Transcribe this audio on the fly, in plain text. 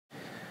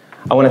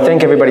I want to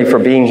thank everybody for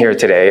being here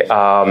today.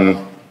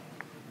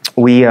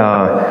 We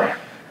know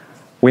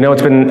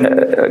it's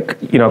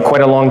been quite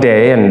a long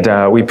day,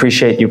 and we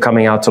appreciate you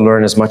coming out to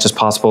learn as much as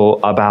possible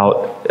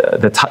about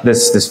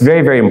this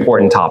very, very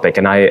important topic.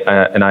 And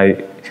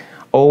I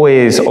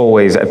always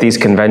at these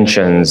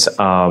conventions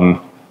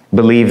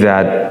believe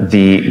that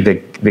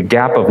the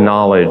gap of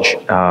knowledge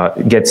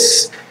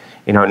gets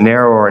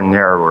narrower and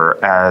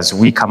narrower as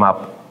we come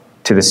up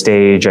to the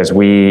stage, as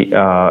we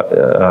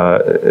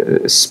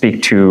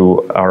speak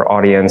to our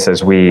audience,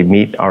 as we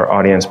meet our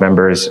audience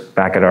members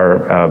back at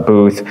our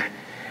booth,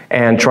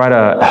 and try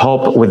to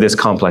help with this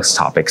complex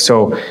topic.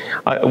 So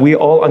we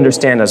all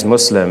understand as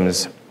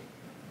Muslims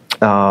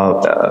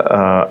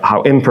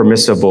how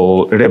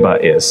impermissible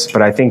riba is,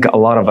 but I think a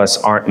lot of us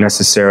aren't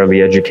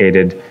necessarily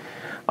educated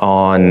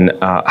on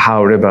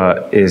how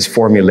riba is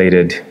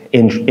formulated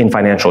in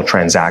financial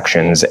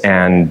transactions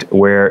and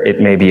where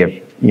it may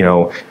be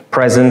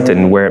present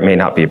and where it may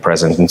not be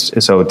present. And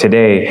so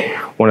today,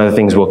 one of the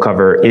things we'll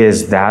cover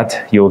is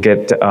that you'll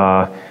get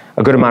a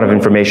good amount of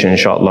information,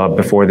 inshallah,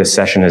 before this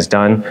session is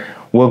done.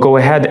 We'll go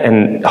ahead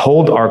and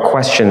hold our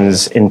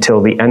questions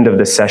until the end of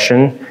the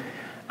session.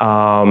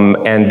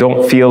 And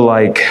don't feel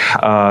like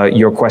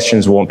your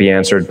questions won't be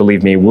answered.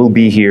 Believe me, we'll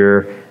be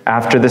here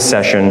after the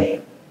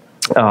session,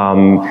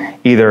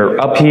 either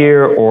up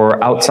here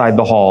or outside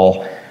the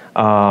hall,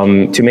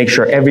 to make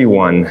sure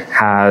everyone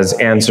has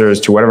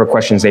answers to whatever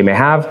questions they may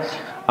have,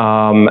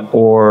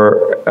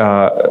 or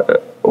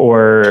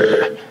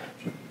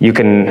you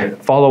can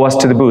follow us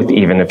to the booth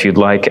even if you'd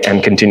like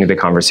and continue the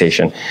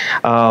conversation.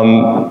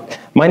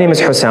 My name is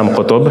Hussam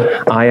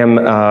Qutub. I am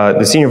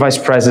the Senior Vice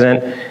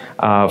President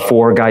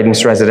for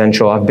Guidance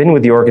Residential. I've been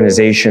with the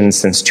organization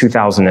since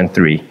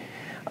 2003.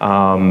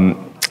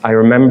 I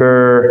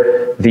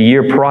remember the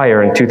year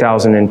prior, in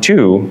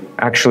 2002,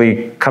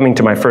 actually coming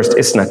to my first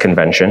ISNA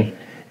convention.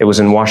 It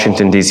was in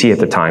Washington, D.C. at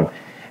the time.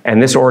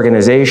 And this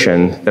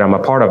organization that I'm a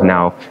part of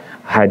now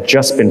had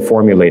just been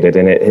formulated,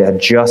 and it had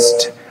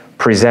just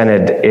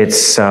presented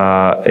its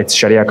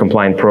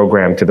Sharia-compliant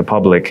program to the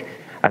public.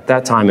 At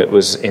that time, it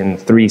was in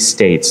 3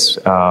 states,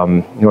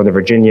 Northern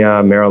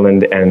Virginia,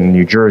 Maryland, and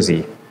New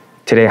Jersey.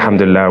 Today,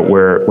 alhamdulillah,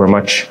 we're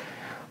much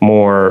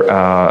more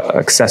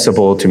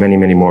accessible to many,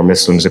 many more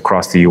Muslims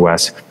across the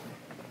US.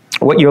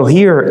 What you'll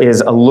hear is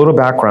a little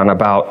background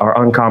about our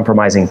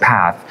uncompromising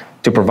path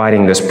to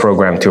providing this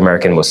program to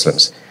American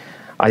Muslims.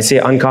 I say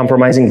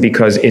uncompromising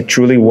because it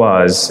truly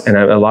was, and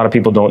a lot of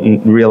people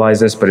don't realize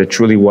this, but it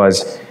truly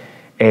was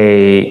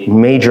a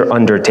major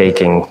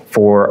undertaking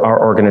for our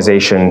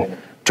organization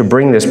to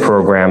bring this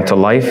program to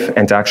life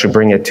and to actually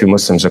bring it to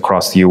Muslims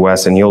across the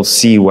US, and you'll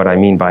see what I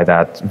mean by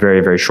that very,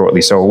 very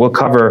shortly. So we'll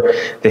cover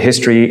the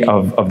history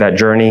of that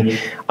journey.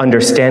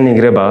 Understanding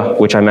riba,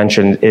 which I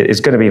mentioned,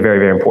 is going to be very,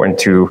 very important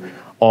to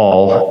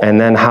all, and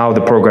then how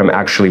the program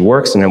actually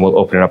works, and then we'll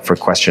open it up for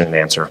question and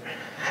answer.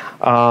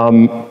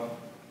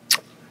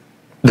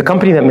 The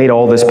company that made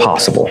all this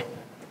possible,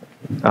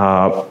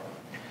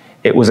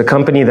 it was a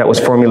company that was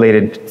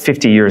formulated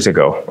 50 years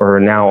ago, or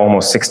now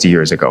almost 60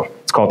 years ago.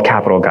 It's called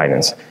Capital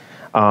Guidance.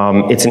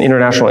 It's an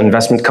international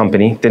investment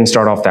company. Didn't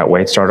start off that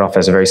way. It started off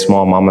as a very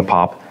small mom and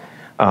pop,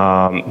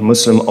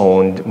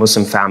 Muslim-owned,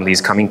 Muslim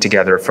families coming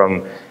together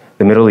from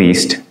the Middle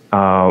East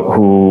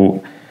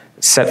who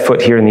set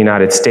foot here in the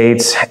United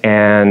States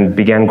and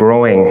began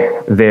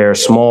growing their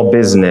small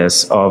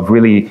business of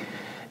really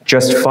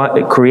just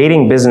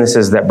creating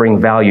businesses that bring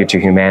value to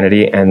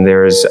humanity. And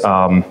there's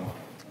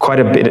quite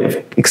a bit of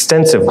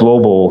extensive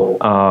global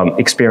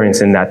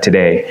experience in that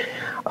today.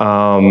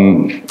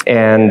 And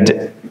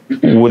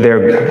with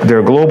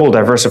their global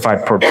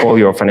diversified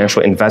portfolio of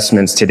financial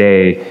investments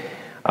today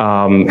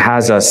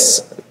has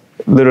us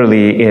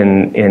literally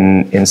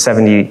in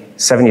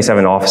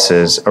 77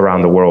 offices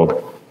around the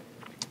world.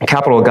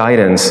 Capital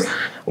Guidance,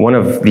 one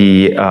of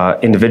the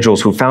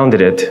individuals who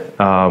founded it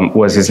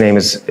his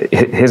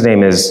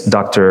name is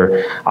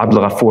Dr. Abdul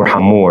Ghafoor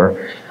Hamour.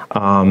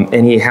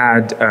 And he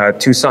had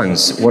 2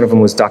 sons. One of them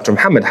was Dr.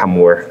 Muhammad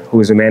Hamour, who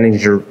was a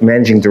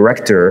managing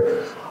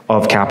director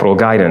of Capital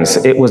Guidance.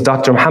 It was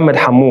Dr. Muhammad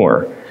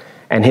Hamour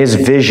and his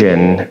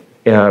vision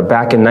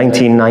back in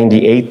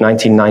 1998,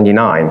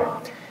 1999,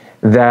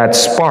 that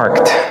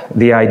sparked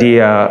the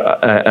idea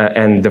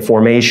and the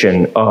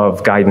formation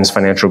of Guidance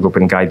Financial Group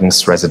and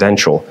Guidance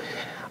Residential.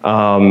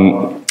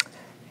 And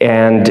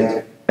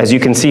as you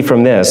can see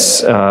from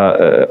this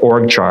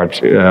org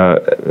chart,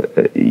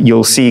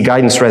 you'll see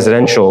Guidance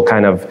Residential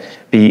kind of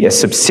be a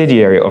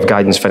subsidiary of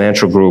Guidance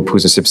Financial Group,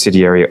 who's a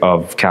subsidiary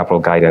of Capital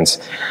Guidance.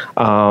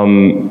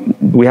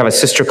 We have a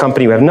sister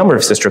company. We have a number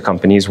of sister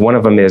companies. One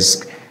of them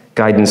is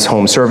Guidance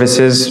Home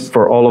Services.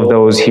 For all of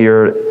those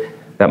here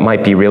that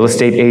might be real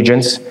estate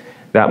agents,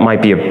 that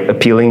might be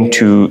appealing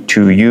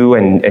to you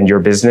and your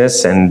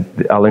business. And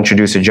I'll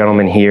introduce a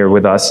gentleman here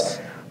with us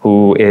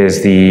who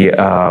is the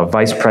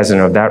vice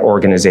president of that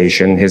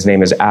organization. His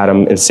name is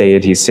Adam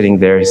El-Sayed. He's sitting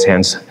there, his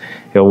hands,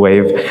 he'll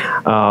wave.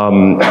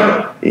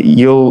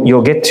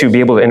 You'll get to be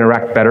able to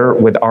interact better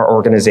with our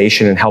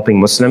organization in helping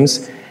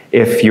Muslims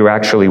if you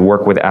actually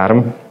work with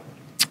Adam.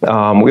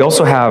 We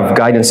also have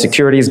Guidance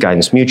Securities,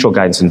 Guidance Mutual,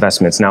 Guidance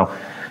Investments. Now,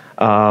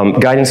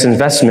 Guidance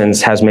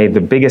Investments has made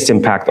the biggest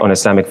impact on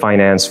Islamic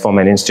finance from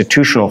an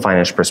institutional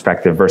finance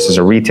perspective versus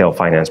a retail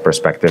finance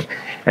perspective.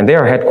 And they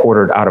are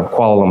headquartered out of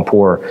Kuala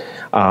Lumpur,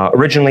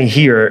 originally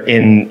here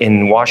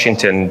in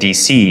Washington,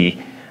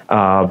 D.C.,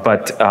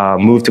 but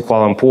moved to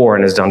Kuala Lumpur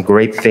and has done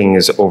great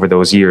things over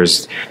those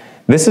years.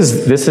 This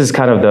is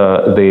kind of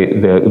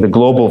the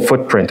global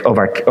footprint of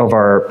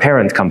our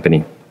parent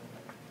company.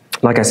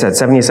 Like I said,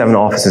 77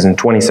 offices in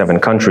 27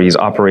 countries,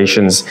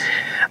 operations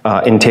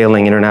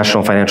entailing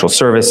international financial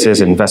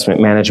services, investment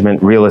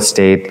management, real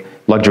estate,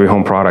 luxury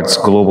home products,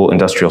 global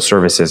industrial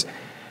services.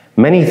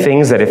 Many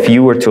things that if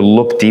you were to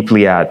look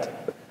deeply at,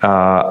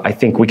 I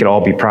think we could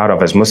all be proud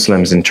of as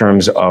Muslims in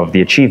terms of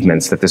the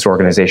achievements that this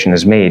organization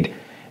has made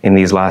in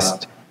these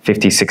last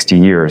 50, 60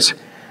 years.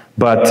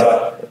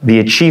 But the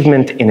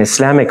achievement in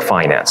Islamic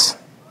finance,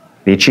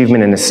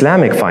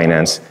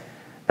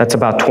 that's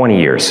about 20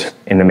 years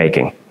in the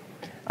making.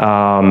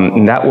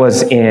 And that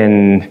was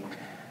in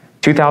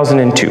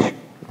 2002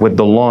 with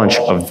the launch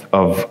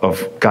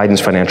of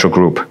Guidance Financial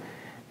Group.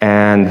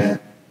 And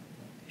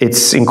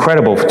it's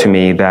incredible to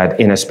me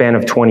that in a span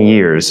of 20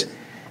 years,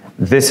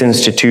 this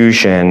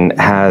institution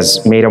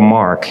has made a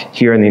mark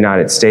here in the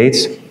United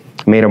States,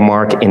 made a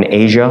mark in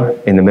Asia,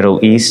 in the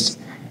Middle East,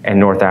 and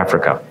North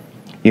Africa.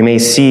 You may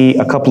see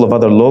a couple of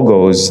other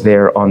logos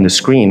there on the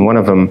screen, one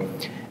of them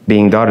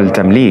being Dar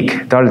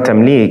al-Tamliq. Dar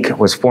al-Tamliq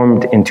was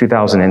formed in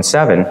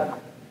 2007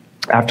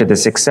 after the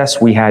success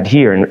we had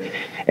here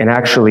in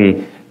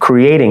actually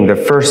creating the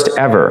first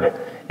ever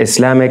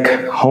Islamic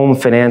home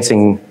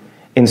financing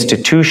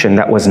institution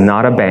that was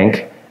not a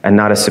bank and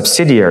not a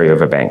subsidiary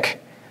of a bank.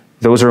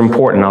 Those are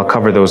important, I'll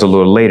cover those a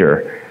little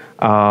later.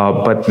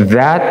 But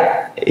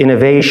that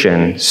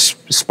innovation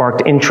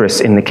sparked interest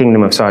in the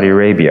Kingdom of Saudi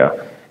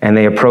Arabia, and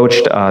they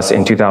approached us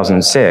in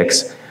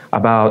 2006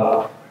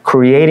 about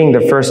creating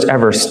the first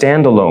ever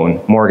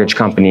standalone mortgage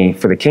company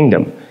for the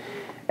kingdom.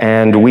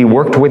 And we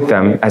worked with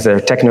them as a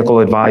technical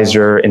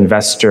advisor,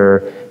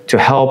 investor, to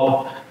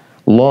help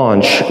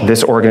launch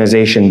this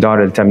organization,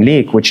 Dar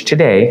al-Tamliq, which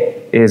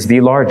today is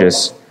the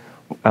largest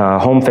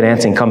home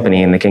financing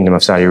company in the Kingdom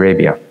of Saudi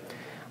Arabia.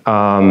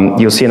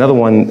 You'll see another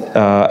one,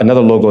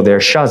 another logo there,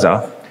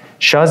 Shaza.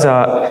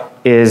 Shaza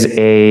is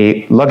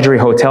a luxury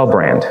hotel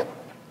brand.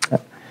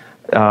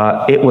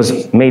 It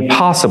was made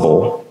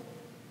possible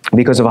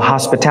because of a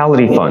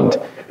hospitality fund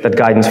that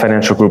Guidance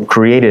Financial Group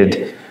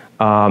created.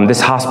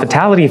 This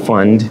hospitality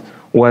fund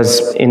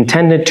was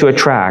intended to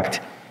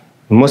attract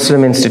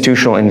Muslim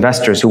institutional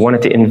investors who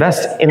wanted to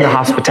invest in the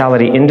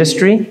hospitality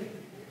industry,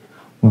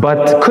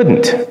 but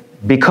couldn't,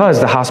 because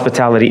the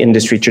hospitality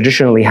industry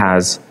traditionally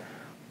has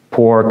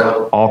pork,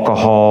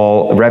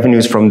 alcohol,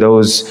 revenues from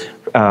those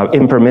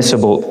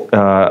impermissible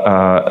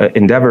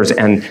endeavors,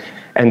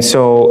 and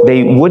so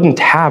they wouldn't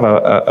have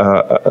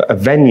a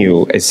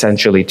venue,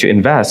 essentially, to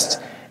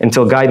invest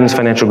until Guidance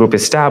Financial Group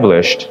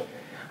established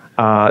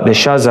the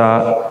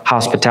Shaza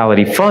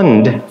Hospitality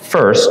Fund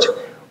first,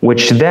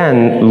 which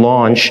then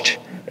launched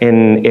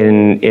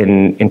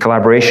in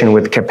collaboration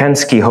with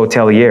Kapensky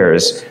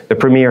Hoteliers, the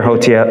premier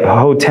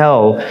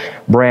hotel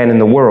brand in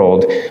the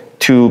world,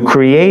 to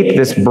create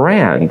this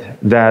brand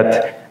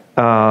that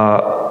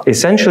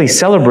essentially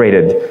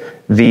celebrated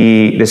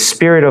the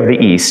spirit of the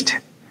East,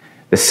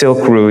 the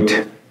Silk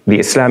Route, the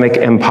Islamic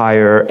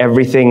Empire,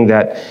 everything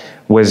that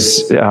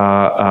was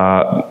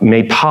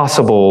made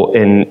possible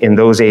in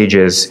those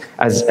ages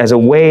as a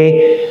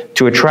way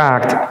to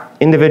attract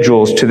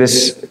individuals to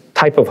this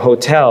type of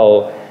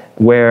hotel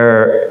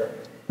where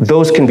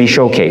those can be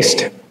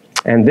showcased.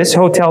 And this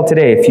hotel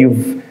today, if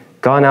you've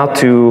gone out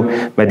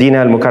to Medina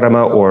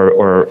al-Mukarramah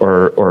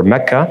or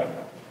Mecca,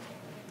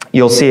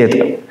 you'll see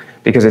it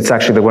because it's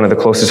actually one of the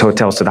closest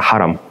hotels to the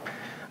Haram.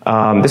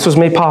 This was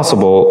made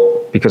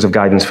possible because of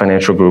Guidance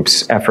Financial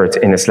Group's efforts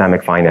in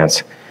Islamic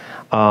finance.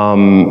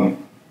 I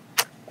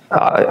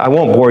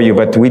won't bore you,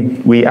 but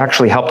we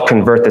actually helped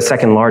convert the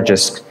second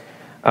largest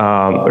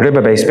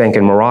riba-based bank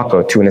in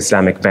Morocco to an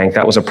Islamic bank.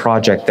 That was a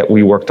project that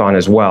we worked on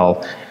as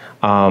well.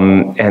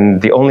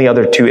 And the only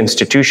other two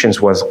institutions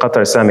was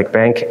Qatar Islamic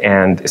Bank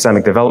and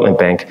Islamic Development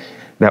Bank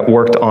that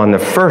worked on the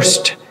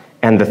first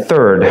and the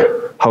third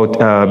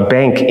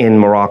bank in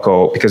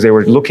Morocco, because they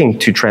were looking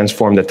to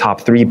transform the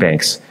top 3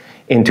 banks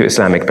into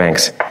Islamic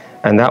banks.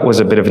 And that was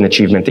a bit of an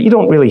achievement that you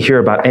don't really hear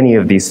about any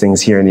of these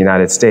things here in the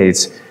United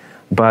States.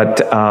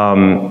 But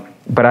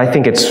I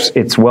think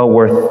it's well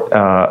worth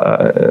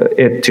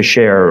it to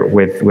share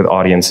with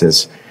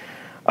audiences.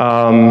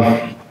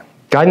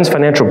 Guidance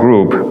Financial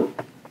Group,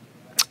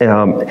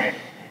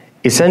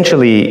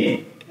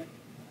 essentially,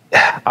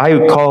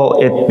 I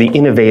call it the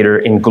innovator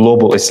in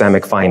global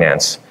Islamic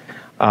finance.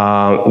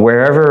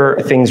 Wherever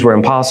things were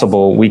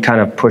impossible, we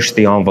kind of pushed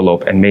the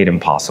envelope and made them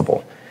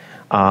possible.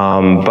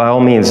 By all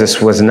means,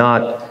 this was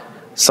not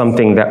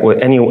something that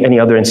any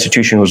other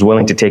institution was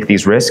willing to take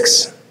these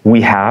risks.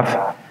 We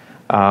have.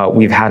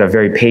 We've had a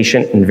very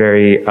patient and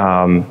very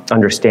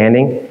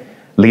understanding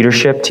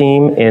leadership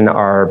team in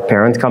our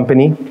parent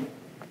company.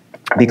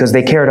 because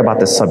they cared about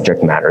the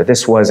subject matter.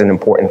 This was an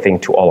important thing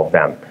to all of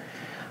them.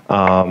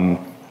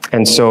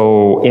 And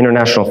so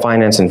international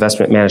finance,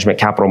 investment management,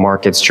 capital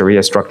markets, Sharia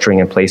structuring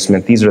and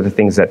placement, these are the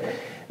things that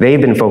they've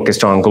been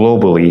focused on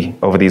globally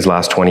over these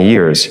last 20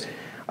 years.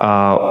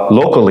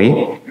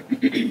 Locally,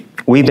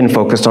 we've been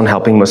focused on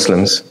helping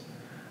Muslims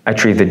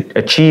achieve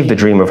the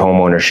dream of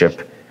home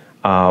ownership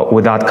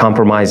without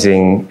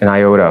compromising an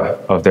iota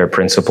of their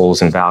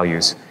principles and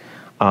values.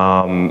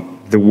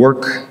 The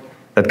work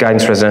that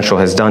Guidance Residential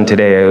has done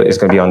today is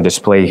going to be on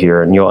display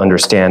here, and you'll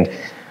understand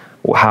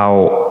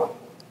how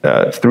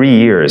 3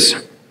 years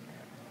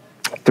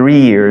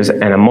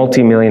and a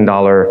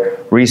multi-million-dollar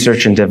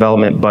research and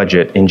development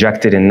budget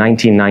injected in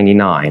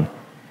 1999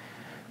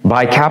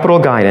 by Capital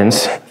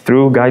Guidance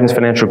through Guidance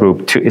Financial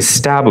Group to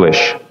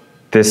establish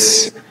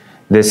this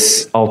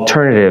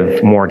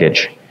alternative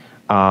mortgage.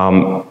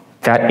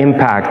 That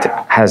impact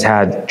has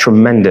had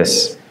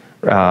tremendous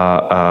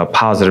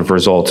positive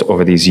results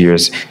over these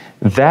years.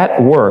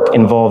 That work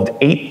involved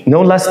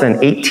no less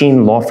than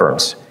 18 law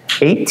firms.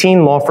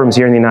 18 law firms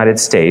here in the United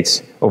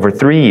States over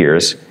 3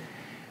 years,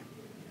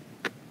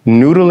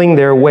 noodling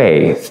their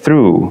way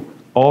through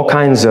all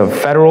kinds of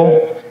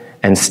federal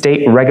and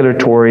state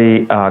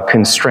regulatory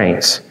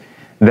constraints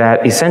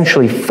that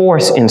essentially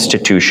force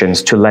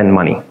institutions to lend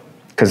money,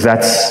 because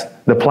that's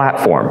the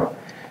platform.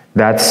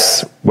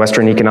 That's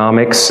Western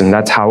economics, and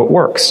that's how it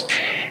works.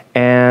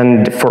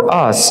 And for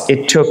us,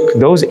 it took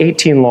those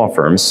 18 law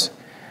firms,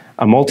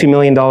 a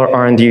multi-million-dollar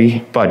R&D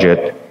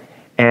budget,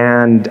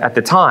 and at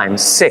the time,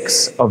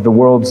 6 of the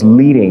world's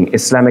leading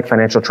Islamic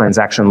financial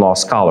transaction law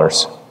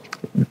scholars.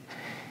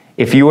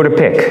 If you were to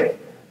pick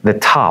the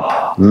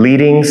top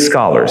leading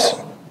scholars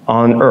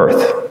on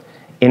earth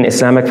in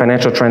Islamic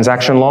financial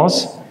transaction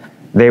laws,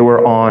 they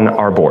were on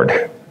our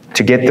board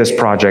to get this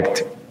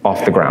project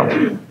off the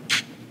ground.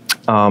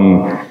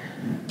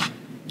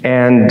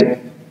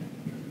 And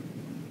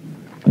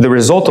the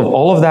result of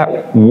all of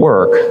that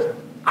work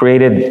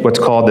created what's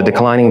called the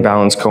Declining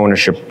Balance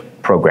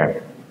Co-ownership Program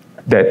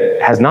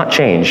that has not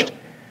changed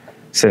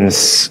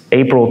since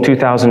April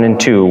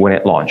 2002 when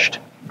it launched.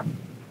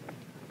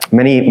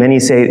 Many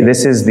say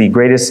this is the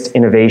greatest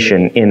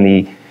innovation in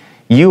the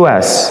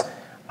US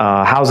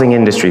housing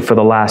industry for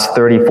the last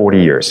 30,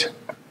 40 years.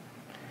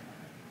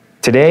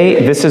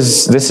 Today, this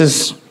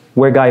is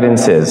where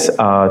Guidance is.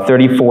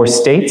 34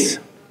 states,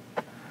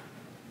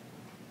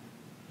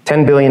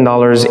 $10 billion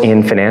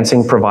in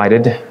financing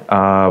provided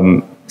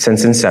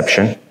since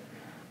inception.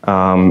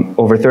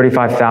 Over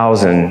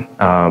 35,000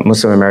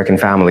 Muslim American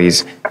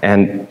families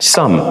and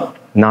some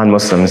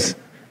non-Muslims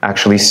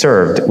actually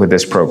served with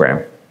this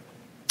program.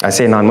 I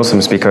say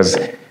non-Muslims because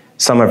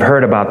some have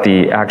heard about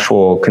the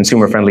actual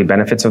consumer-friendly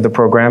benefits of the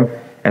program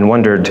and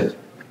wondered,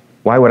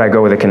 why would I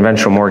go with a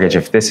conventional mortgage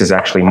if this is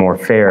actually more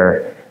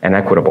fair and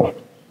equitable?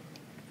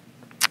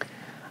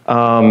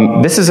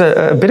 This is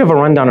a bit of a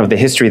rundown of the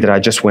history that I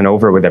just went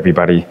over with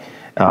everybody,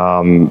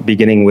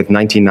 beginning with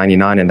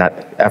 1999 and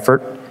that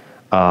effort.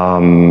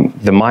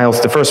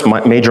 The first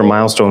major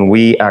milestone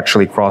we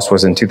actually crossed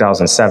was in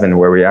 2007,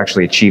 where we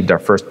actually achieved our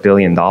first $1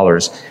 billion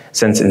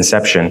since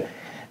inception.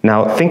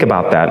 Now, think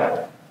about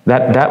that.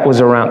 That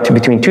was around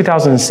between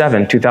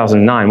 2007 and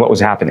 2009. What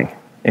was happening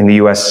in the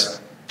US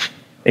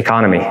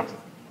economy?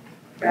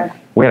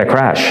 We had a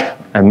crash,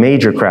 a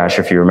major crash,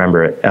 if you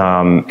remember it.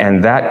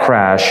 And that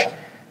crash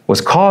was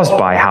caused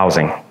by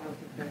housing.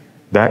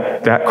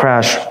 That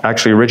crash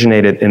actually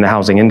originated in the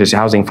housing industry,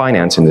 housing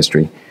finance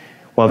industry.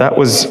 Well,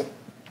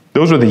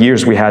 those were the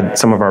years we had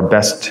some of our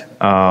best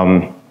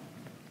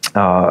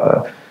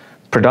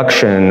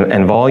production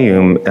and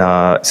volume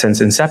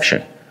since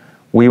inception.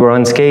 We were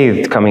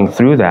unscathed coming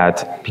through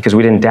that because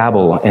we didn't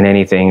dabble in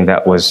anything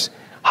that was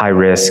high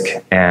risk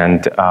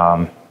and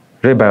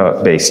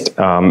riba-based.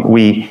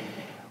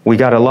 We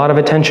got a lot of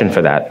attention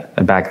for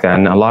that back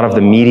then. A lot of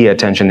the media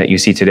attention that you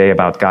see today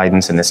about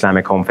guidance and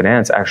Islamic home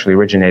finance actually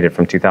originated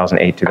from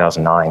 2008,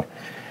 2009.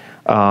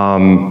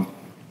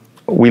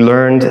 We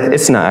learned,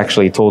 ISNA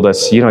actually told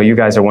us, you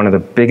guys are one of the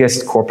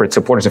biggest corporate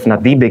supporters, if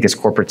not the biggest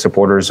corporate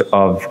supporters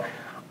of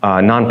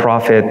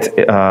nonprofit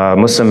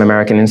Muslim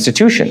American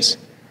institutions.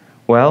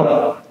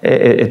 Well,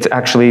 it's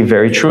actually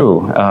very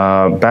true.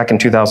 Back in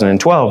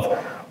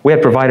 2012, we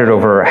had provided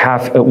over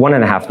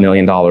 $1.5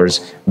 million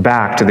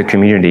back to the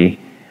community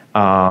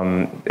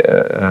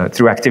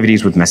through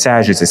activities with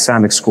massages,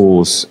 Islamic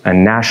schools,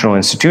 and national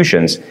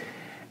institutions.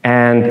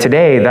 And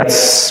today,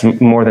 that's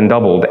more than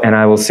doubled. And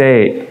I will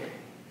say,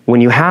 when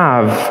you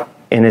have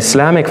an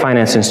Islamic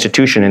finance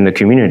institution in the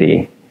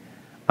community,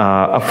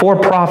 a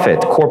for-profit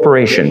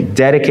corporation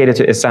dedicated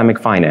to Islamic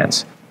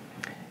finance,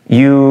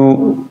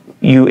 you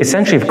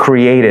essentially have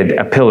created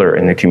a pillar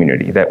in the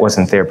community that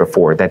wasn't there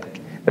before, that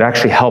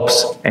actually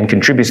helps and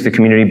contributes to the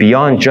community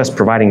beyond just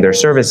providing their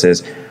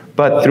services,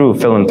 but through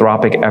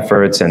philanthropic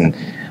efforts and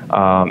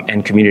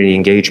community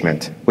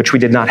engagement, which we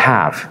did not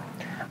have.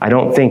 I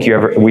don't think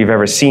we've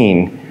ever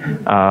seen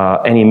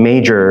any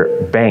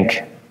major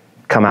bank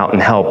come out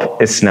and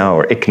help ISNA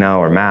or ICNA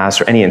or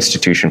MAS or any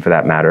institution for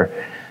that matter,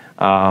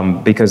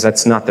 because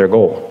that's not their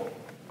goal.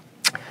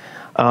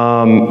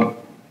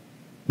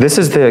 This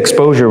is the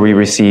exposure we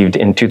received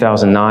in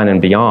 2009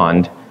 and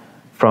beyond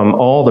from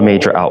all the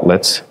major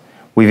outlets.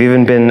 We've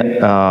even been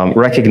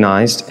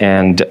recognized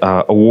and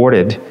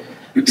awarded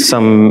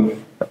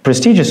some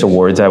prestigious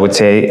awards, I would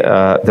say.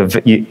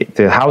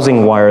 The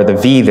Housing Wire, the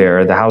V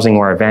there, the Housing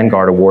Wire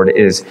Vanguard Award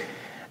is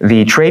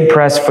the trade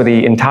press for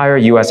the entire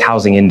US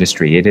housing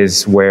industry. It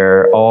is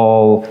where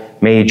all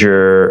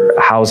major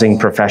housing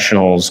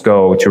professionals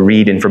go to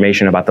read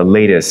information about the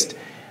latest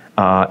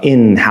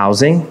in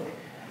housing.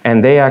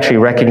 And they actually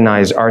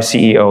recognized our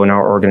CEO and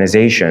our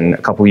organization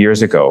a couple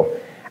years ago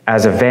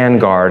as a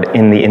vanguard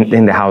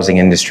in the housing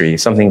industry,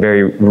 something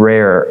very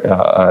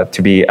rare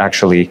to be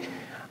actually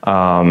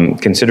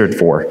considered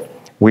for.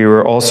 We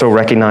were also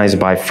recognized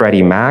by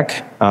Freddie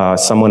Mac,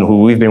 someone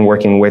who we've been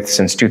working with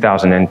since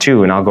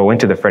 2002, and I'll go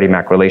into the Freddie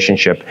Mac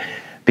relationship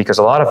because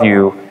a lot of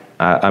you,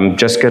 I'm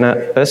just gonna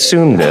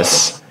assume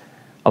this,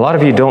 a lot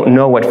of you don't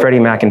know what Freddie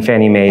Mac and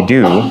Fannie Mae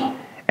do,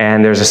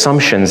 and there's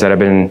assumptions that have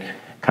been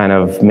kind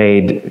of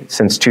made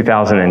since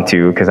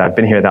 2002, because I've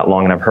been here that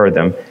long and I've heard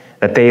them,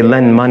 that they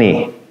lend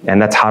money, and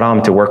that's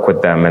haram to work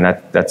with them, and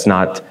that's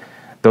not,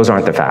 those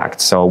aren't the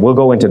facts. So we'll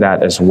go into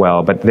that as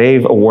well. But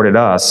they've awarded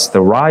us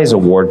the RISE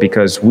Award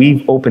because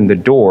we've opened the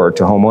door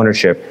to home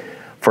ownership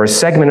for a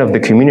segment of the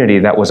community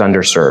that was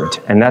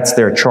underserved, and that's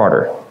their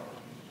charter.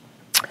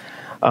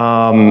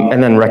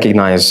 And then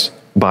recognized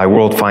by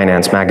World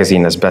Finance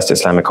Magazine as Best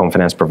Islamic Home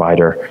Finance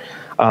Provider.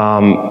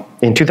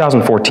 In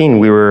 2014,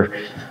 we were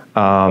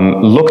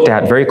looked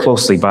at very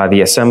closely by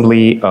the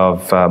Assembly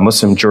of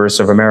Muslim Jurists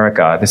of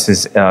America. This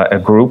is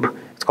a group,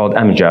 it's called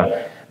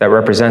AMJA, that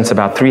represents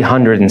about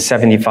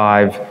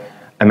 375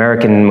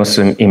 American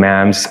Muslim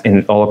imams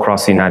all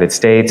across the United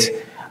States.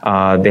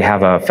 They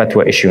have a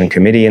fatwa issuing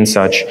committee and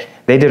such.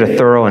 They did a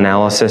thorough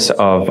analysis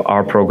of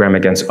our program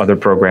against other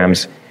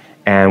programs,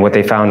 and what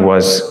they found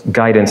was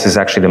guidance is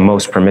actually the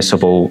most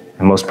permissible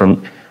and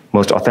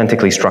most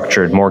authentically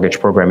structured mortgage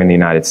program in the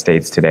United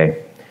States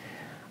today.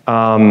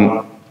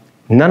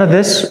 None of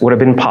this would have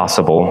been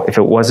possible if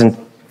it wasn't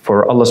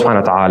for Allah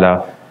subhanahu wa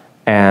ta'ala,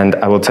 and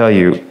I will tell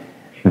you,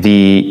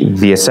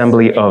 the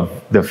assembly of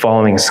the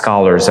following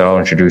scholars that I'll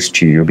introduce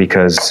to you,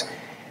 because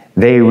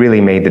they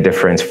really made the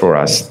difference for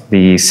us.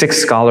 The 6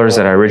 scholars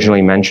that I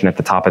originally mentioned at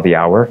the top of the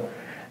hour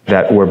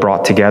that were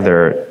brought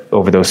together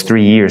over those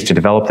 3 years to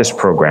develop this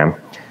program,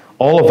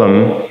 all of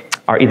them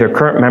are either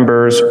current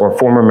members or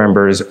former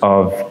members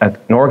of an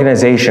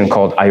organization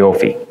called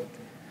IOFI.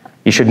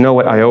 You should know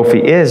what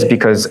IOFI is,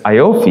 because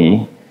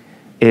IOFI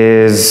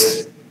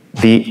is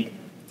the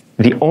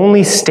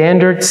only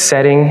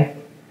standard-setting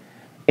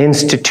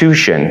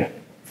institution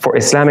for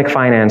Islamic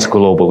finance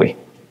globally.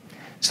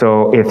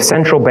 So if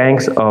central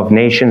banks of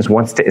nations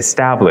wants to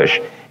establish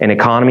an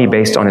economy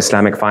based on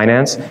Islamic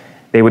finance,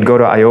 they would go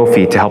to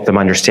IOFI to help them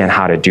understand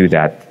how to do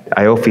that.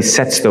 IOFI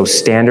sets those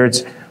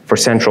standards for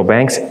central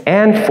banks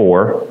and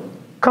for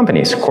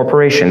companies,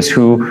 corporations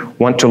who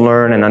want to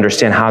learn and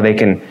understand how they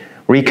can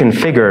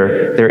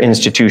reconfigure their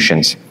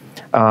institutions.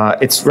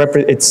 It's up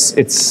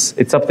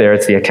there.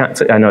 It's the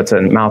account. I know it's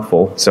a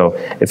mouthful. So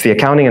it's the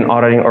Accounting and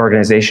Auditing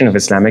Organization of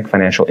Islamic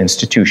Financial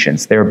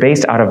Institutions. They're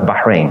based out of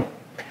Bahrain.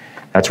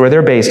 That's where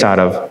they're based out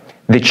of.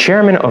 The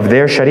chairman of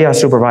their Sharia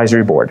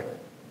Supervisory Board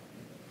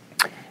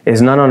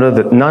is none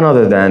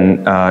other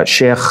than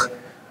Sheikh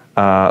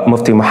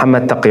Mufti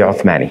Muhammad Taqi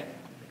Uthmani,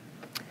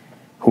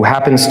 who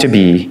happens to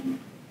be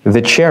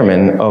the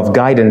chairman of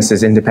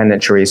Guidance's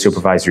Independent Sharia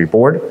Supervisory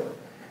Board,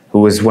 who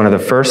was one of the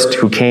first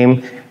who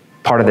came,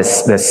 part of the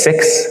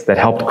 6 that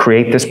helped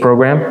create this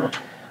program.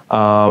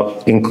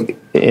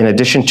 In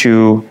addition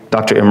to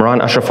Dr.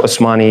 Imran Ashraf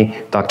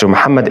Osmani, Dr.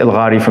 Muhammad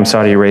Al-Ghari from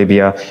Saudi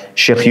Arabia,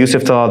 Sheikh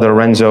Yusuf Talal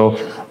Lorenzo,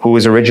 who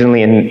was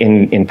originally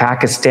in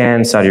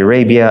Pakistan, Saudi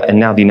Arabia, and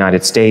now the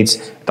United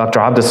States, Dr.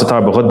 Abdul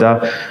Sattar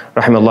Baghudda,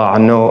 rahimahullah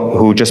anhu,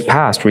 who just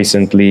passed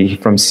recently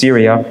from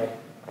Syria,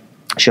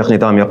 Sheikh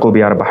Nidam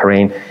Yaqubi out of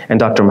Bahrain, and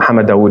Dr.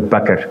 Muhammad Dawood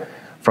Bakr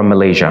from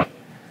Malaysia.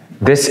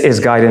 This is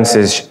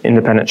Guidance's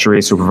Independent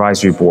Sharia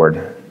Supervisory Board.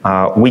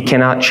 We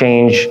cannot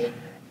change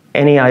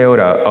any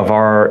iota of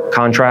our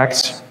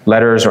contracts,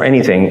 letters, or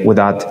anything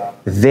without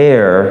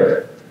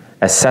their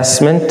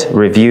assessment,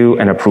 review,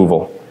 and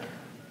approval.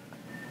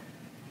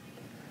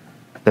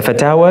 The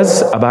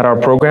fatwas about our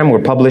program were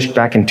published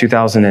back in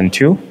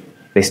 2002.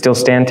 They still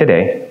stand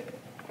today.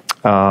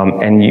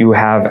 And you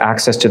have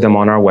access to them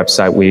on our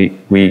website.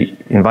 We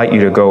invite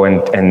you to go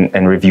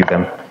and review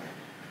them.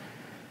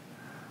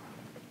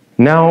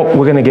 Now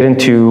we're going to get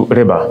into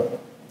riba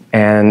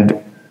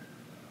and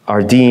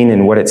our deen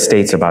and what it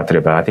states about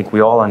riba. I think we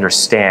all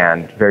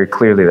understand very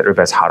clearly that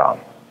riba is haram,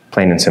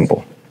 plain and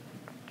simple.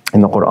 In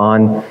the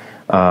Quran,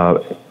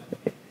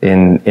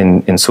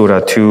 in Surah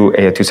 2,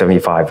 Ayah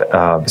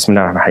 275,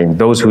 Bismillah ar-Rahman,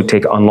 those who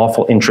take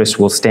unlawful interest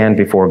will stand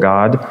before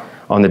God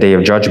on the day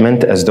of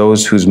judgment as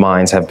those whose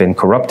minds have been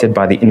corrupted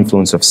by the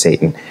influence of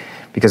Satan.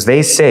 Because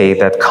they say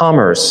that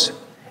commerce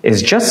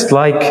is just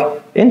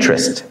like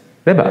interest,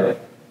 riba.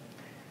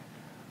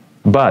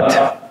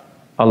 But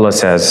Allah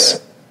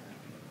says,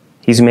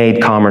 He's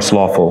made commerce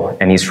lawful,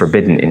 and he's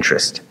forbidden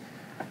interest.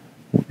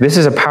 This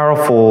is a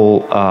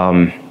powerful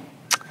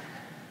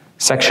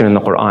section in the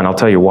Quran. I'll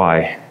tell you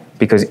why.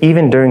 Because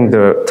even during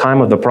the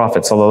time of the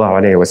Prophet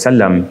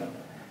ﷺ,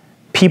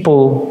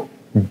 people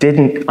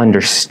didn't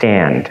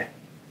understand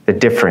the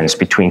difference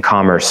between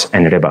commerce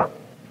and riba.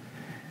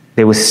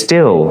 There was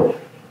still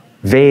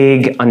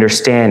vague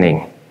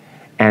understanding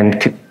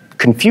and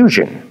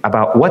confusion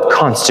about what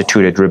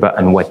constituted riba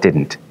and what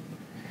didn't.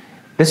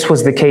 This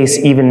was the case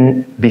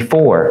even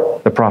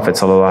before the Prophet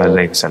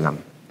ﷺ.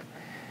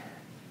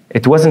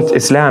 It wasn't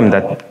Islam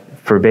that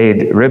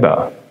forbade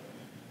riba.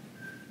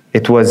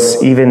 It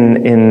was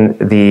even in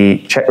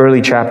the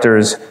early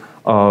chapters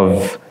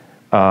of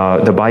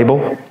the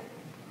Bible,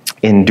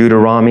 in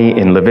Deuteronomy,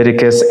 in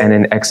Leviticus, and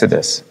in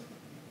Exodus.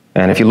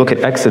 And if you look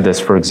at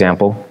Exodus, for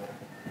example,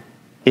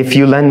 if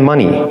you lend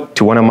money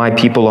to one of my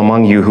people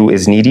among you who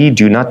is needy,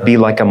 do not be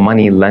like a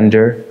money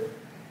lender,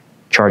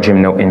 charge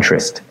him no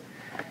interest.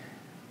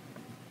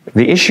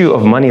 The issue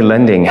of money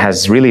lending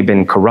has really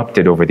been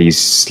corrupted over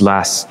these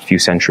last few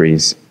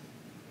centuries.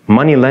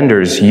 Money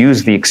lenders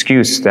use the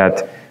excuse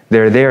that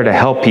they're there to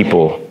help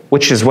people,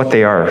 which is what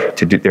they are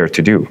there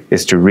to do,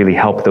 is to really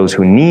help those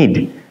who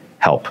need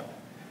help.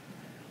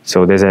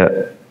 So there's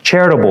a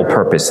charitable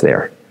purpose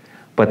there.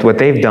 But what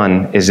they've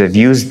done is they've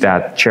used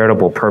that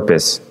charitable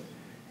purpose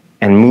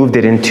and moved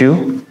it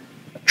into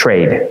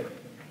trade,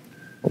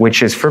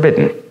 which is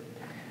forbidden.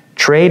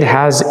 Trade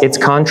has its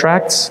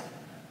contracts,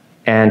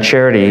 and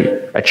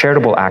a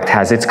charitable act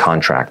has its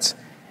contracts.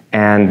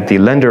 And the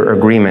lender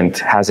agreement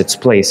has its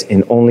place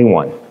in only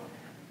one.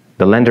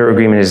 The lender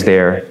agreement is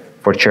there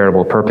for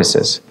charitable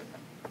purposes.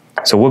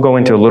 So we'll go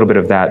into a little bit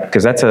of that,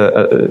 because that's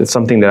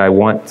something that I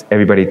want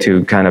everybody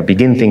to kind of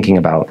begin thinking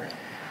about.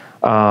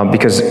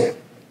 Because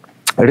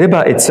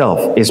riba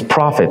itself is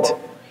profit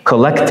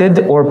collected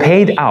or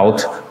paid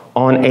out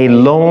on a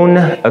loan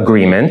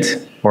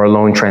agreement or a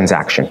loan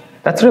transaction.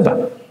 That's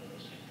riba.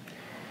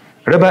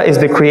 Riba is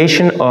the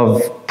creation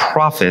of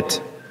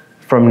profit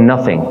from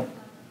nothing.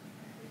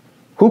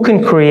 Who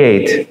can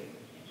create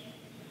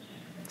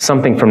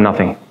something from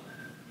nothing?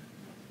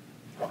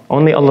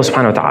 Only Allah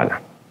subhanahu wa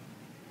ta'ala.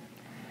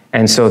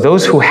 And so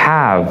those who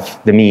have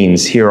the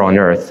means here on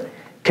earth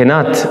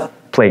cannot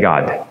play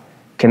God,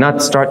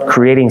 cannot start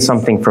creating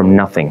something from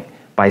nothing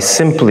by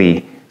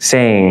simply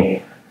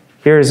saying,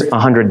 here's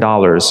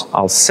 $100,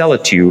 I'll sell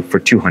it to you for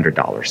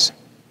 $200.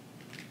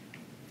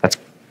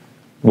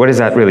 What is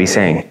that really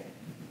saying?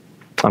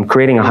 I'm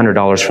creating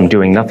 $100 from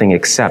doing nothing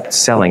except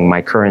selling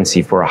my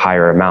currency for a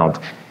higher amount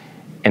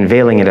and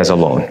veiling it as a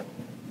loan.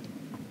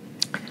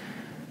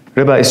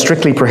 Riba is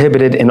strictly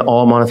prohibited in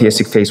all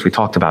monotheistic faiths. We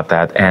talked about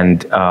that.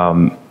 And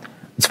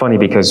it's funny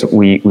because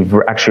we've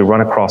actually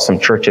run across some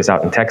churches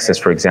out in Texas,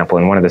 for example,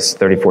 in one of the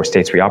 34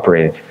 states we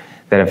operated,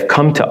 that have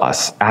come to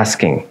us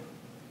asking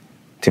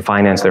to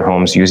finance their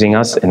homes using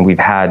us, and we've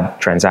had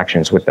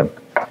transactions with them.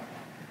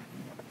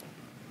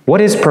 What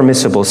is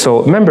permissible?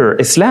 So remember,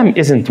 Islam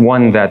isn't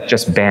one that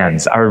just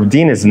bans. Our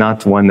deen is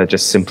not one that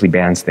just simply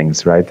bans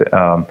things, right?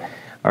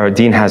 Our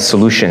deen has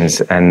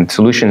solutions, and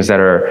solutions that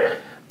are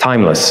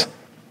timeless.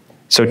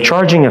 So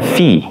charging a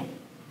fee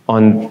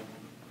on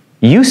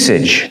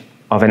usage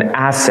of an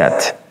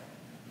asset,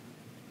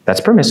 that's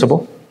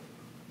permissible.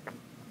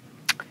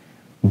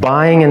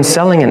 Buying and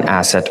selling an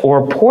asset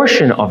or a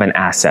portion of an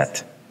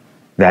asset,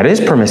 that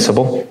is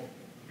permissible.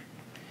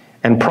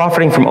 And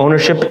profiting from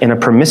ownership in a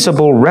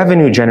permissible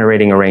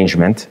revenue-generating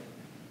arrangement,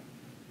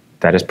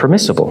 that is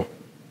permissible.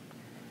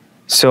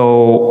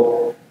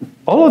 So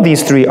all of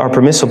these three are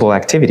permissible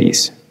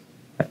activities.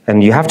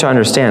 And you have to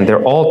understand,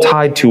 they're all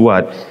tied to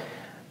what?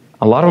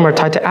 A lot of them are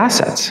tied to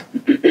assets.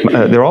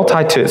 They're all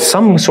tied to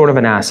some sort of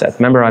an asset.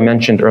 Remember I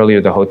mentioned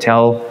earlier the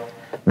hotel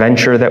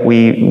venture that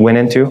we went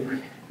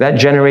into? That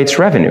generates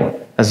revenue.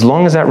 As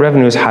long as that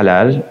revenue is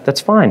halal,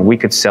 that's fine. We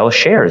could sell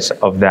shares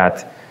of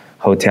that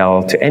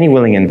hotel to any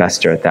willing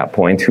investor at that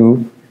point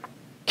who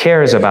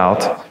cares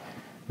about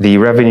the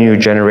revenue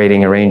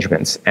generating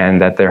arrangements and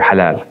that they're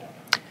halal.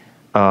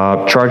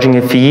 Charging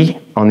a fee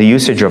on the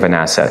usage of an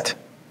asset.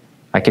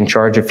 I can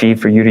charge a fee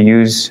for you to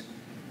use,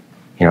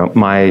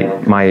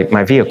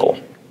 my vehicle,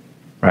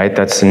 right?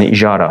 That's an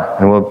ijara,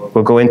 and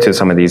we'll go into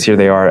some of these. Here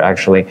they are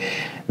actually,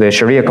 the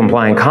Sharia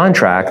compliant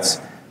contracts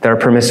that are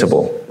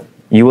permissible.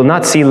 You will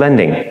not see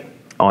lending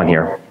on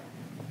here.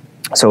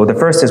 So the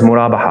first is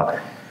murabaha,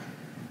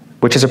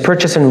 which is a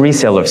purchase and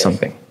resale of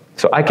something.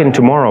 So I can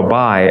tomorrow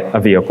buy a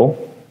vehicle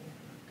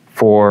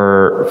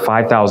for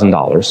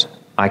 $5,000.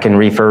 I can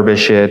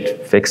refurbish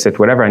it, fix it,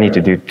 whatever I need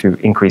to do to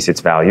increase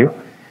its value.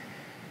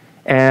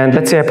 And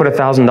let's say I put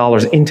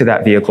 $1,000 into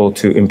that vehicle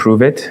to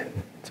improve it.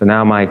 So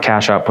now my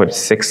cash output is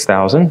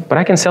 $6,000, but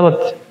I can sell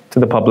it to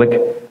the public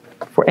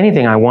for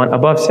anything I want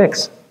above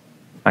 $6,000.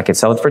 I could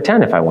sell it for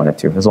 $10,000 if I wanted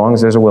to, as long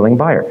as there's a willing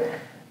buyer.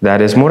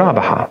 That is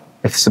murabaha.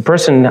 If the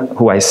person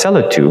who I sell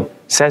it to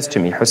says to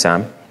me,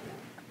 Hussam,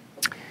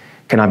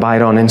 can I buy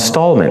it on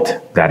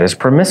installment? That is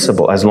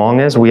permissible, as long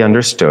as we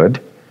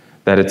understood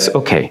that it's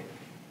okay.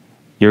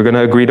 You're going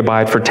to agree to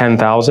buy it for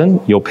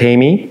 $10,000. You'll pay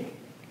me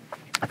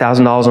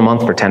 $1,000 a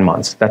month for 10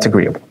 months. That's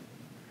agreeable.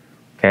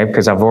 Okay,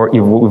 because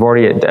we've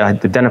already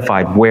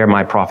identified where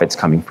my profit's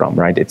coming from,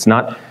 right? It's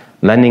not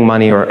lending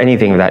money or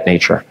anything of that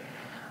nature.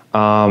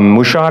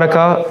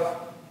 Musharaka,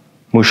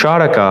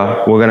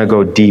 we're going to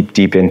go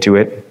deep into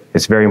it.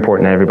 It's very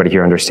important that everybody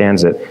here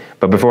understands it.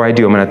 But before I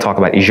do, I'm going to talk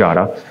about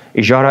ijara.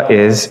 Ijara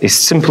is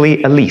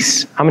simply a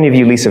lease. How many of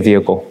you lease a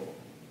vehicle?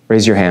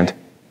 Raise your hand.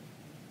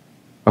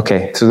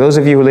 Okay, so those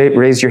of you who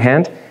raised your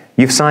hand,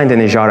 you've signed an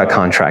ijara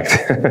contract.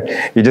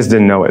 You just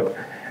didn't know it.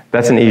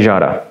 That's an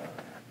ijara.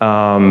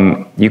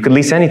 You could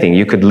lease anything.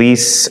 You could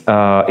lease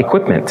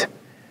equipment.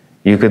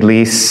 You could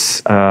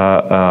lease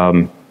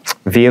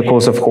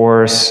vehicles, of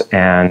course,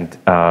 and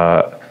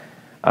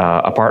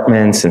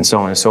apartments, and so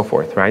on and so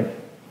forth, right?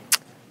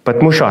 But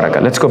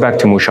musharaka, let's go back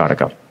to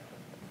musharaka.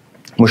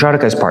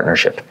 Musharaka is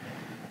partnership.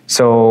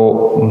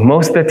 So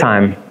most of the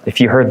time,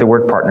 if you heard the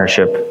word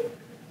partnership,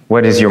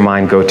 what does your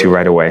mind go to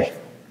right away?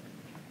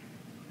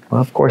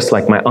 Well, of course,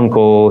 like my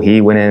uncle,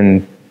 he went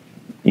in,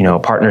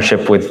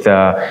 partnership with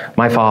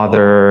my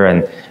father,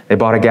 and they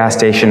bought a gas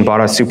station,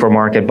 bought a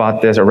supermarket,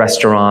 bought this, a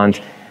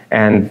restaurant,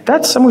 and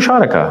that's a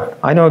musharaka.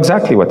 I know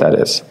exactly what that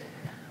is.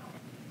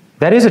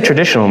 That is a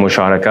traditional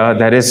musharaka.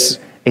 That is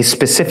a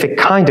specific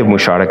kind of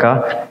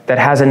musharaka that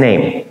has a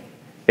name.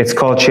 It's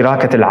called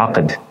shirakat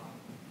al-aqd.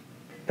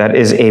 That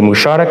is a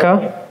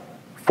musharaka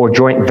for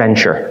joint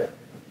venture.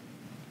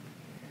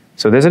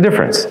 So there's a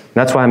difference.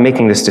 That's why I'm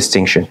making this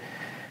distinction.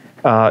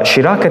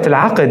 Shirakat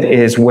al-aqd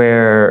is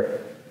where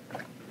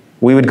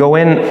we would go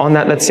in on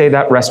that, let's say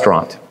that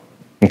restaurant,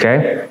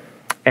 okay?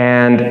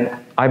 And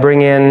I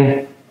bring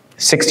in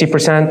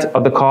 60%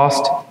 of the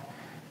cost,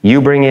 you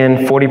bring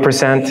in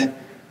 40%,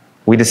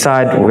 we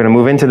decide we're gonna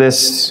move into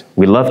this,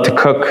 we love to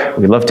cook,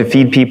 we love to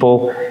feed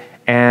people,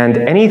 and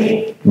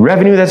any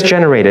revenue that's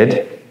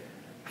generated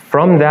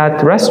from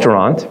that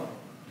restaurant,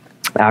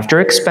 after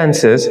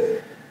expenses,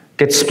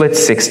 gets split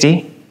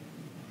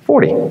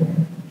 60-40,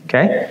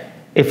 okay?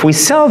 If we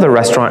sell the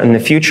restaurant in the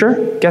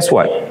future, guess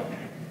what?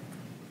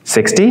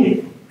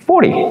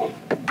 60-40.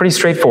 Pretty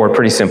straightforward,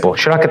 pretty simple.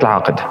 Shirakat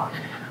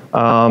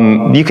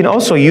al-aqd. You can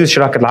also use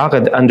shirakat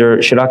al-aqd under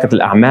shirakat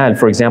al-a'mal,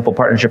 for example,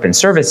 partnership in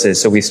services.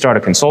 So we start a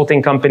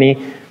consulting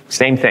company,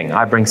 same thing.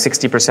 I bring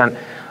 60%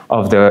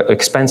 of the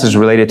expenses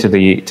related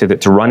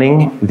to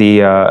running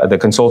the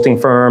consulting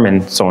firm,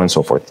 and so on and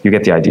so forth. You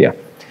get the idea.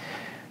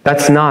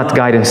 That's not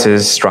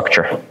guidance's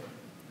structure.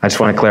 I just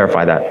want to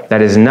clarify that.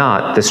 That is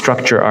not the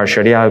structure our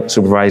Sharia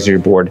Supervisory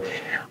Board,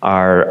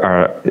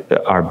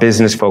 our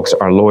business folks,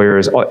 our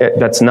lawyers,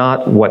 that's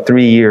not what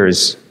 3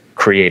 years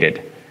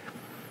created.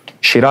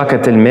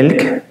 Shirakat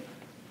al-Milk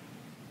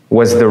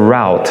was the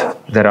route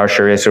that our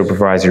Sharia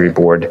Supervisory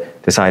Board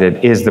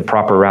decided is the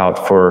proper route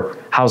for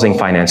housing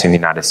finance in the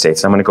United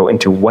States. I'm going to go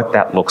into what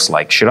that looks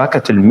like.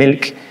 Shirakat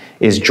al-Milk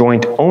is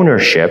joint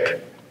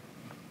ownership,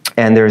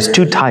 and there's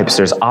two types.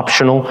 There's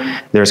optional,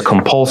 there's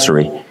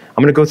compulsory.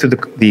 I'm going to go through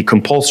the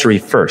compulsory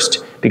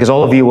first, because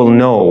all of you will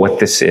know what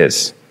this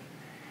is.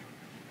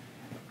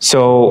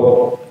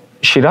 So,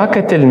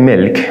 Shirakat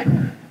al-Milk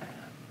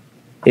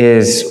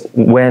is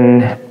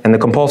when, and the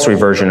compulsory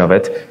version of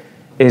it,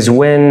 is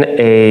when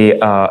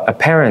a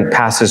parent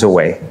passes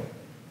away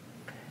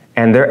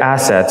and their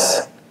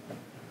assets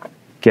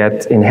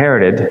get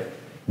inherited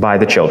by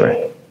the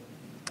children,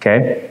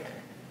 okay?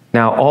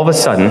 Now, all of a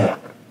sudden,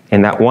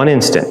 in that one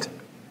instant,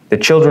 the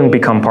children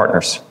become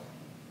partners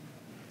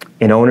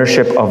in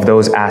ownership of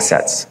those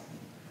assets.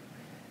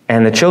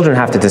 And the children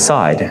have to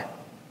decide,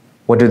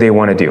 what do they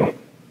want to do?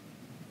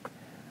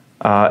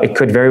 It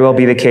could very well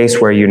be the case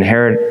where you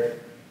inherit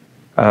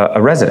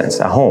a residence,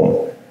 a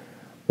home.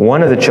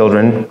 One of the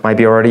children might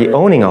be already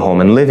owning a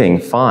home and living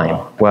fine,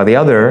 while the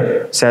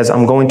other says,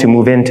 I'm going to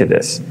move into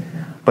this.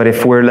 But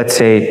if we're, let's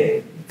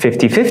say,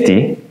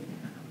 50-50,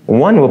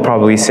 one will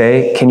probably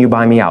say, can you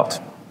buy me out?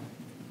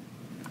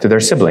 To their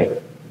sibling.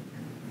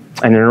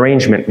 And an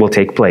arrangement will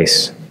take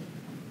place.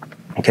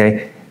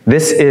 Okay?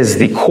 This is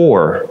the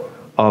core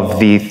of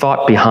the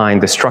thought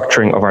behind the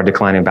structuring of our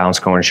declining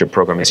balanced co-ownership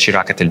program, is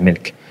Shirakat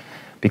al-Milk.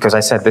 Because I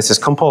said this is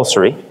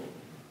compulsory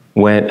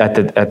when at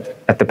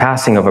the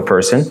passing of a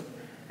person,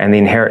 and the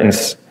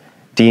inheritance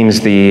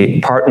deems the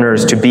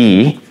partners to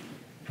be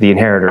the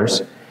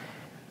inheritors.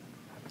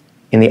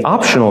 In the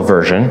optional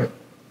version,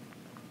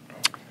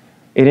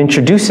 it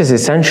introduces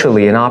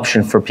essentially an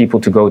option for people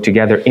to go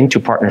together into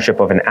partnership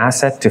of an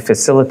asset to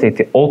facilitate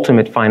the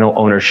ultimate final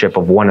ownership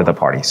of one of the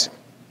parties.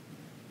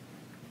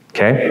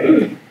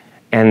 Okay?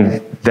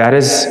 And that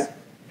is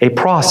a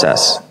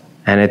process,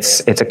 and it's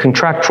a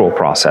contractual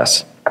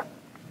process.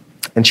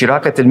 And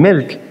Shirakat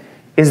al-Milk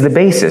is the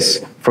basis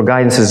for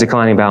Guidance's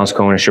declining balanced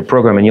co-ownership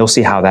program, and you'll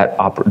see how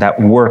that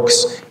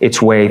works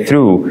its way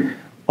through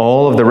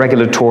all of the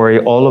regulatory,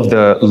 all of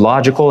the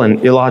logical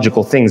and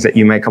illogical things that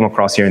you may come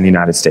across here in the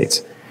United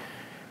States.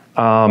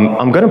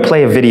 I'm going to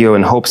play a video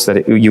in hopes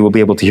that you will be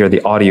able to hear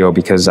the audio,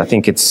 because I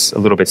think it's a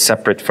little bit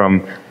separate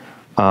from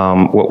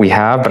what we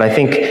have, but I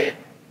think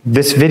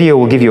this video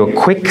will give you a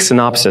quick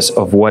synopsis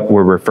of what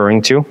we're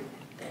referring to.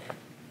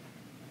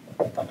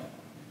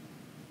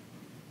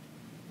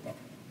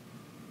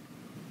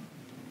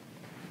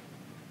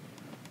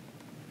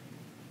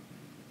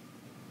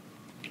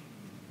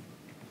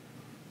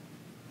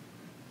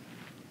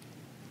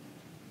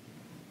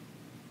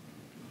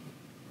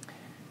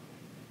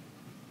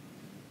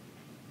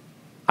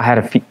 I had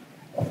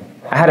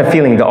a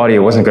feeling the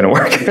audio wasn't going to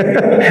work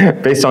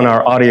based on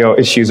our audio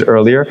issues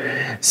earlier,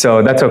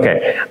 so that's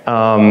okay.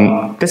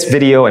 This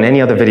video and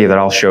any other video that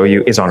I'll show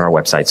you is on our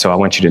website, so I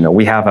want you to know.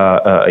 We have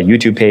a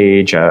YouTube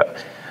page.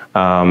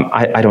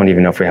 I don't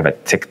even know if we have a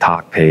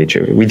TikTok page.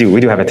 We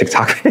do have a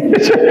TikTok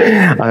page.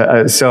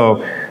 At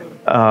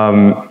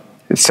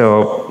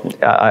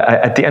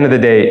the end of the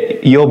day,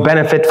 you'll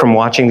benefit from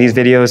watching these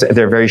videos.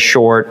 They're very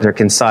short, they're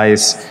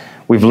concise.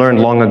 We've learned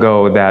long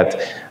ago that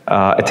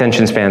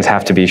attention spans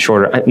have to be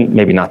shorter,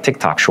 maybe not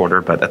TikTok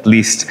shorter, but at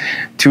least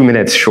 2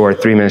 minutes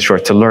short, 3 minutes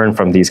short to learn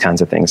from these kinds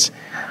of things.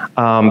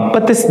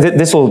 But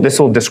this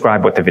will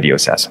describe what the video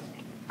says.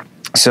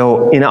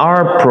 So in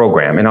our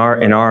program, in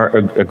our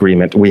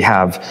agreement, we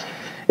have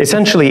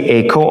essentially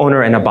a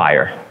co-owner and a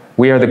buyer.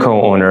 We are the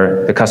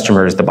co-owner, the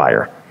customer is the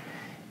buyer.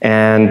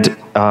 And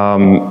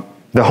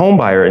the home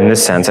buyer, in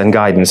this sense, and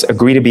guidance,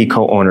 agree to be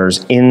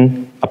co-owners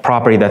in a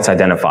property that's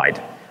identified.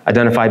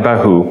 Identified by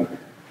who?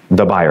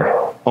 The buyer.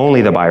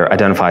 Only the buyer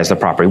identifies the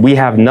property. We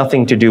have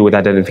nothing to do with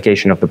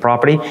identification of the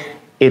property.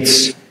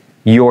 It's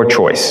your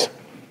choice,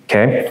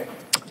 okay?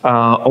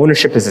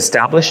 Ownership is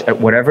established at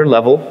whatever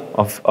level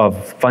of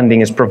funding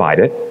is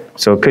provided.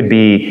 So it could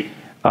be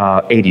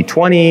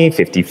 80-20,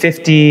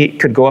 50-50,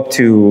 could go up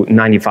to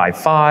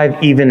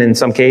 95-5, even in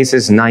some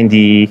cases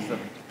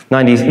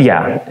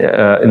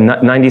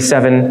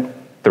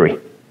 97-3.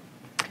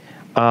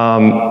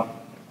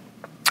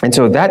 And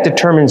so that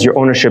determines your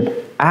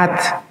ownership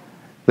at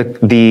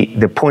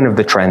the point of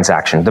the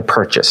transaction, the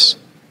purchase.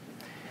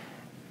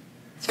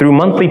 Through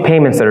monthly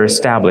payments that are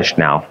established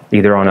now,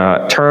 either on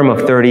a term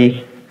of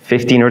 30,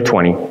 15, or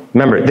 20.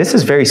 Remember, this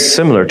is very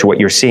similar to what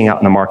you're seeing out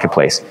in the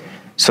marketplace.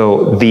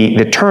 So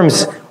the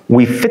terms,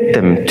 we fit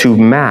them to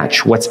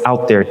match what's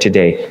out there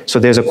today. So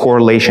there's a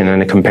correlation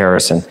and a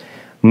comparison.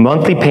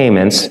 Monthly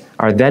payments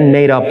are then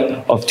made up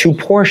of two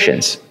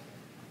portions.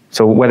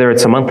 So whether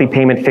it's a monthly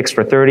payment fixed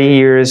for 30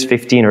 years,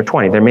 15, or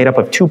 20, they're made up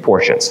of two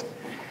portions.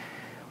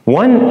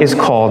 One is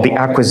called the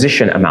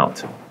acquisition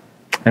amount.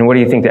 And what do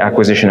you think the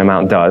acquisition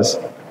amount does?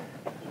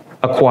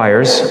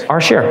 Acquires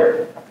our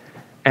share.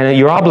 And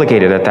you're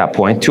obligated at that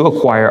point to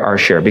acquire our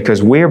share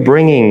because we're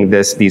bringing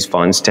these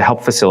funds to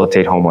help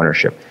facilitate home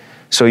ownership.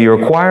 So you're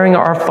acquiring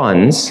our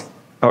funds,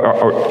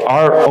 or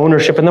our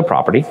ownership in the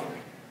property,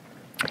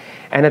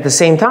 and at the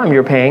same time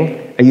you're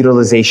paying a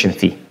utilization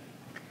fee.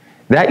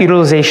 That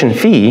utilization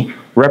fee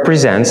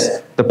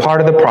represents the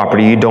part of the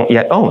property you don't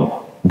yet own,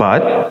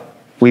 but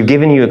we've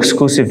given you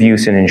exclusive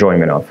use and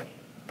enjoyment of.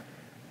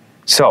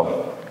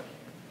 So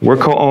we're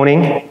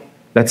co-owning,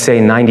 let's say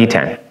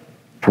 90-10.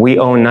 We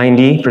own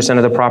 90%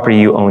 of the property,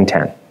 you own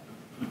 10.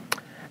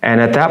 And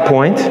at that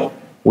point,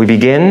 we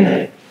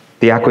begin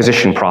the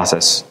acquisition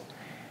process.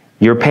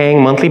 You're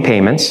paying monthly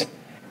payments,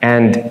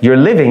 and you're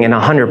living in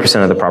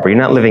 100% of the property.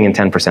 You're not living in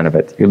 10% of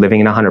it. You're living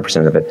in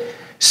 100% of it.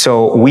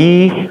 So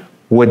we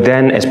would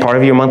then, as part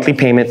of your monthly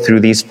payment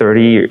through these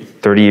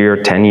 30-year,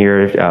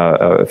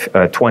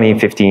 10-year, 20,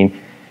 15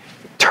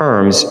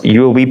 terms,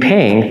 you will be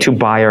paying to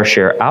buy our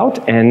share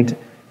out and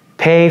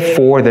pay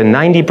for the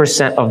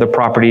 90% of the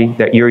property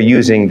that you're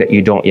using that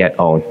you don't yet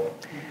own.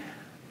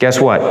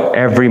 Guess what?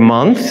 Every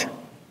month,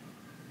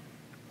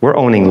 we're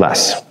owning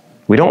less.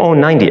 We don't own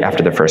 90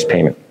 after the first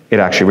payment. It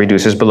actually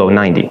reduces below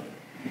 90.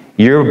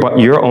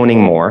 You're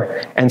owning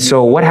more. And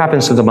so what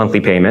happens to the monthly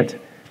payment?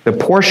 The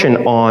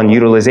portion on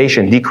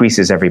utilization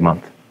decreases every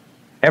month.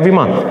 Every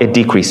month, it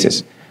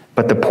decreases.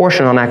 But the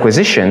portion on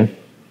acquisition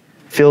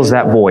fills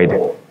that void.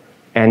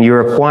 And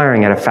you're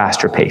acquiring at a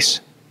faster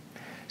pace.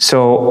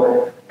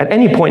 So at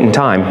any point in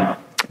time,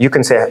 you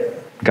can say,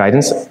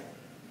 guidance,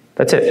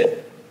 that's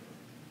it.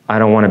 I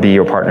don't want to be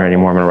your partner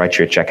anymore. I'm going to write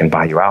you a check and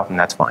buy you out, and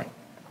that's fine.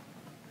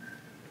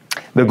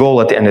 The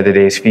goal at the end of the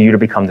day is for you to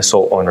become the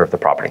sole owner of the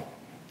property.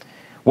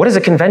 What does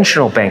a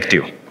conventional bank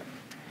do?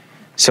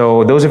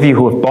 So those of you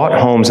who have bought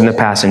homes in the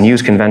past and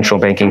used conventional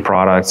banking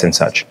products and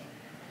such,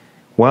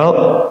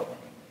 well,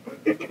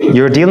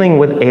 you're dealing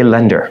with a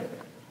lender,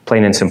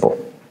 plain and simple.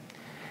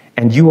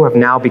 And you have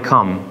now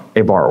become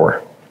a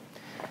borrower.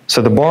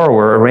 So the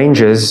borrower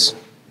arranges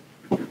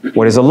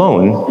what is a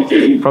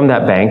loan from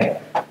that bank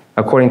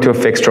according to a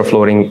fixed or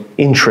floating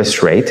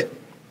interest rate.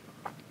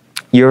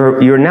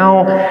 You're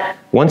now,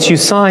 once you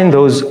sign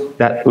those,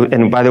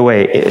 and by the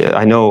way,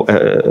 I know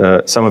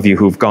some of you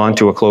who've gone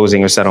to a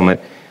closing or settlement,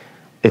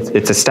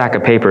 it's a stack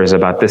of papers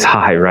about this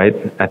high, right,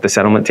 at the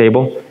settlement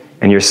table,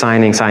 and you're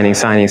signing,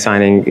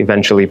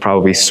 eventually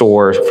probably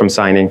sore from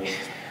signing.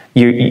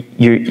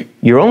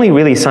 You're only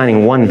really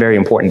signing one very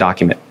important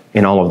document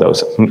in all of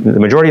those. The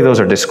majority of those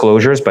are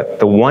disclosures, but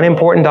the one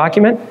important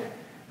document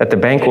that the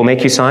bank will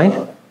make you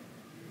sign,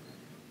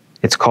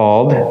 it's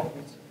called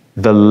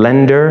the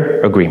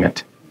lender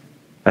agreement.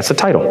 That's the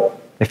title.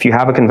 If you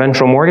have a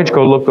conventional mortgage,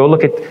 go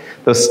look at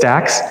those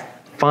stacks.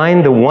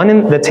 Find the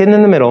one that's hidden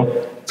in the middle.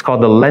 It's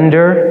called the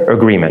lender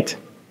agreement.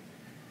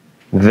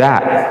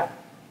 That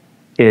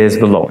is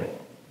the loan.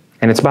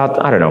 And it's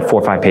about, I don't know,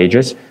 4 or 5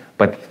 pages.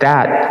 But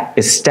that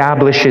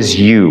establishes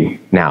you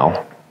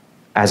now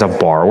as a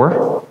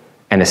borrower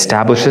and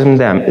establishes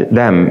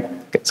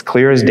them as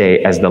clear as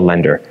day as the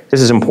lender.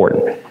 This is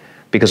important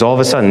because all of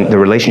a sudden the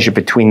relationship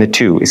between the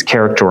two is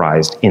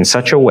characterized in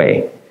such a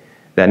way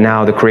that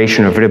now the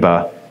creation of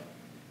riba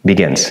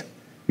begins,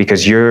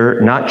 because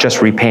you're not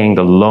just repaying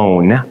the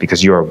loan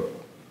because you're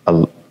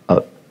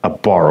a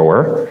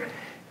borrower,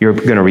 you're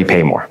going to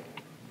repay more.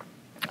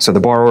 So the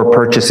borrower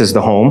purchases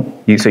the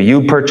home. So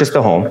you purchase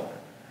the home.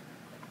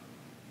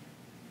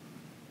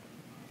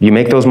 You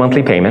make those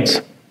monthly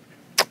payments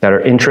that are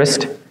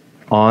interest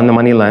on the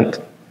money lent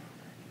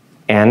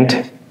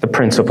and the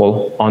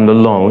principal on the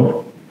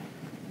loan.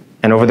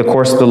 And over the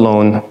course of the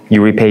loan,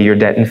 you repay your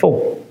debt in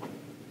full.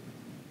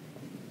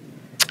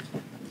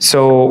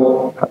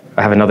 So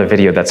I have another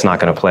video that's not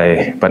going to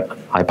play, but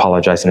I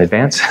apologize in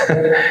advance.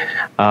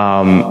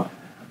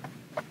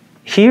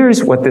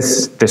 Here's what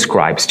this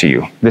describes to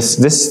you. This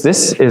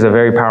is a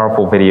very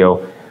powerful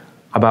video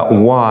about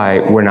why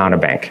we're not a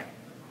bank.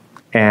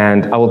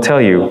 And I will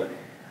tell you,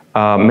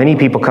 many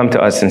people come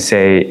to us and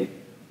say,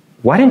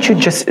 why didn't you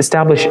just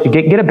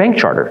get a bank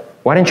charter?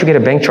 Why didn't you get a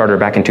bank charter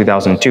back in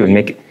 2002 and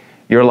make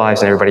your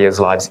lives and everybody else's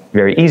lives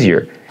very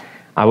easier?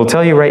 I will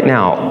tell you right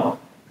now,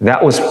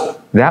 that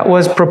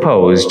was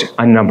proposed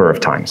a number of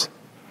times.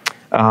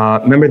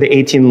 Remember the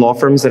 18 law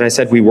firms that I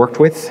said we worked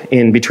with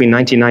in between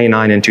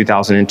 1999 and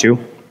 2002?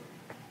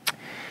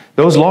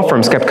 Those law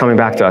firms kept coming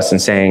back to us and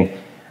saying,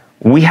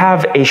 we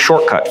have a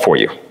shortcut for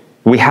you.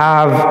 We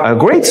have a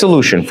great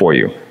solution for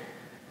you.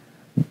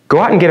 Go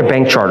out and get a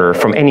bank charter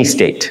from any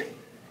state.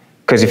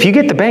 Because if you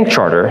get the bank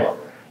charter,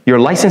 your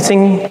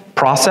licensing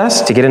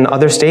process to get into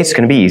other states is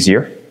going to be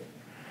easier.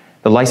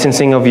 The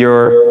licensing of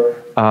your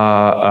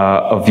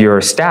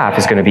staff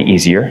is going to be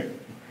easier.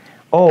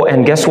 Oh,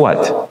 and guess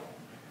what?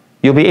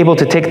 You'll be able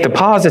to take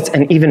deposits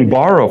and even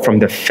borrow from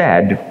the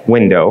Fed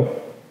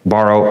window,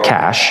 borrow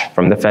cash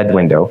from the Fed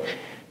window,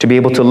 to be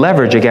able to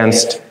leverage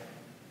against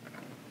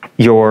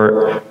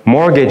your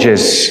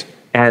mortgages.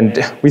 And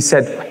we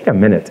said, wait a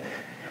minute,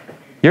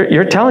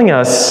 you're telling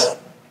us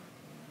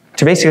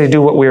to basically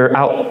do what we're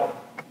out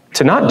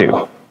to not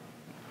do.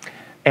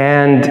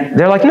 And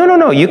they're like,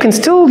 no, you can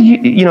still,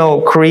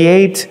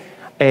 create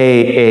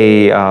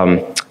a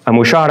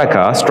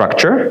musharaka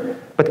structure,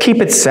 but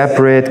keep it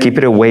separate, keep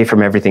it away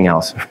from everything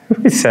else.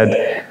 We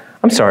said,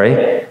 I'm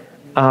sorry,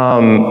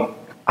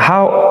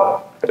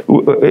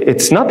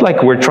 it's not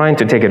like we're trying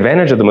to take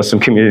advantage of the Muslim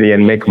community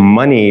and make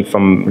money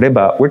from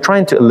riba. We're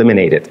trying to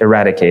eliminate it,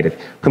 eradicate it,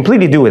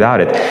 completely do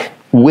without it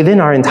within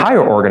our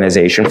entire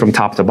organization from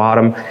top to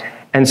bottom.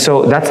 And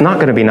so that's not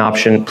going to be an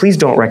option. Please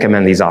don't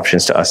recommend these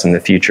options to us in the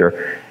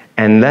future.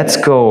 And let's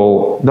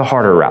go the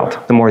harder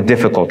route, the more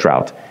difficult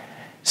route.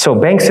 So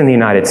banks in the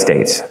United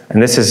States,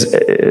 and this is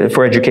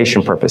for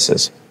education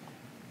purposes,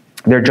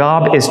 their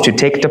job is to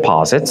take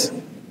deposits.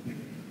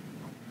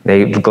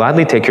 They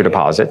gladly take your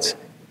deposits,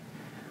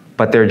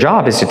 but their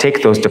job is to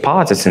take those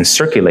deposits and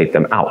circulate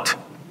them out.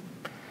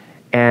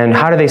 And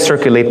how do they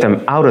circulate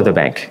them out of the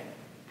bank?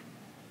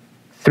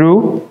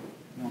 Through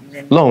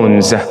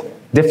loans,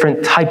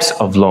 different types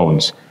of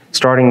loans,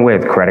 starting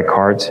with credit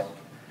cards,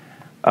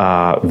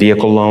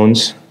 vehicle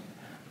loans,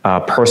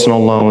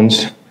 personal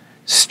loans,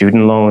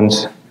 student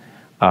loans,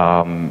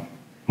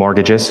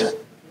 mortgages,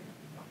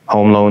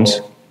 home loans,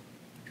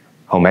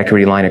 home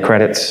equity line of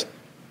credits.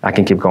 I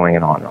can keep going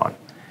and on and on.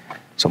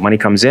 So money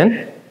comes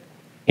in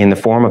the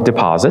form of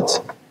deposits,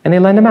 and they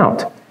lend them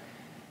out.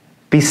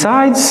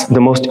 Besides the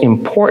most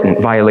important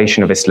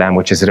violation of Islam,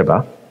 which is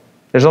riba,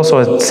 there's also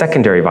a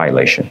secondary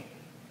violation,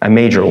 a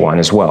major one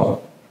as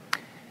well.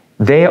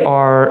 They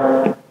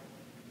are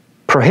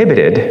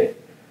prohibited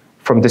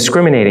from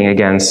discriminating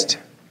against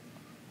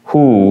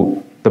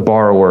who the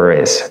borrower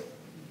is.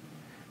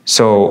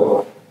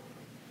 So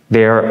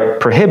they're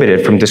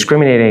prohibited from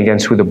discriminating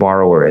against who the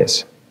borrower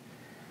is.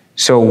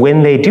 So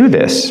when they do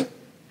this,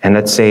 and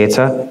let's say it's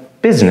a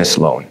business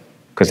loan,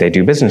 because they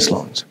do business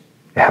loans.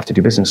 They have to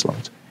do business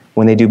loans.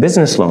 When they do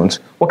business loans,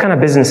 what kind of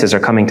businesses are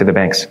coming to the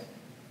banks?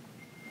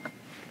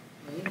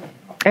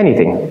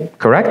 Anything,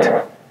 correct?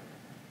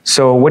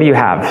 So what do you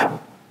have?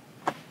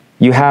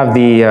 You have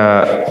the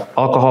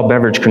alcohol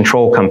beverage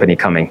control company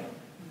coming,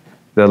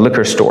 the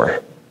liquor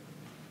store.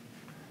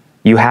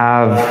 You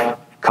have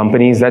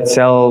companies that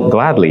sell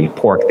gladly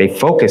pork. They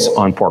focus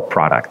on pork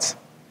products.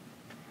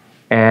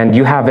 And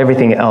you have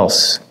everything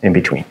else in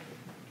between.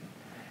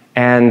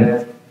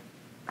 And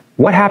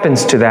what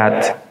happens to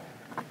that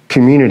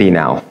community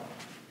now,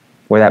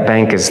 where that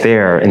bank is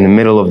there in the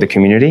middle of the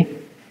community?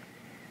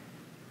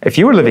 If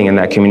you were living in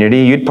that community,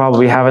 you'd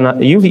probably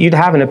have you'd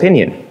have an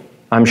opinion.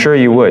 I'm sure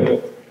you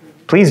would.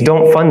 Please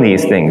don't fund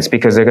these things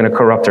because they're going to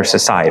corrupt our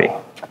society.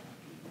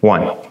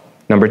 One.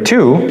 Number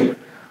two,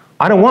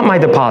 I don't want my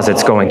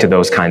deposits going to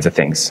those kinds of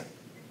things.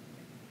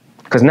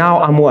 Because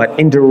now I'm what?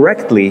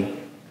 Indirectly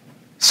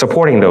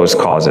supporting those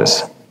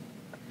causes.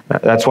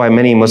 That's why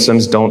many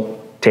Muslims don't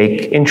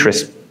take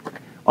interest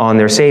on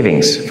their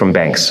savings from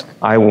banks.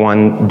 I,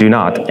 one, do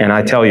not. And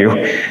I tell you,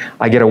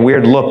 I get a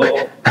weird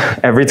look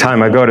every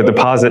time I go to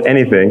deposit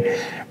anything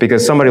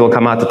because somebody will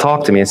come out to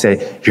talk to me and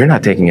say, you're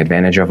not taking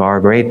advantage of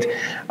our great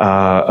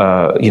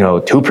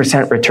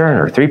 2% return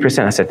or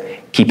 3%. I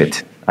said, keep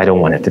it. I don't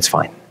want it. It's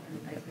fine.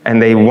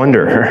 And they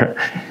wonder.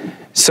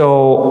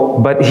 So,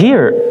 but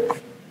here,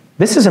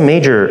 this is a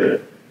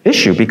major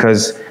issue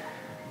because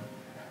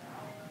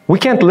we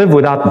can't live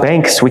without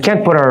banks. We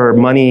can't put our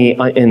money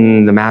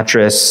in the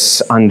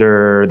mattress,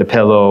 under the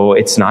pillow.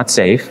 It's not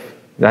safe.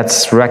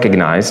 That's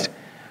recognized.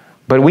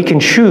 But we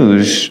can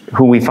choose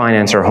who we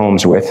finance our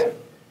homes with.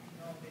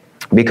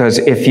 Because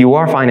if you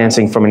are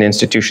financing from an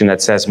institution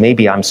that says,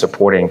 maybe I'm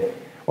supporting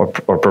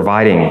or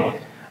providing an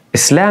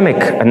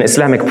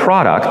Islamic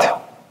product,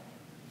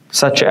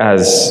 such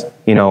as,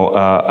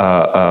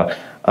 murabaha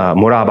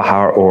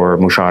or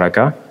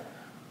musharaka,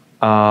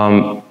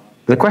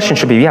 the question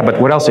should be, yeah,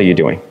 but what else are you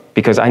doing?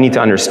 Because I need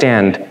to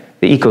understand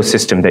the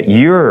ecosystem that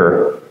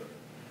you're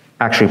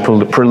actually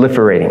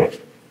proliferating.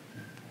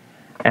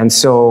 And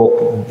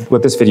so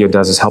what this video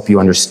does is help you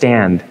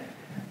understand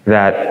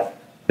that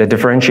the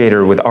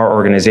differentiator with our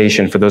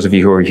organization, for those of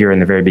you who are here in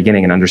the very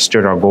beginning and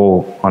understood our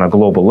goal on a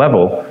global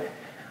level,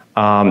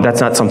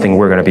 that's not something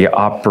we're going to be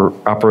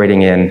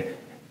operating in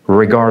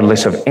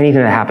regardless of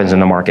anything that happens in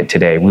the market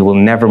today. We will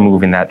never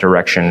move in that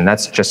direction.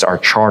 That's just our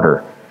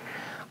charter.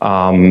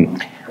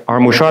 Our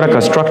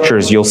musharaka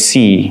structures you'll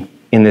see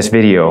in this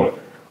video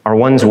are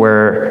ones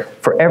where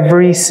for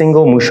every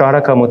single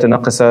musharaka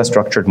mutanaqisa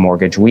structured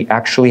mortgage, we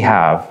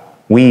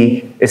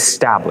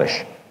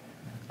establish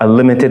a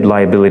limited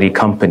liability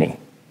company,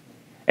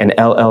 an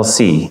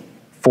LLC,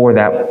 for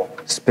that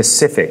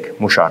specific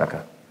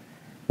musharaka.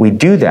 We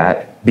do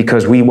that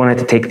because we wanted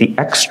to take the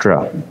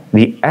extra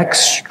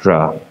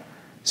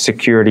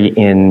security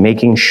in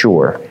making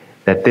sure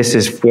that this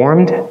is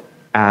formed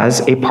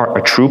as a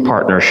true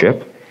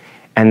partnership,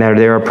 and that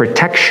there are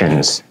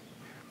protections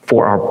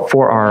for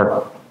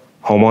our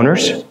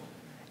homeowners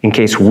in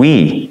case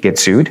we get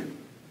sued,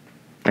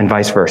 and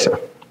vice versa.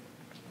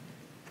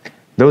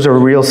 Those are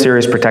real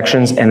serious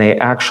protections, and they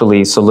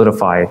actually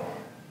solidify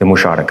the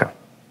musharaka.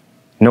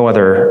 No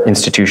other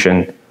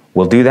institution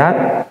will do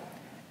that,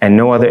 and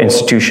no other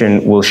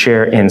institution will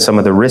share in some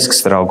of the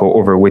risks that I'll go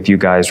over with you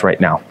guys right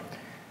now.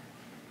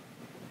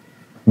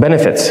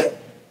 Benefits.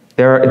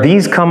 Some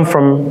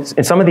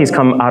of these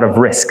come out of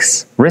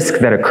risk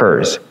that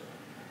occurs.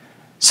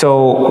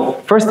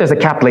 So first there's a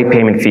capped late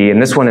payment fee,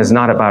 and this one is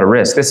not about a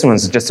risk. This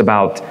one's just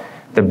about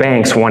the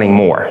banks wanting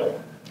more.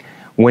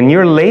 When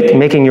you're late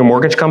making your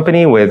mortgage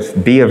company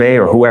with B of A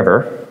or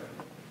whoever,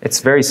 it's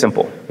very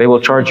simple. They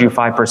will charge you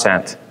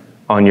 5%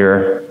 on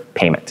your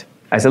payment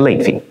as a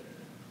late fee.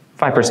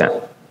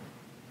 5%.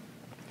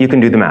 You can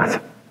do the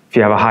math. If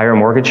you have a higher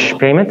mortgage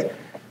payment,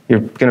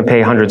 you're going to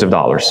pay hundreds of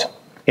dollars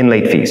in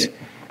late fees.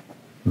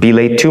 Be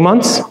late 2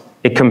 months,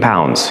 it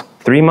compounds.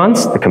 3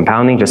 months, the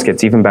compounding just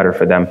gets even better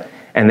for them.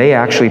 And they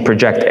actually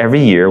project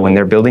every year when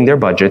they're building their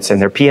budgets and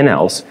their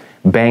P&Ls,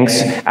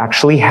 banks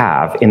actually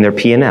have in their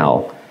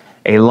P&L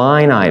a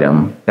line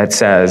item that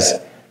says,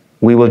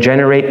 we will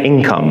generate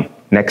income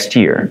next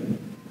year.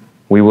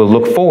 We will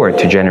look forward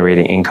to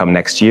generating income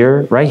next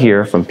year, right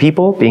here, from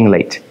people being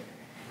late.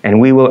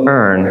 And we will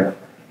earn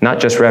not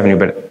just revenue,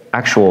 but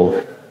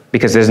actual,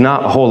 because there's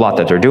not a whole lot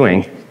that they're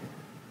doing,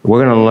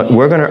 we're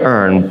gonna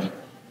earn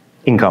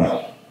income.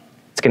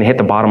 It's gonna hit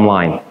the bottom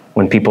line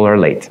when people are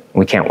late.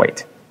 We can't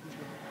wait.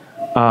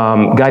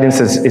 Guidance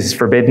is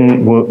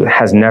forbidden,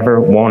 has never,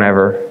 won't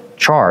ever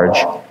charge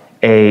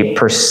a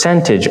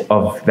percentage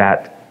of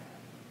that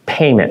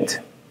payment.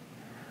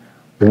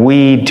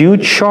 We do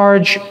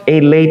charge a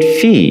late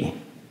fee,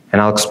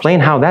 and I'll explain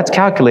how that's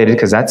calculated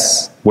because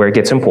that's where it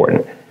gets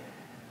important.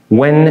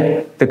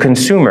 When the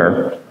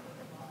consumer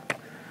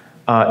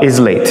is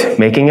late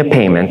making a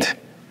payment,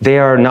 they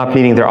are not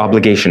meeting their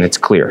obligation, it's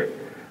clear.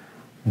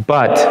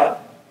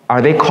 But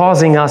are they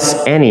causing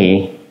us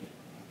any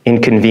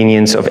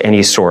inconvenience of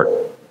any sort?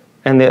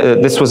 And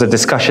this was a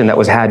discussion that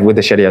was had with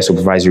the Sharia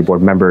Supervisory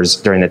Board members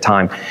during the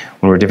time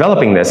when we were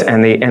developing this,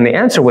 and the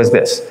answer was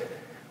this.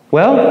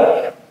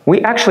 Well,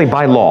 we actually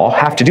by law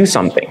have to do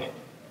something.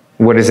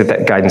 What is it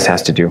that guidance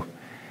has to do?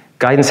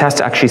 Guidance has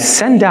to actually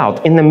send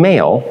out in the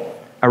mail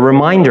a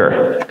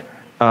reminder,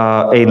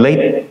 a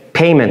late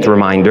payment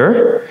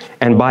reminder,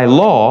 and by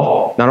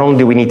law, not only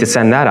do we need to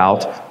send that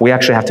out, we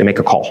actually have to make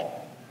a call.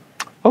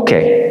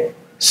 Okay,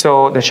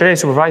 so the Sharia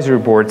Supervisory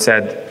Board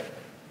said,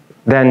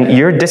 then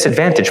you're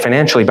disadvantaged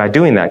financially by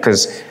doing that,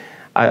 because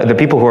the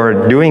people who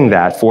are doing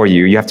that for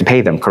you, you have to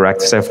pay them,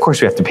 correct? So of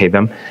course we have to pay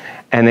them.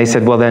 And they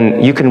said, well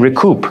then you can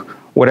recoup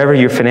whatever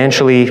you're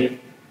financially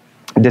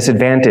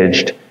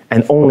disadvantaged,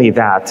 and only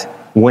that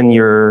when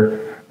you're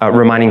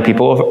reminding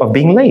people of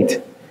being late.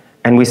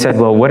 And we said,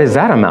 well, what is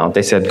that amount?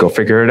 They said, go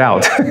figure it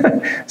out.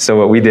 So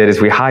what we did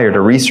is we hired a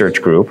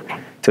research group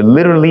to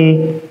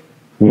literally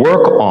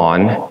work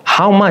on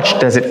how much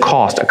does it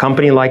cost a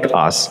company like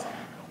us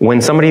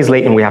when somebody's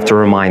late and we have to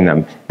remind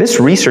them. This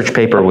research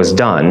paper was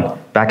done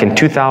back in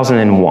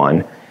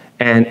 2001,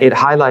 and it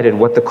highlighted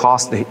what the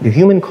cost, the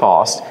human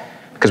cost,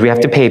 because we have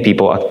to pay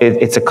people.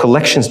 It's a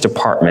collections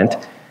department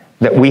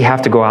that we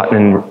have to go out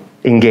and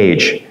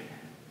engage.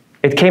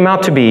 It came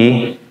out to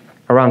be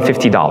around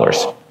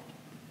 $50.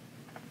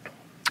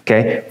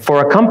 Okay,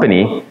 for a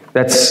company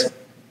that's,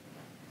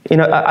 you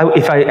know,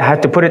 if I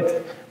had to put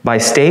it by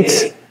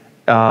states,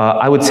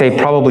 I would say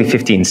probably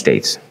 15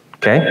 states,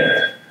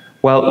 okay?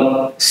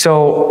 Well,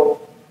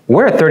 so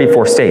we're at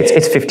 34 states,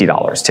 it's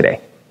 $50 today.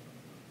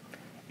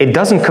 It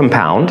doesn't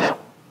compound,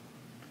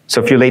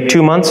 so if you're late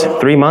 2 months,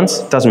 3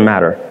 months, doesn't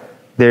matter.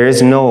 There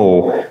is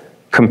no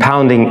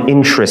compounding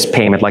interest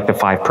payment like the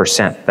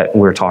 5% that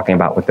we're talking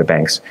about with the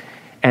banks.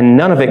 And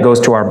none of it goes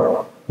to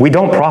our, we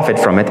don't profit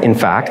from it. In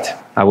fact,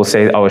 I will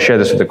share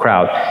this with the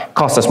crowd, it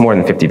costs us more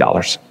than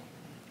 $50.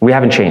 We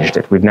haven't changed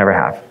it, we've never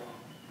have.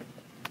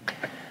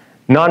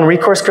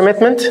 Non-recourse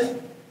commitment,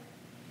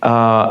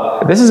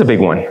 this is a big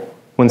one.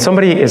 When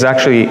somebody is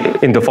actually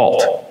in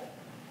default,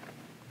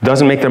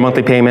 doesn't make their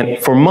monthly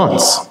payment for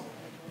months,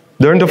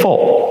 they're in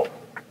default.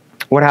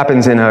 What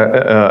happens in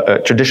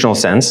a traditional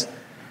sense?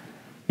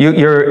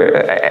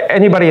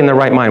 Anybody in their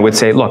right mind would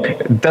say, look,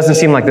 it doesn't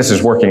seem like this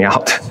is working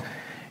out.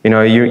 You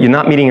know, you're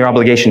not meeting your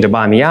obligation to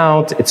buy me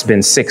out. It's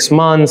been 6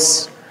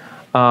 months.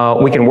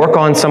 We can work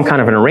on some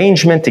kind of an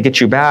arrangement to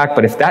get you back,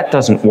 but if that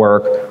doesn't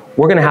work,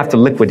 we're gonna have to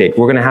liquidate.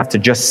 We're gonna have to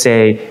just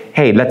say,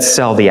 hey, let's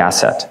sell the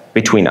asset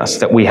between us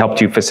that we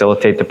helped you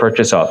facilitate the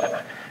purchase of.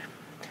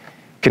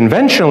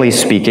 Conventionally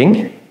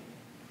speaking,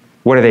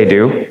 what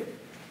do?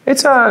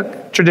 It's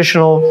a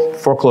traditional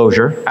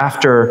foreclosure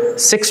after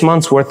 6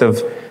 months worth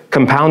of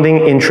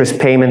compounding interest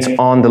payments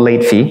on the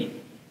late fee.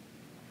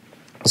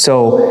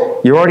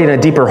 So you're already in a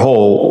deeper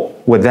hole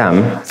with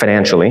them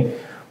financially.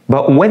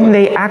 But when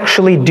they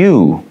actually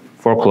do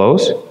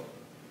foreclose,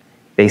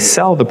 they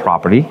sell the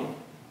property,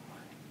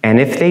 and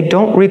if they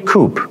don't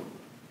recoup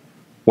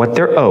what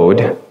they're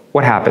owed,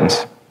 what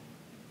happens?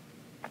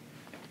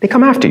 They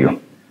come after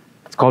you.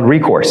 It's called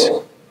recourse.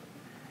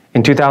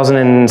 In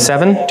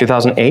 2007,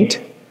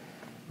 2008,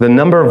 the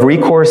number of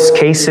recourse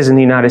cases in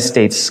the United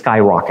States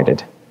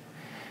skyrocketed.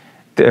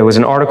 There was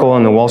an article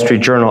in the Wall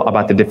Street Journal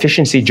about the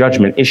deficiency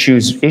judgment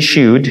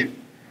issued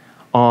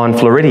on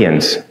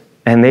Floridians,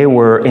 and they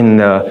were in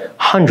the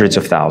hundreds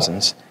of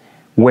thousands,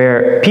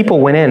 where people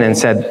went in and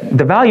said,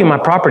 the value of my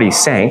property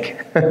sank.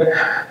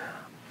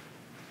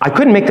 I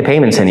couldn't make the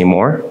payments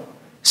anymore,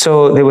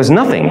 so there was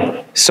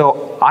nothing.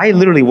 So I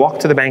literally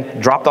walked to the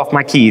bank, dropped off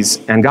my keys,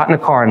 and got in a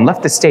car and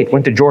left the state,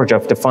 went to Georgia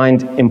to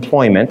find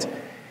employment.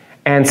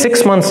 And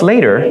 6 months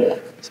later,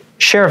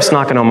 sheriff's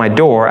knocking on my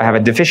door, I have a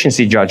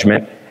deficiency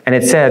judgment, and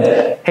it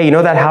said, hey, you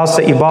know that house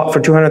that you bought for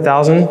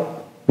 $200,000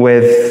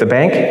 with the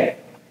bank?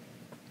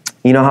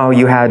 You know how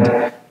you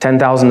had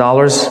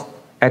 $10,000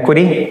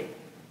 equity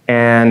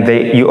and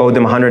you owed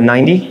them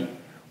 $190?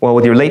 Well,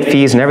 with your late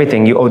fees and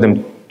everything, you owe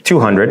them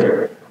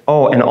 $200.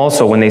 Oh, and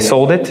also when they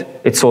sold it,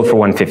 it sold for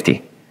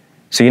 $150.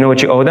 So you know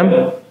what you owe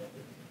them?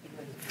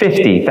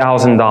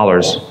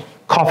 $50,000.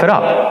 Cough it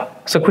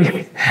up. So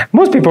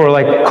most people were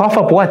like, cough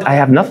up what? I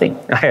have nothing.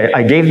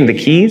 I gave them the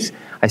keys.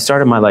 I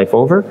started my life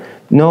over.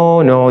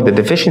 No, the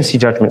deficiency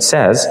judgment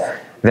says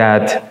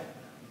that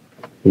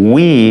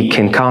we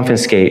can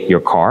confiscate your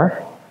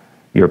car,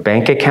 your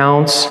bank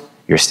accounts,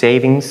 your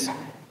savings,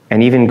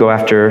 and even go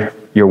after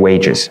your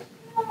wages.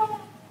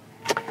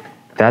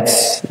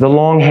 That's the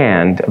long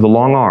hand, the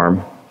long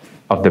arm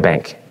of the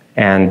bank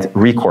and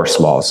recourse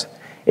laws.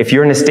 If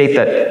you're in a state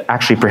that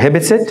actually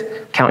prohibits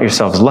it, count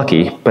yourselves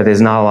lucky, but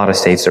there's not a lot of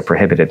states that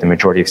prohibit it. The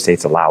majority of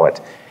states allow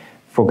it.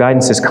 For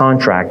guidance's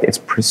contract, it's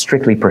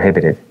strictly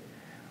prohibited.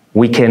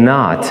 We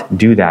cannot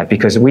do that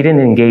because we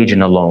didn't engage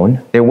in a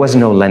loan. There was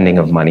no lending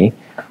of money.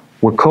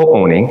 We're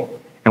co-owning.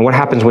 And what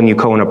happens when you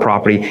co-own a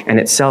property and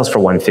it sells for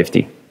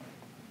 $150?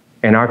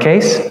 In our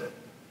case,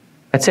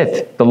 that's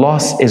it. The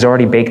loss is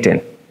already baked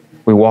in.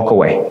 We walk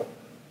away.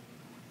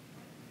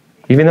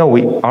 Even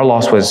though our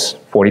loss was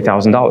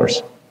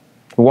 $40,000.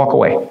 We walk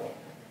away.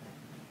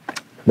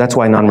 That's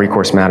why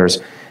non-recourse matters.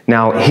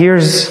 Now,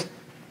 here's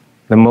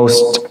the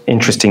most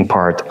interesting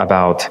part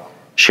about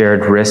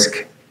shared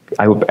risk.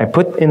 I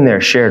put in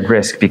there shared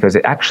risk because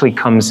it actually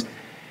comes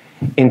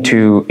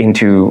into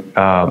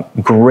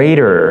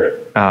greater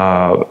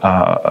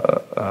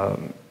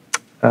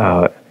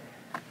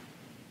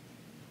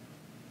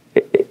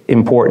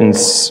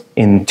importance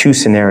in two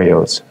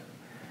scenarios.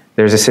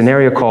 There's a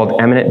scenario called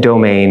eminent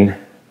domain.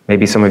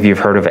 Maybe some of you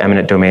have heard of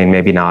eminent domain,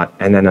 maybe not.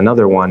 And then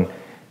another one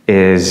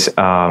is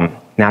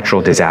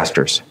natural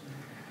disasters.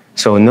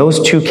 So in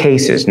those two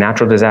cases,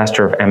 natural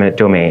disaster of eminent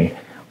domain,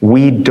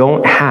 we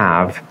don't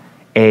have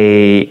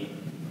anybody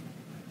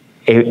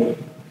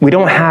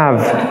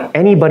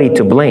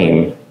to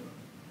blame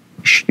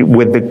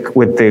with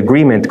the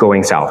agreement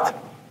going south.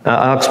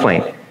 I'll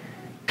explain.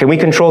 Can we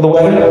control the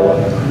weather?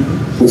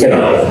 We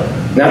cannot.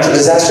 Natural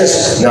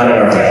disasters, not in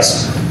our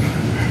hands.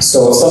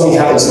 So if something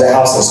happens to the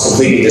house that's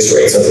completely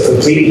disarrayed, so the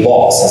complete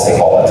loss, as they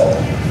call it,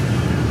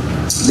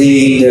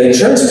 the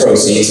insurance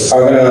proceeds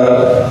are going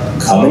to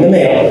come in the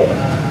mail.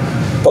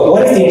 But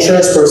what if the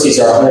insurance proceeds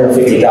are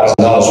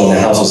 $150,000 when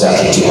the house is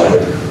actually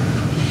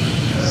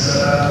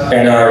 $200,000?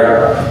 And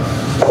our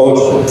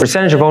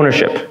percentage of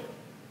ownership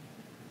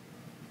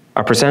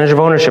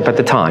at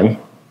the time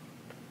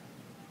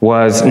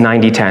was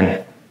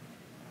 90-10.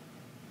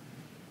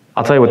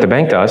 I'll tell you what the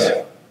bank does.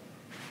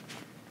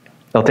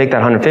 They'll take that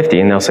 150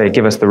 and they'll say,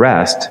 give us the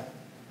rest,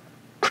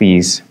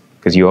 please,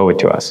 because you owe it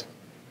to us.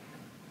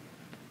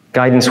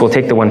 Guidance will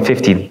take the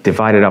 150,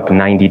 divide it up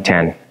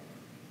 90-10,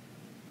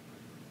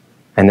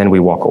 and then we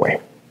walk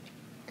away.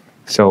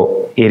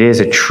 So it is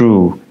a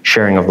true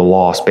sharing of the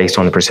loss based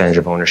on the percentage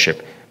of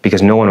ownership,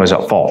 because no one was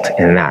at fault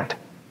in that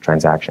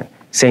transaction.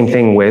 Same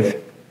thing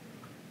with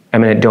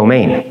eminent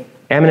domain.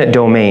 Eminent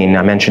domain,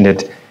 I mentioned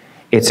it,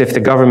 it's if the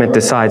government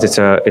decides it's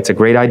a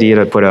great idea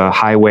to put a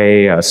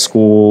highway, a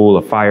school,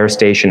 a fire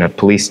station, a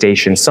police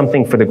station,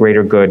 something for the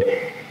greater good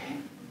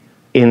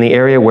in the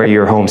area where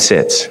your home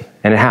sits.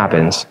 And it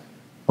happens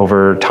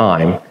over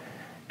time.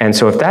 And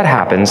so if that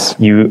happens,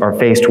 you are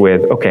faced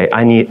with, okay,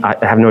 I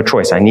have no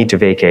choice, I need to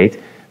vacate.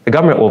 The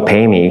government will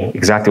pay me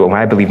exactly what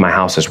I believe my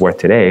house is worth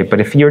today, but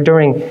if you're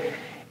during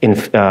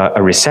a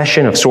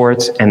recession of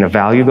sorts and the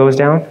value goes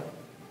down,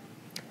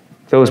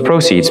 those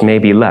proceeds may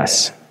be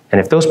less. And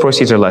if those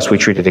proceeds are less, we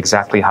treat it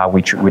exactly how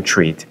we would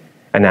treat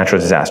a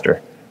natural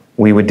disaster.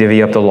 We would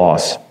divvy up the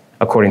loss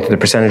according to the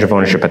percentage of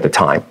ownership at the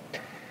time.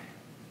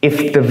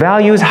 If the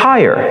value is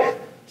higher,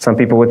 some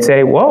people would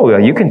say, whoa,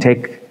 you can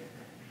take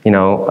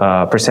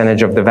a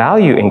percentage of the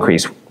value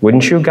increase.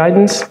 Wouldn't you,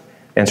 guidance?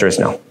 The answer is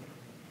no.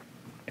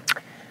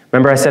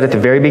 Remember I said at the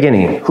very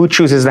beginning, who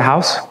chooses the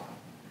house?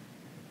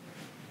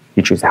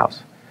 You choose the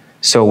house.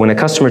 So when a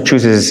customer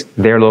chooses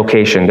their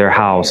location, their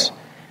house,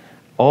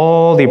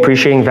 all the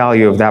appreciating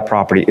value of that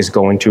property is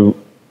going to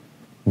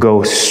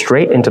go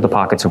straight into the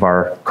pockets of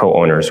our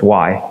co-owners.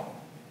 Why?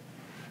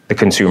 The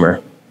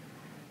consumer.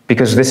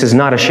 Because this is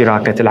not a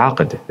shirakat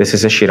al-aqd, this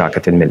is a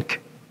shirakat al-milk.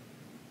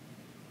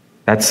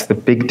 That's the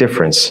big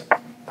difference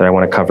that I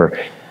want to cover.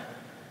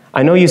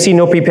 I know you see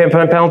no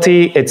prepayment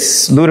penalty.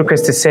 It's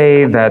ludicrous to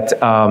say that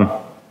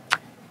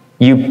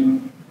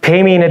you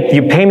pay me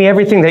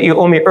everything that you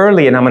owe me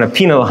early and I'm going to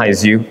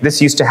penalize you.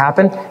 This used to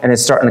happen and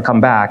it's starting to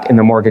come back in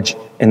the mortgage,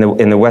 in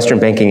the Western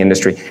banking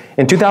industry.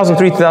 In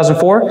 2003,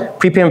 2004,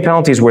 prepayment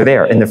penalties were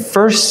there. In the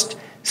first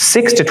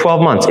 6 to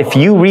 12 months, if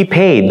you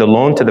repaid the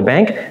loan to the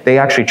bank, they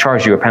actually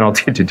charge you a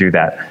penalty to do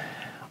that.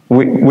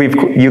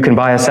 You can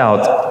buy us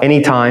out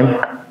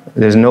anytime.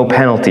 There's no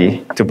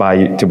penalty to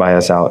buy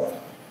us out.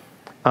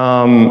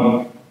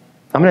 I'm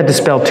going to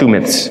dispel 2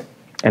 myths,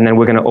 and then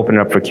we're going to open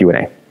it up for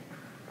Q&A.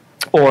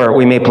 Or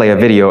we may play a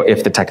video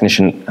if the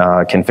technician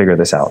can figure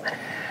this out.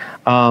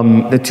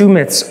 The 2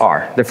 myths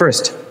are, the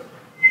first,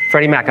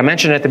 Freddie Mac. I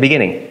mentioned it at the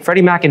beginning.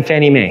 Freddie Mac and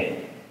Fannie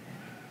Mae.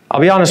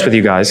 I'll be honest with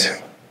you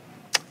guys.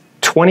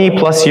 20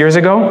 plus years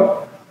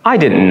ago, I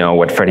didn't know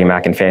what Freddie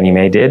Mac and Fannie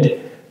Mae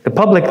did. The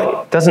public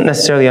doesn't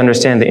necessarily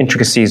understand the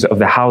intricacies of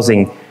the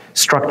housing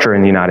structure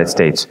in the United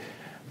States.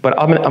 But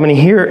I'm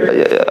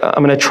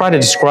going to try to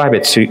describe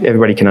it so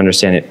everybody can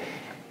understand it.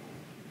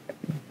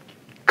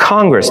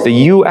 Congress, the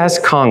US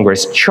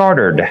Congress,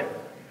 chartered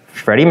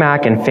Freddie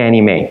Mac and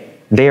Fannie Mae.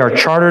 They are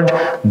chartered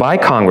by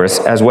Congress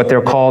as what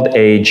they're called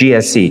a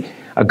GSE,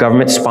 a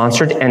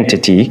government-sponsored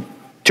entity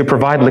to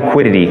provide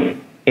liquidity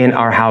in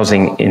our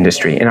housing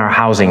industry, in our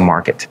housing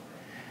market.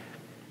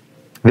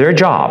 Their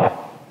job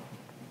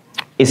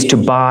is to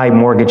buy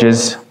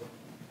mortgages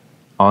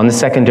on the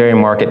secondary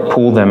market,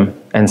 pool them,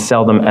 and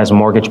sell them as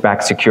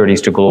mortgage-backed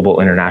securities to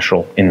global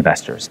international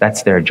investors.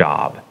 That's their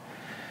job.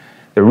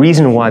 The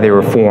reason why they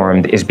were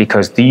formed is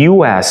because the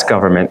US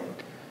government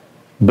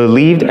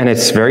believed, and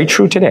it's very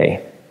true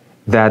today,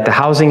 that the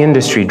housing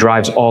industry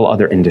drives all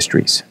other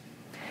industries,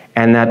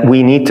 and that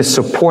we need to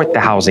support the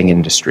housing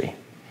industry.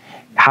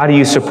 How do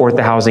you support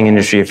the housing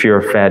industry if you're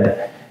a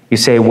Fed? You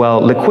say, well,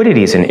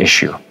 liquidity is an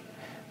issue.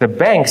 The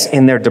banks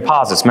in their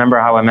deposits, remember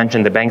how I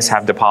mentioned the banks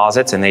have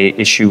deposits and they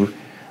issue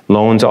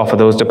loans off of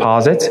those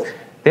deposits?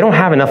 They don't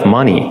have enough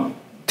money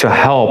to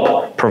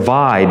help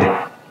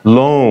provide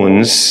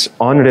loans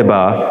on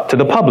riba to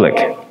the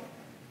public.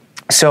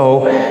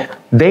 So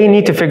they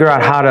need to figure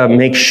out how to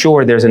make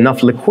sure there's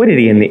enough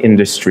liquidity in the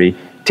industry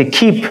to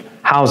keep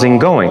housing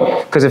going.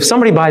 Because if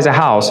somebody buys a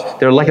house,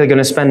 they're likely going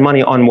to spend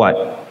money on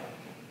what?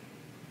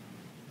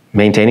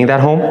 Maintaining that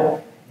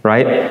home,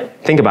 right?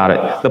 Think about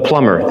it. The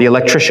plumber, the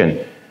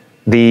electrician,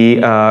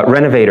 the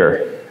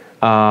renovator,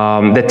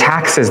 the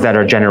taxes that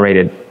are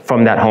generated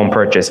from that home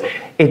purchase.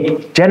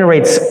 It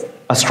generates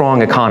a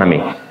strong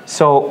economy.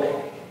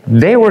 So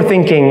they were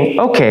thinking,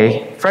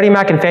 okay, Freddie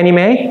Mac and Fannie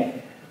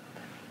Mae,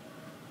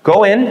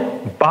 go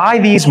in, buy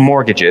these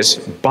mortgages,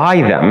 buy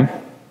them,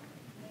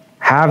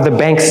 have the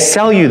banks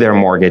sell you their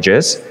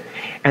mortgages,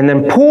 and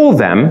then pool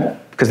them,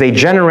 because they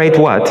generate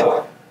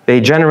what?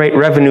 They generate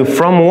revenue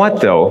from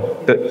what though?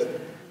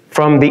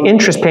 From the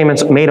interest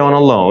payments made on a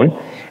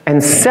loan,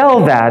 and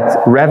sell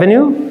that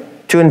revenue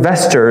to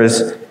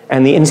investors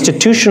and the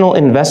institutional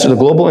investors, the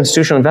global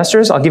institutional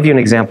investors. I'll give you an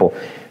example.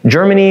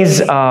 Germany's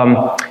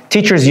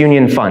Teachers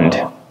Union Fund,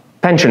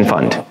 pension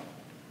fund.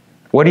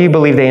 What do you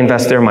believe they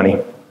invest their money?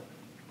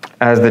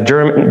 As the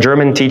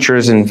German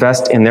teachers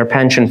invest in their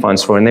pension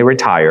funds for when they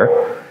retire,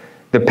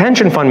 the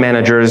pension fund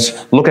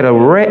managers look at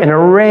an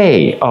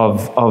array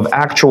of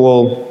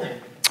actual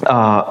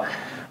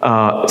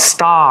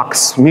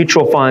stocks,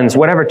 mutual funds,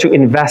 whatever, to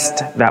invest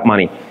that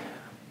money.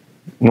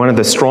 One of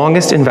the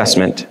strongest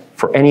investment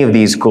for any of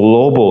these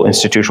global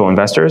institutional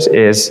investors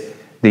is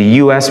the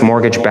US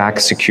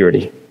mortgage-backed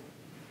security.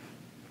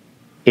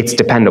 It's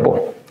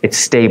dependable, it's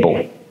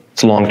stable,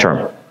 it's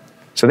long-term.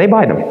 So they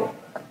buy them.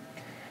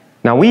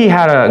 Now we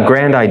had a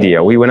grand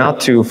idea. We went out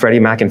to Freddie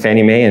Mac and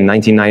Fannie Mae in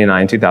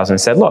 1999, 2000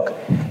 and said, look,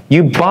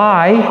 you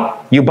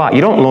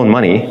don't loan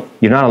money,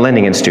 you're not a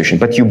lending institution,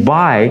 but you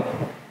buy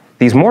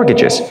these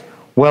mortgages.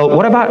 Well,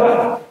 what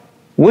about,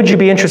 would you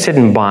be interested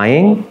in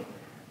buying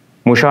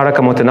musharaka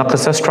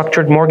mutanaqisa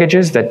structured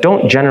mortgages that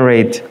don't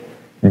generate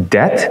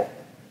debt,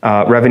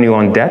 revenue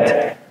on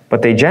debt,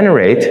 but they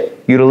generate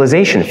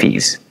utilization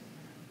fees?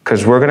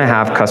 Because we're gonna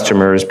have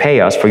customers pay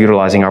us for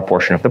utilizing our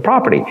portion of the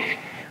property.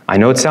 I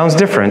know it sounds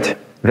different.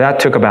 That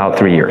took about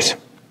 3 years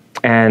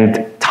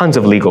and tons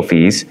of legal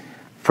fees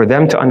for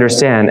them to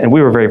understand. And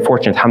we were very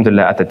fortunate,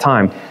 alhamdulillah, at the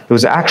time. There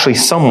was actually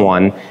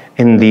someone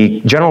in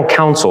the general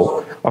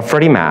counsel of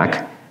Freddie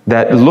Mac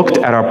that looked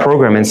at our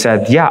program and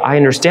said, yeah, I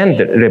understand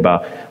that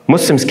riba.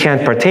 Muslims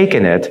can't partake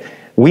in it.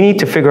 We need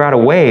to figure out a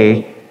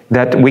way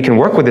that we can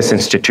work with this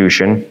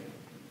institution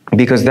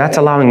because that's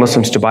allowing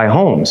Muslims to buy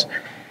homes.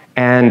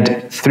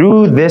 And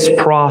through this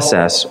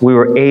process, we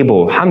were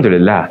able,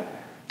 alhamdulillah,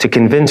 to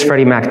convince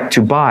Freddie Mac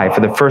to buy, for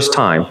the first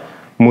time,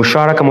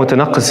 musharaka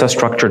mutanaqisa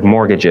structured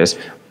mortgages,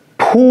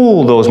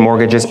 pool those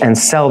mortgages and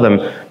sell them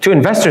to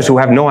investors who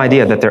have no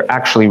idea that they're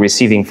actually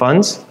receiving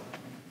funds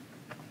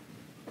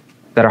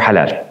that are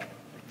halal.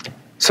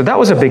 So that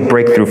was a big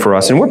breakthrough for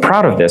us, and we're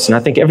proud of this, and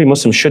I think every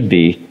Muslim should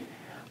be.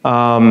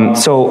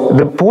 So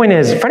the point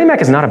is, Freddie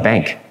Mac is not a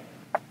bank.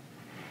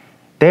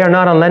 They are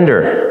not a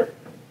lender.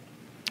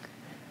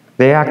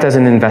 They act as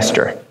an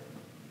investor.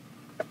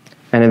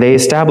 And they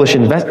establish,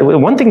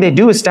 one thing they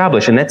do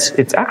establish, and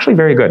it's actually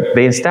very good,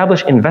 they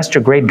establish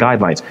investor-grade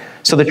guidelines.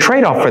 So the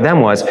trade-off for them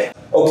was,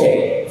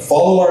 okay,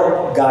 follow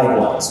our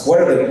guidelines.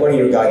 What are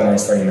your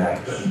guidelines, Freddie Mac?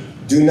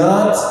 Do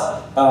not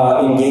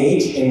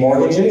engage in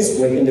mortgages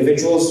with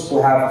individuals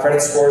who have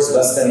credit scores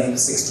less than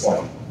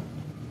 620.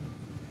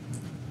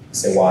 You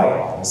say,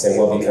 why? I say,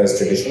 well, because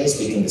traditionally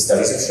speaking, the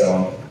studies have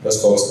shown those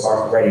folks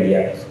aren't ready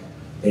yet.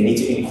 They need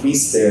to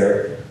increase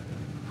their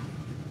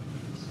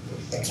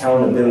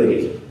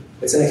accountability.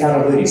 It's an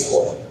accountability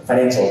score,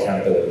 financial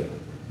accountability.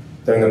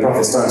 During the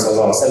Prophet's time,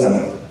 sallallahu alaihi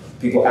wasallam,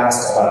 people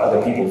asked about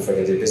other people before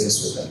they did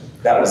business with them.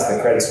 That was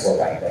the credit score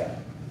back then.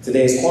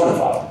 Today it's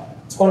quantified.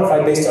 It's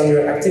quantified based on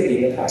your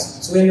activity in the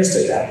past. So we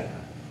understood that.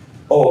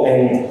 Oh,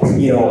 and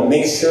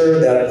make sure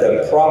that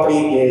the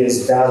property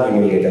is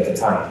valuated at the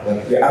time.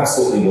 Like, we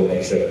absolutely will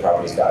make sure the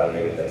property is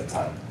valuated at the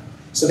time.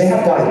 So they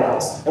have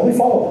guidelines, and we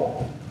follow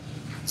them.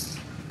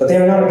 But they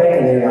are not a bank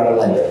and they are not a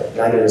lender.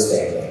 Neither is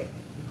Fannie Mae.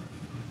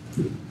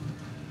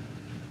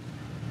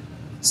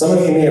 Some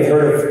of you may have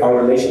heard of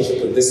our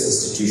relationship with this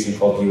institution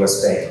called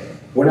US Bank.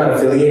 We're not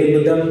affiliated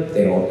with them.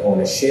 They don't own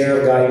a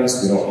share of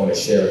guidance. We don't own a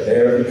share of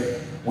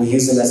theirs. We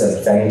use them as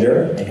a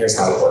vendor, and here's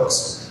how it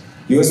works.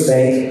 US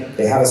Bank,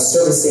 they have a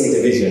servicing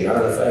division. I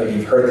don't know if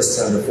you've heard this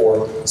term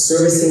before.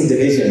 Servicing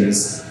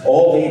divisions,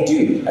 all they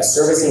do, a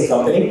servicing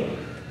company,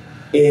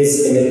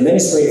 is an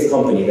administrative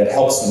company that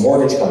helps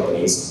mortgage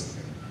companies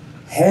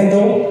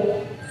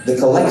handle the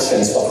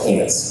collections of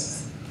payments.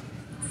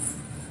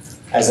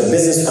 As a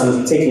business,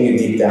 I'm taking you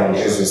deep down the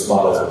business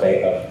models of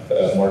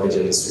the mortgage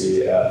industry.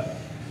 You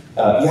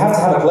have to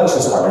have a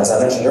collections department, as I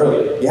mentioned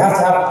earlier. You have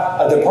to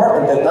have a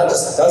department that not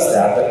just does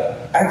that,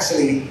 but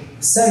actually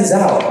sends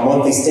out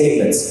monthly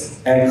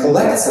statements and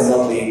collects the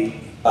monthly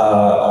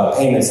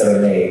payments that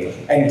are made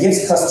and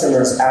gives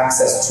customers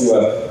access to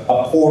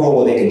a portal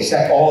where they can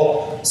check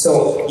all.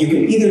 So you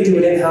can either do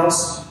it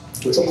in-house,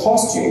 which will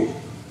cost you,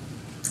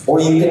 or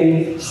you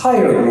can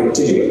hire a group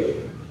to do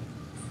it.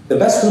 The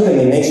best group in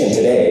the nation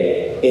today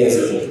is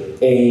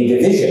a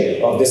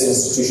division of this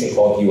institution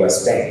called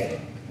US Bank.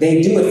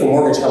 They do it for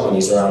mortgage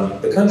companies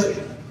around the country.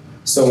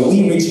 So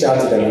we reached out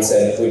to them and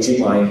said, would you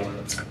mind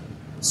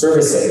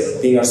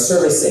servicing, being our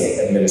servicing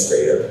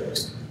administrator?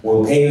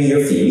 We'll pay you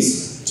your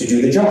fees to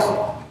do the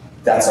job.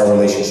 That's our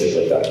relationship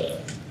with them.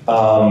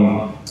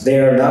 They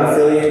are not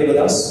affiliated with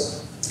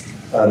us.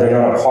 They're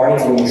not a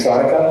party to the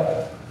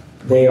musharaka.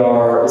 They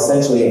are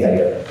essentially a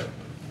vendor.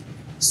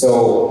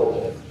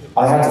 So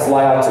I had to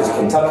fly out to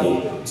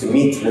Kentucky to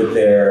meet with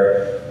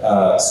their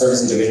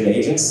servicing division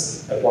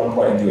agents at one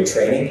point and do a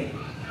training.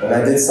 When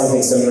I did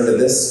something similar to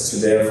this to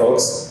their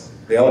folks,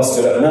 they all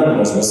stood up. None of them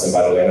was Muslim,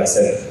 by the way, and I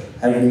said,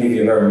 how many of you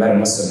have ever met a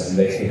Muslim? And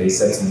they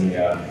said to me,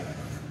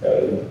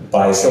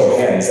 by a show of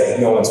hands, that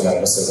no one's met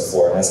a Muslim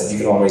before. And I said, you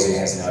can all raise your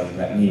hands now, you've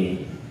met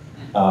me.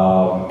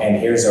 And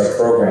here's our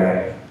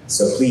program.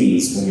 So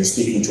please, when you're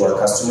speaking to our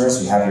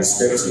customers, you have your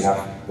scripts, you have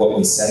what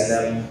we send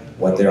them,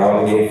 what they're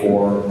obligated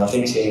for.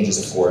 Nothing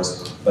changes, of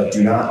course, but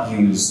do not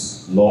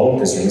use loan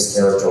because you're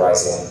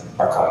mischaracterizing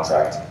our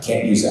contract.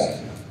 Can't use that.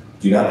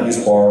 Do not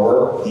use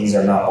borrower. These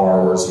are not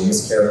borrowers. You're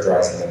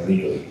mischaracterizing them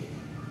legally.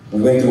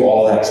 We went through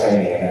all that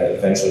training, and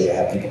eventually I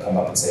had people come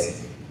up and say,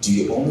 do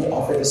you only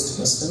offer this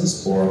to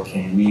Muslims, or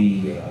can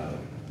we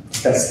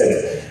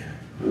suggested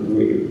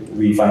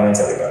we finance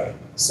everybody.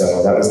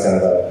 So that was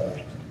kind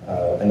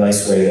of a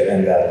nice way to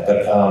end that.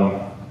 But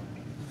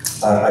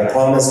I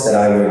promised that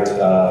I would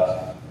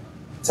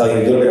tell you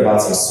a little bit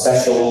about some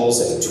specials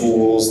and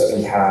tools that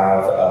we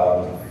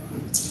have.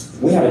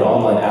 We have an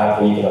online app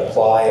where you can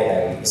apply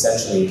and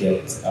essentially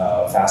get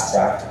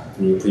fast-tracked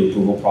through a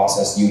pre-approval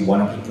process. You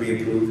want to be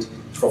pre-approved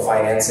for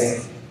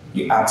financing.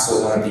 You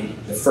absolutely want to be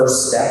the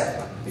first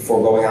step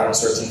before going out and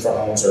searching for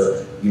homes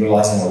or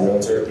utilizing a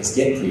realtor is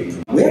get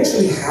pre-approved. We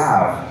actually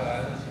have,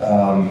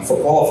 for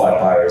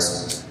qualified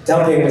buyers,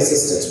 down payment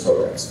assistance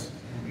programs.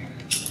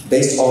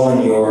 Based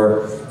on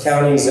your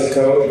county zip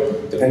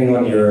code, depending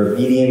on your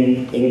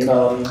median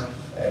income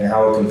and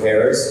how it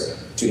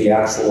compares to the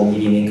actual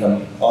median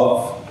income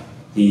of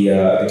the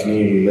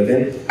community you live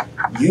in,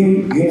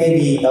 you may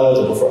be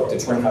eligible for up to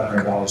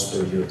 $2,500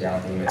 for your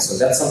down payment. So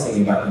that's something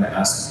you might want to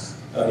ask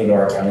any of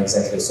our accounting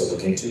executives to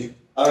look into.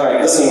 All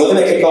right, listen, we're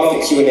going to kick off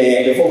the Q&A,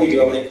 and before we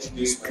do, I'm going to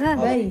introduce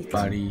my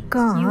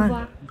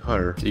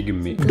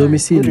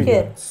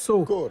Domicilio.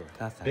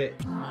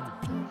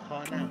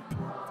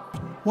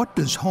 What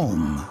does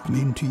home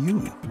mean to you?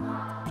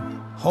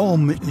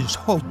 Home is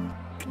hope,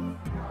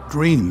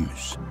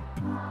 dreams,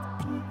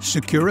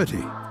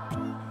 security,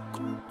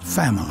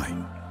 family,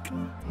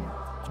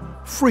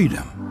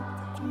 freedom,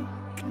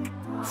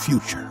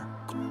 future.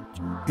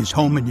 Is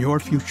home in your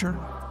future?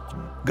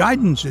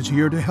 Guidance is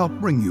here to help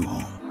bring you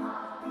home.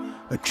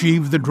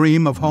 Achieve the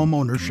dream of home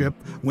ownership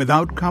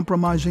without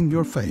compromising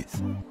your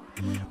faith.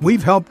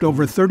 We've helped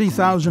over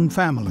 30,000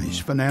 families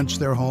finance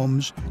their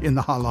homes in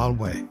the halal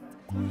way.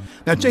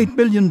 That's $8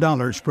 billion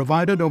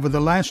provided over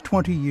the last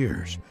 20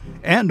 years,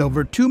 and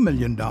over $2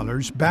 million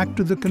back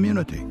to the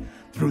community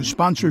through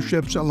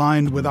sponsorships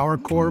aligned with our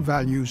core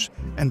values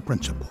and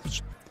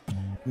principles.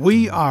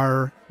 We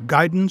are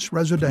Guidance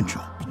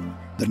Residential,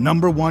 the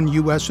 #1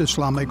 U.S.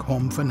 Islamic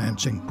home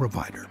financing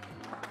provider.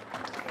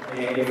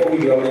 And before we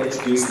go, I'm going to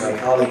introduce my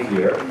colleague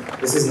here.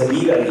 This is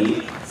Naveed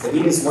Ali.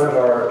 Naveed is one of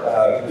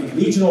our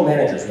regional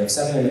managers. We have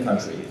 7 in the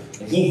country.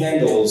 And he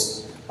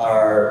handles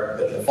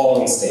the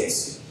following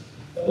states: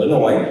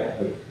 Illinois,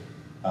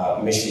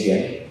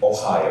 Michigan,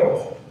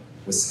 Ohio,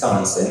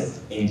 Wisconsin,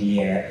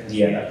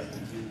 Indiana,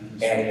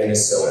 and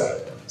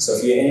Minnesota. So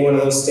if you're in any one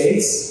of those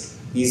states,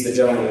 he's the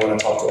gentleman we want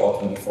to talk to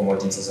ultimately for more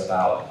details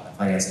about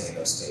financing in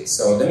those states.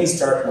 So let me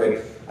start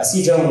with, I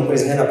see a gentleman who put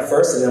his hand up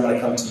first, and then I'm going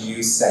to come to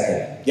you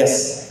second.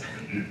 Yes?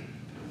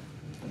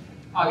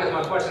 I guess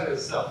my question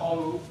is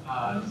how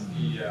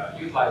the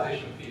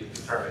utilization fee is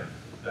determined?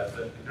 Is that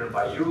determined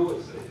by you?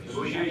 Is it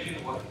negotiation?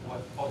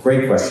 What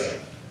Great question.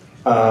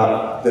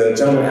 The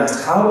gentleman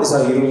asked, how is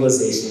our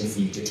utilization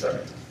fee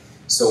determined?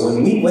 So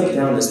when we went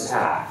down this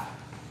path,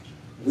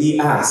 we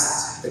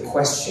asked the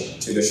question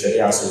to the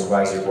Sharia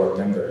Supervisory Board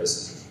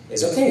members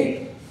is,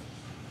 okay,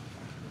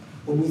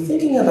 when we're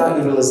thinking about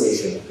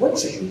utilization, what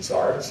should we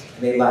charge?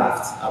 And they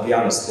laughed. I'll be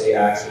honest, they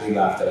actually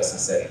laughed at us and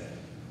said,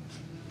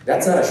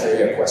 that's not a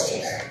Sharia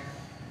question.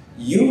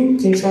 You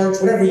can charge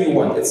whatever you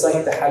want. It's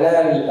like the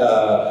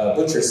halal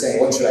butcher saying,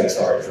 what should I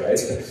charge, right?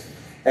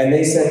 And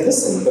they said,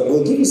 listen, but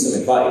we'll give you some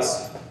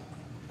advice.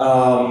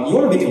 You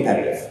want to be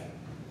competitive,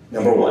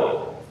 #1.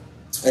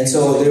 And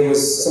so there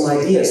was some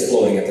ideas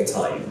floating at the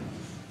time.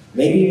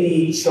 Maybe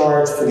we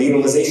charge for the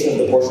utilization of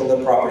the portion of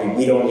the property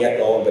we don't yet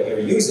own but you're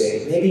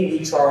using, maybe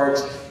we charge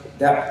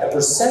a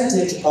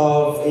percentage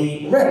of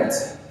the rent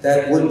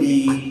that would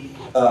be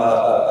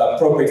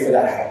appropriate for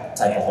that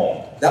type of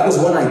home. That was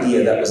one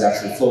idea that was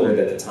actually floated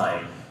at the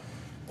time.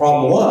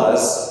 Problem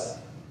was,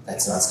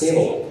 that's not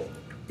scalable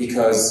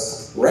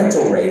because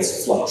rental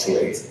rates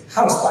fluctuate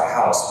house by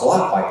house,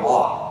 block by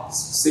block,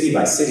 city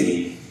by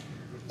city.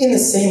 In the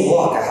same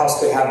block, a house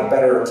could have a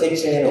better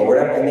kitchen or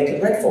whatever, and they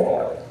could rent for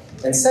more.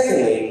 And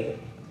secondly,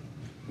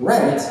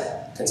 rent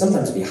can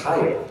sometimes be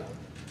higher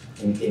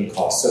in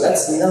cost. So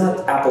that's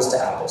not apples to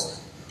apples.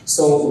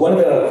 So one of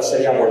the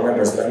Sharia board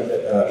members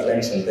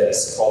mentioned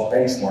this called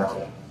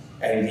benchmarking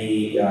and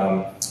the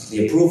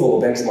approval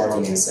of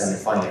benchmarking in Islamic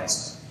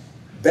finance.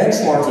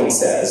 Benchmarking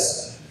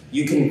says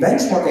you can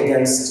benchmark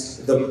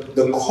against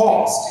the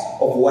cost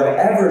of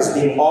whatever is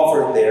being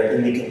offered there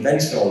in the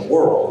conventional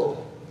world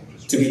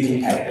to be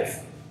competitive.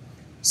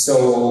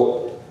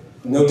 So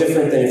no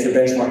different than if you're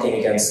benchmarking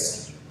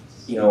against,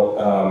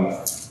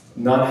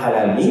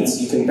 non-halal meats,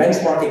 you can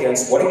benchmark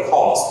against what it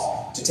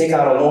costs to take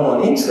out a loan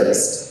on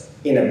interest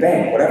in a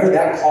bank. Whatever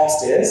that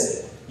cost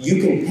is,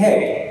 you can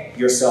peg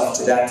yourself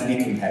to that to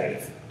be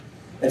competitive.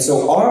 And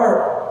so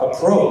our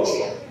approach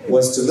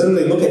was to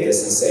literally look at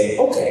this and say,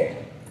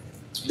 okay,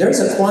 there's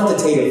a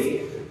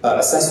quantitative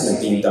assessment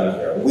being done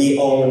here. We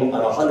own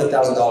on a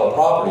 $100,000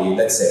 property,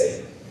 let's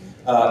say,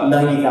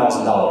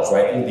 $90,000,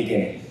 right, in the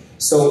beginning.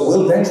 So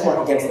we'll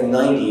benchmark against the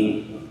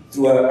 90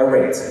 through a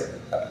rate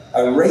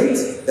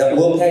that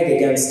we'll peg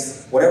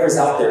against whatever's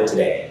out there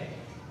today.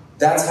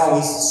 That's how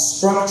we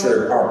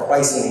structured our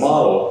pricing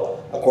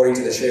model according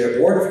to the Sharia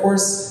board, of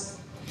course,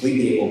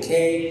 completely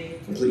okay,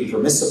 completely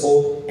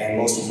permissible, and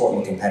most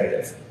importantly,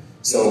 competitive.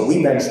 So we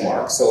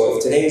benchmark. So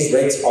if today's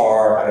rates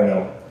are, I don't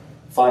know,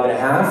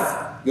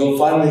 5.5,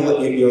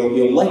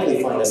 you'll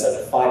likely find us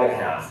at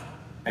 5.5,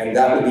 and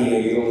that would be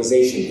your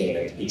utilization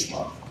payment each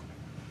month.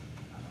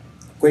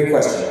 Great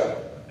question,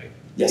 though.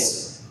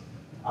 Yes?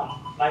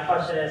 My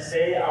question is,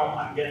 say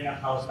I'm getting a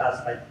house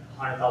that's like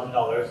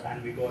 $100,000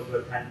 and we go into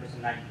a 10%,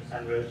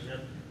 90%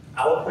 relationship.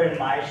 I will put in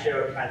my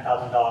share of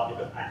 $10,000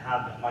 because I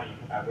have the money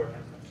because I work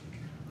and stuff.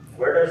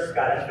 Where does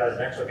Guidance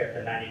Residential get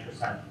the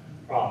 90%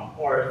 from?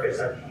 Or if it's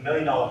a $1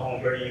 million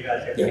home, where do you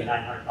guys get the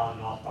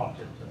 $900,000 from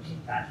to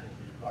substantially?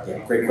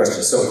 Yeah, great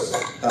question. So,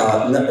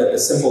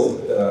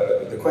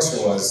 the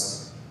question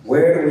was,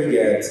 where do we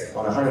get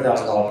on a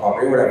 $100,000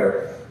 property or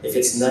whatever, if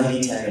it's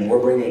 90-10 and we're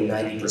bringing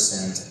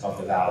 90% of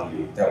the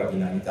value, that would be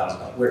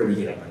 $90,000. Where do we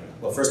get our money?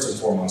 Well, first and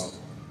foremost,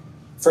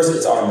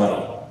 it's our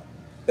money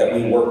that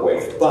we work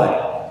with.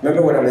 But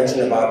remember what I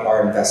mentioned about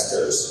our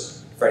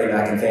investors, Freddie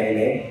Mac and Fannie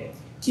Mae,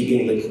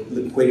 keeping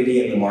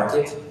liquidity in the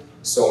market.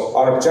 So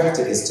our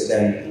objective is to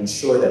then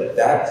ensure that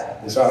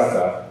that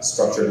musharaka,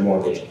 structured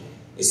mortgage,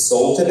 is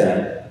sold to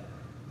them.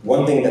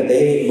 One thing that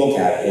they look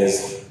at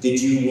is,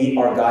 did you meet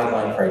our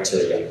guideline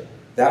criteria?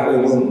 That way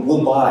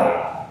we'll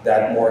buy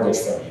that mortgage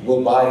from you.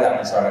 We'll buy that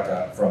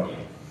musharaka from you.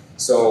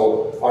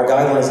 So our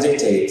guidelines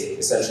dictate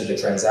essentially the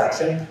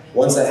transaction.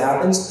 Once that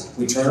happens,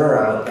 we turn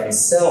around and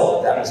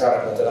sell that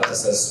musharaka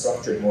mutalaqisa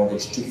structured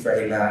mortgage to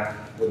Freddie Mac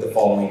with the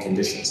following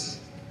conditions.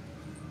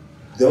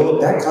 Though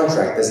that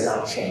contract does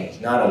not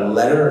change, not a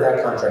letter of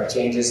that contract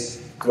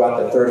changes throughout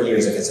the 30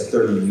 years if it's a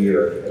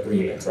 30-year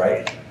agreement,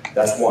 right?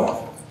 That's one.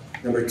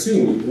 Number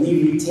two,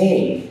 we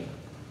retain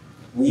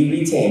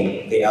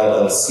the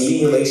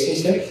LLC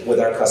relationship with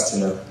our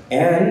customer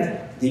and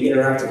the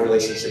interactive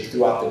relationship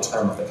throughout the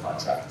term of the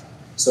contract.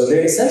 So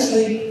they're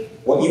essentially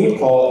what you would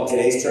call, in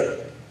today's term,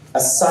 a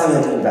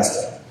silent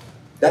investor.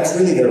 That's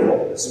really their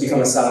role, is to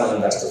become a silent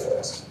investor for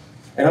us.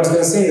 And I was going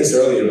to say this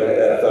earlier, but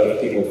I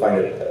thought people would find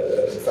it,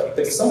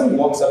 if somebody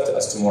walks up to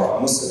us tomorrow, a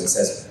Muslim, and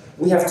says,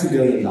 we have $2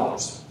 billion.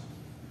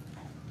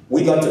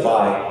 We'd like to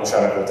buy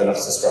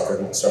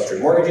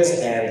structured mortgages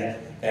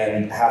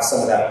and have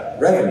some of that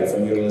revenue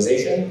from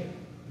utilization,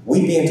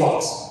 we'd be in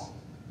talks.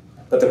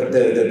 But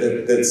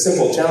the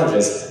simple challenge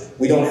is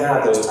we don't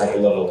have those type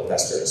of level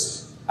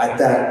investors at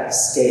that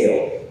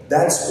scale.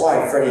 That's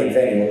why Freddie and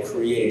Fannie were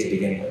created to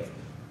begin with.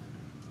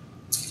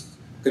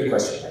 Good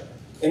question.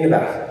 In the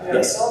back, yeah,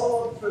 yes?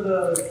 Follow up for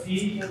the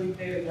fee that we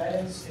pay to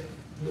Guidance if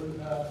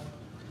we're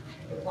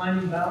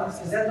declining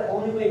balance. Is that the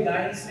only way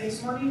Guidance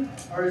makes money,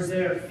 or is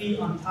there a fee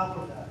on top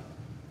of that?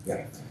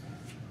 Yeah.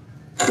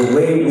 The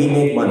way we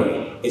make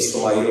money is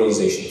from our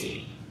utilization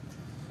fee.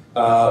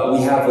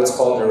 We have what's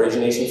called an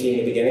origination fee in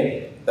the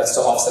beginning. That's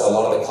to offset a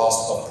lot of the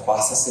cost of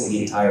processing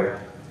the entire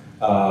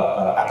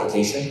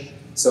application.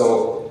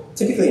 So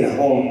typically in a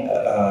home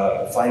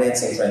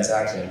financing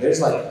transaction, there's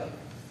like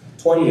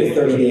 20 to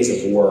 30 days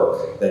of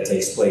work that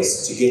takes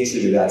place to get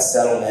you to that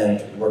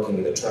settlement, working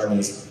with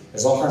attorneys.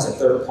 There's all kinds of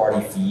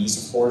third-party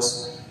fees, of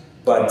course,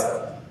 but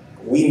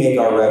we make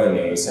our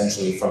revenue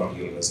essentially from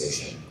the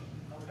utilization.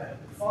 Okay,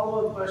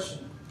 follow-up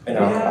question. And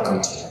I'll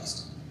come to you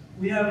next.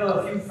 We have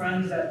a few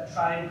friends that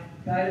tried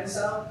Guidance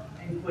out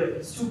and quit.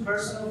 It's too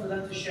personal for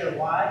them to share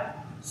why.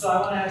 So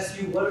I want to ask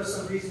you, what are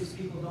some reasons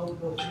people don't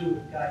go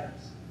through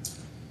Guidance?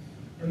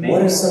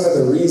 What are some of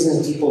the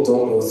reasons people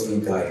don't go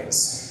through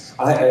Guidance?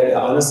 I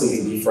honestly,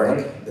 to be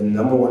frank, the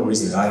number one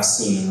reason that I've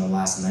seen in the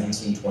last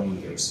 19,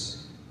 20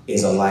 years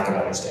is a lack of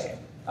understanding,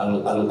 a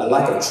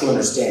lack of true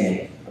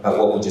understanding about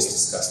what we just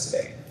discussed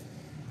today.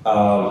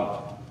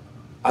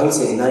 I would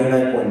say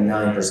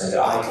 99.9% that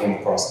I came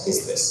across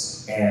is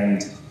this,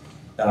 and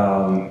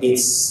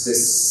it's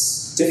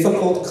this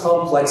difficult,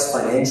 complex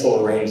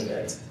financial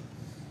arrangement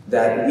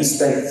that we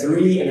spent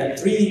three and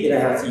a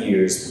half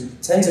years,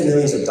 tens of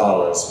millions of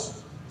dollars,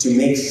 to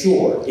make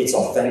sure it's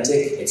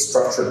authentic, it's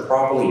structured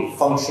properly, it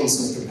functions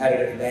in a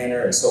competitive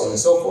manner, and so on and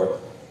so forth.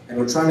 And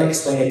we're trying to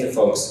explain it to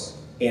folks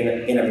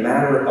in a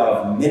matter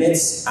of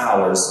minutes,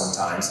 hours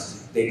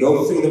sometimes. They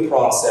go through the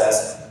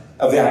process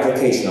of the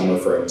application I'm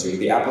referring to,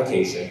 the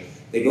application.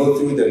 They go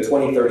through the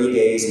 20, 30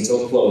 days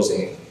until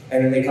closing,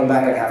 and then they come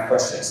back and have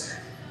questions.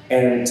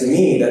 And to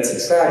me, that's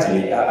a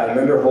tragedy. I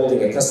remember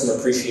holding a customer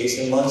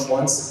appreciation lunch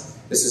once.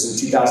 This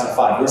was in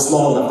 2005. We're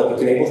small enough that we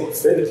can able to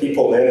fit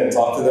people in and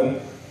talk to them.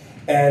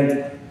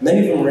 And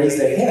many of them raised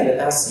their hand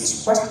and asked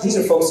these questions. These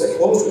are folks that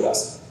closed with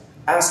us,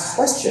 asked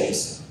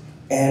questions.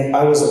 And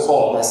I was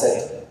appalled. And I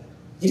said,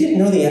 you didn't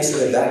know the answer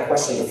to that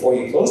question before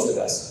you closed with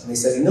us? And they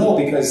said, no,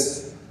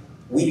 because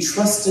we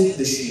trusted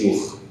the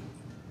shuyukh,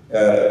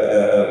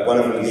 one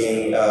of them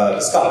being the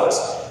scholars.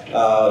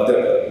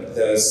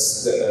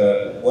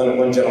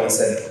 One gentleman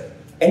said,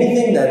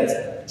 anything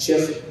that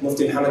Sheikh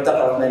Mufti Muhammad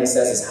Taqi Uthmani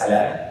says is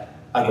halal,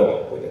 I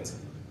go with it.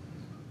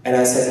 And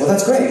I said, well,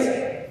 that's great.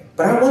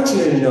 But I want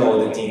you to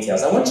know the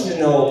details. I want you to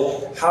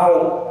know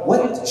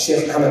what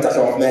Sheikh Muhammad Taqi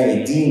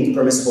Uthmani deemed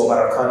permissible about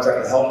our contract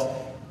and helped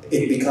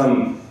it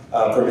become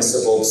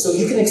permissible. So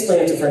you can explain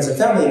it to friends and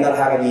family and not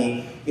have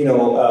any,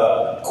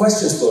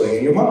 questions floating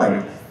in your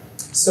mind.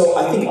 So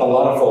I think a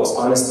lot of folks,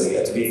 honestly,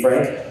 to be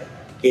frank,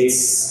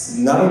 it's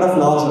not enough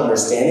knowledge and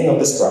understanding of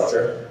the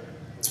structure,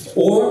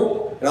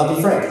 or, and I'll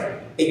be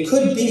frank, it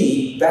could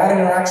be bad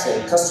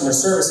interaction, customer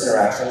service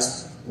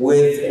interactions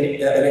with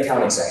an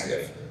account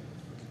executive.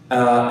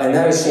 And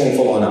that is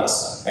shameful on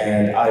us.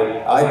 And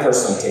I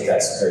personally take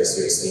that very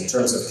seriously in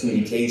terms of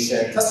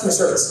communication, customer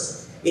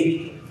service.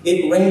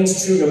 It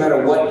reigns true no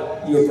matter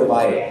what you're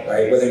providing,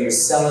 right? Whether you're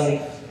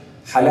selling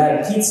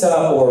halal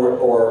pizza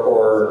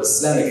or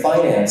Islamic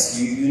finance,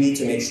 you need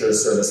to make sure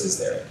service is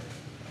there.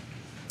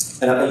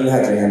 And you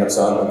had your hand up,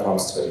 so I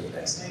promise to go to you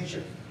next. Thank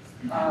you.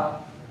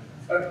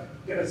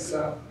 There is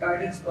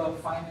guidance for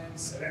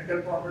finance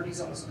rental properties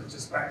also, which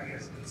is practically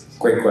as basis.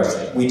 Great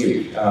question. We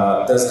do.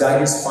 Does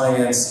guidance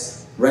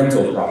finance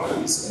rental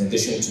properties in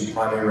addition to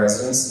primary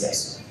residence?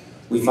 Yes.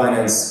 We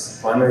finance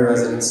primary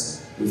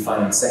residence, we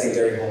finance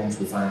secondary homes,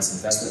 we finance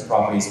investment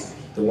properties.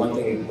 The one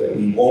thing that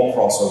we won't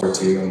cross over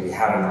to, and we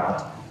have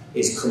not,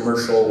 is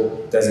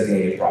commercial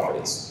designated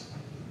properties.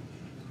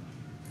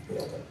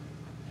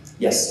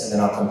 Yes, and then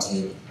I'll come to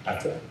you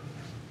after.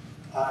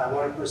 I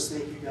want to first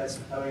thank you guys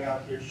for coming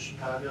out here to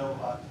Chicago.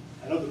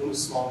 I know the room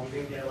is small, we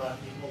didn't get a lot of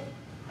people.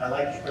 I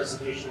liked your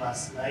presentation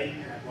last night,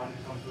 and I wanted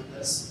to come for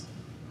this.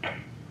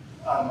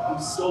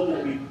 I'm still going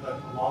to be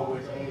a long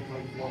way to only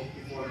 24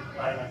 before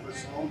buying my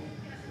first home.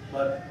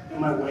 But in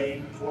my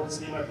way towards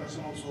getting my first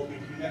home, I was hoping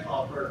you guys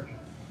offer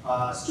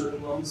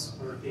student loans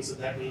or things of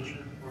that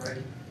nature, or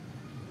any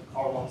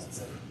car loans,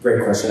 etc.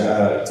 Great question.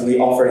 Do we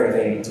offer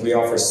anything? Do we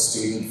offer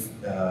student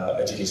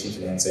education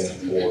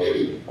financing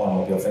or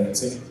automobile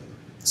financing?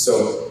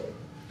 So,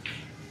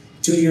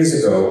 2 years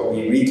ago,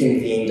 we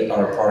reconvened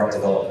our product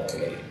development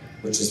committee,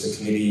 which is the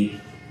committee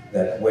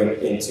that went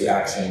into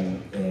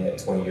action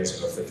 20 years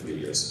ago for 3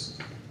 years.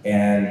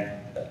 And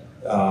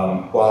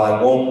while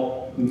I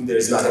won't,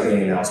 there's not going to be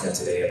any announcement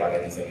today about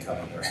anything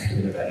coming or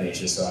anything of that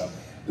nature, so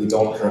we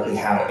don't currently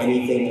have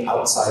anything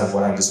outside of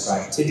what I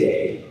described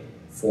today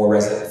for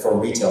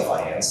retail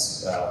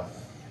finance.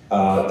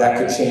 That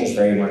could change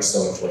very much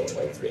so in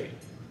 2023.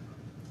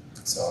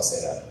 So I'll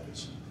say that.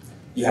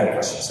 You had a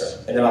question,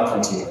 sir, and then I'll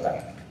come to you in the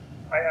back.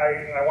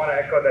 I want to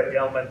echo the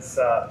gentleman's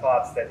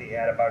thoughts that he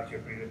had about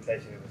your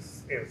presentation.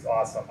 It was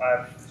awesome.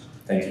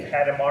 Thank you.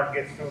 Had a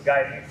mortgage through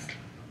guidance,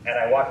 and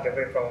I walked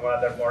away from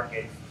another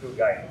mortgage through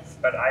guidance.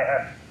 But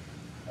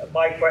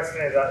my question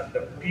is,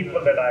 the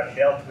people that I've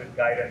dealt with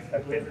guidance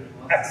have been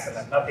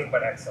excellent, nothing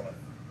but excellent.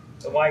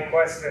 So my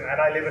question, and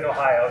I live in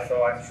Ohio,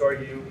 so I'm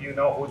sure you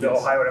know who the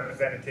Ohio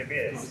representative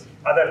is.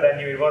 Other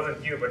than you, it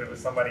wasn't you, but it was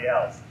somebody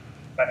else.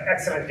 But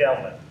excellent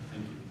gentleman.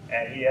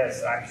 And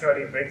I'm sure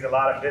he brings a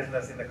lot of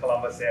business in the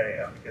Columbus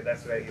area because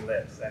that's where he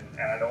lives, and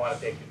I don't want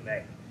to take his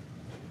name.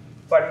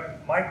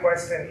 But my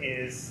question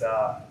is,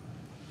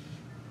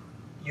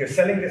 you're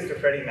selling this to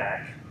Freddie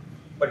Mac,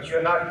 but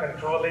you're not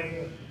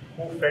controlling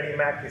who Freddie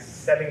Mac is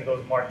selling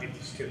those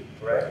mortgages to,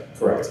 correct?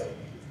 Correct.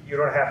 You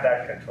don't have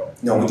that control.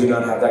 No, we do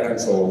not have that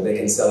control. They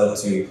can sell it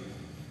to,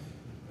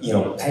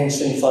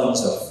 pension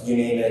funds, of you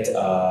name it.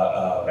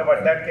 No,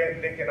 but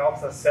they can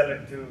also sell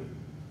it to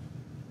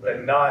the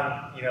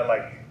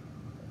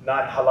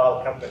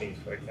non-halal companies,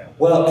 for example.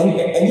 Well,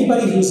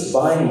 anybody who's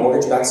buying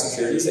mortgage-backed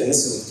securities, and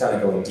this is kind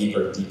of going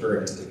deeper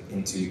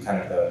into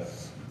kind of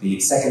the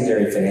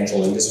secondary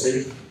financial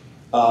industry,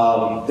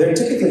 they're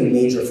typically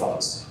major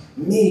funds,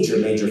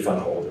 major fund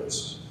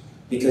holders,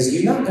 because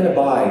you're not going to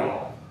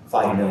buy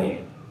 5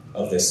 million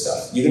of this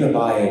stuff. You're going to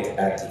buy it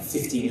at the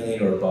 50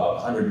 million or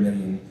above, 100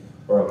 million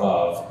or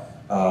above.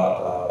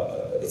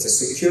 It's a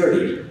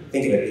security.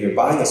 Think of it, you're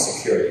buying a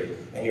security,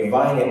 and you're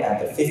buying it at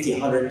the 50,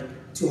 100,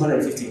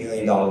 $250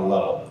 million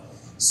level.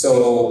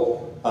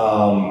 So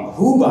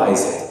who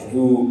buys it and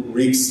who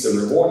reaps the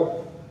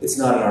reward? It's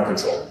not in our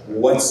control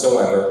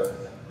whatsoever.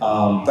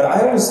 But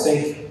I always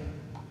think,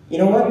 you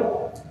know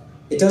what?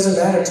 It doesn't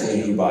matter to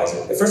me who buys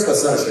it. First of all,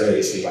 it's not a Sharia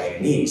issue by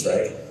any means,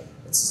 right?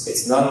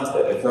 It's not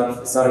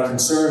a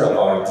concern of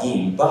our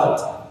deen,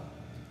 but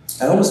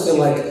I almost feel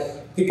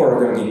like people are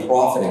going to be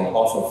profiting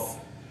off of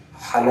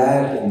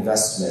halal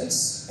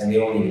investments, and they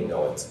don't even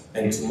know it.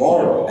 And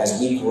tomorrow, as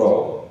we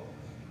grow,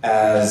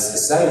 as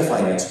Islamic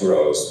finance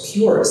grows,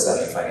 pure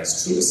Islamic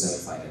finance, true Islamic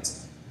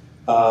finance,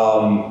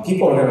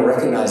 people are going to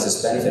recognize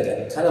this benefit.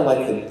 And kind of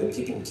like the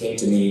people who came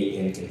to me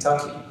in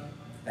Kentucky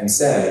and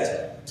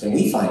said, can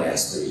we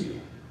finance through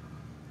you?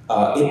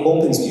 It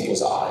opens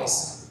people's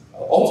eyes.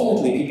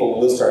 Ultimately, people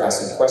will start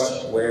asking the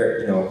question,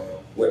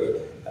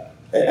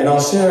 and I'll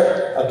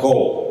share a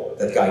goal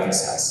that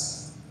guidance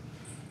has.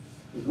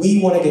 We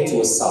want to get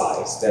to a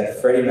size that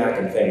Freddie Mac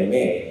and Fannie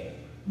Mae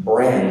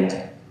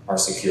brand our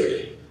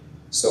security.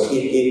 So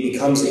it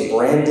becomes a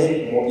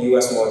branded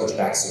U.S.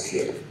 mortgage-backed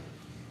security.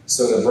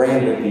 So the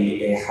brand would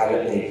be a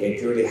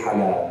purely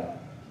halal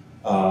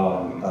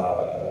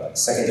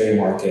secondary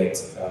market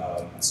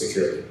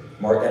security,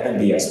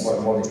 MBS,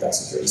 mortgage-backed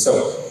security.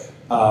 So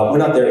we're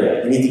not there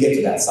yet. We need to get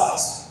to that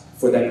size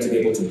for them to be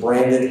able to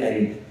brand it.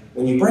 And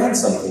when you brand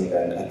something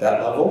then at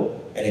that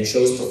level, and it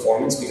shows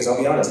performance, because I'll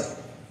be honest,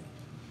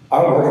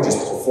 our mortgages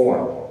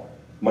perform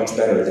much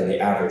better than the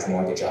average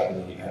mortgage out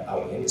in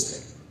the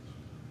industry.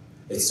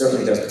 It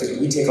certainly does, because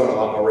we take on a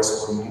lot more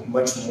risk. We're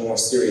much more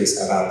serious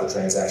about the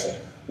transaction.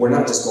 We're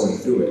not just going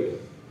through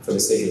it for the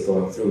sake of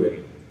going through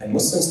it. And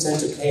Muslims tend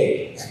to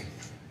pay.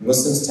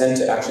 Muslims tend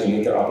to actually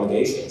meet their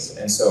obligations.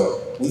 And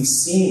so we've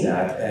seen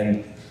that,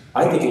 and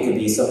I think it could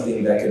be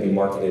something that could be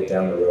marketed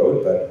down the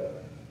road,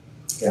 but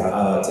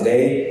yeah,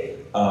 today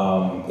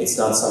it's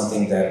not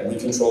something that we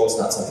control, it's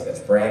not something that's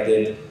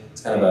branded.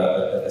 It's kind of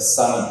a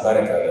silent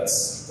barakah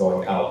that's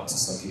going out to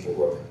some people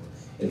who are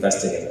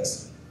investing in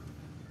this.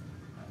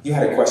 You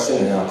had a question,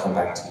 and then I'll come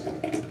back to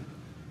you.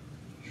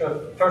 Sure.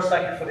 First,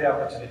 thank you for the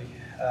opportunity.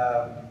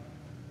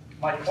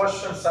 My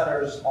question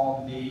centers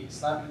on the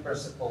Islamic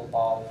principle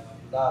of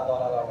la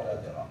darara wa la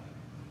dirar.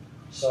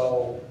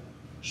 So,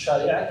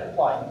 Sharia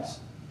compliant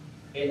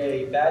in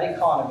a bad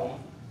economy,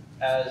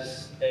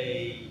 as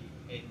in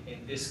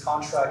this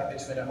contract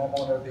between a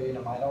homeowner being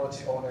a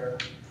minority owner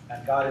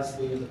and guidance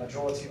being the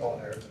majority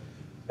owner,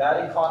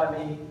 bad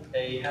economy,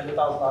 a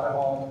 $100,000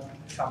 home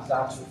comes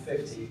down to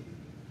 50.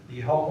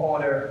 The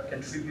homeowner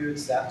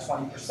contributes that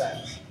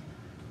 20%.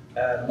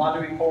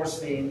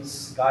 Non-recourse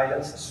means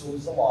guidance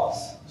assumes the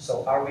loss.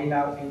 So are we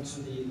now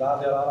into the la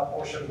dirara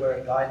portion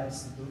where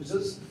guidance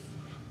loses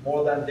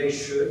more than they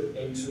should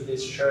into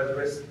this shared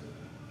risk?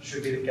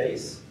 Should be the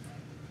case.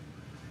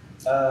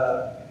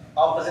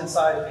 Opposite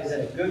side is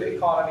in a good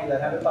economy,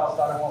 that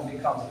 $100,000 home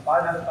becomes a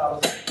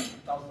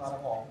 $500,000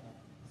 home.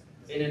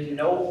 In a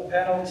no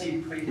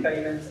penalty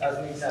prepayment, as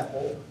an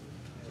example,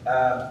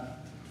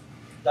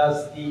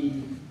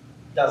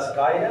 does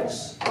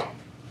guidance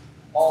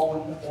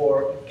own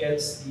or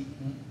gets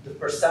the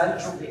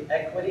percentage of the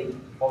equity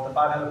of the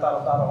 $500,000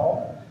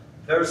 home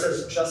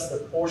versus just the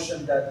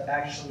portion that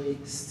actually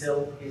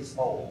still is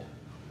owed?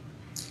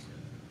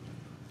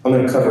 I'm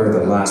going to cover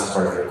the last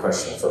part of your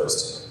question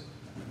first,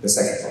 the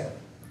second part.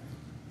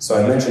 So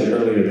I mentioned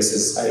earlier, this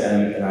is,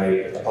 and I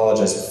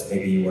apologize if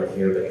maybe you weren't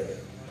here, but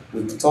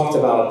we talked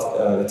about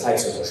the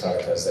types of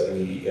musharakas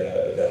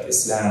that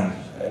Islam,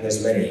 and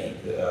there's many,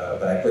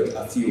 but I put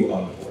a few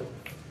on the board.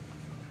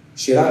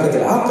 Shirakat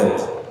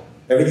al-aqd,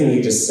 everything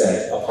you just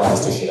said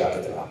applies to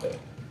Shirakat al-aqd.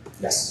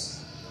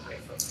 Yes.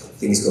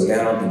 Things go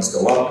down, things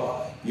go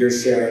up. You're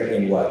sharing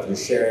in what? You're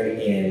sharing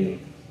in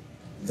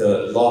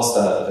the loss,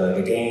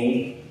 the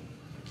gain,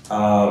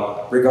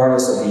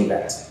 regardless of the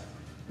event.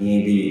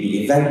 Meaning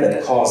the event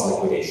that caused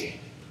liquidation.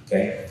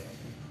 Okay?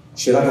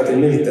 Shirakat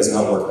al-milk does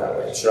not work that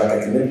way.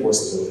 Shirakat al-milk works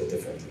a little bit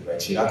differently, right?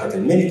 Shirakat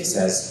al-milk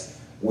says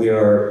we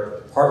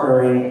are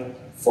partnering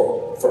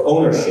for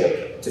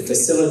ownership to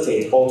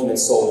facilitate ultimate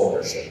sole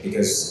ownership,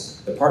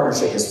 because the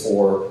partnership is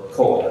for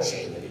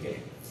co-ownership in the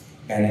beginning.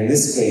 And in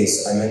this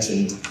case, I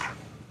mentioned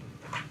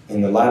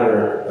in the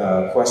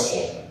latter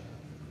question,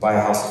 buy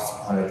a house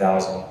of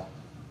 $100,000.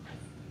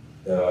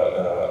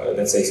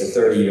 Let's say it's a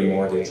 30-year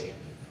mortgage.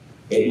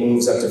 It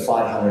moves up to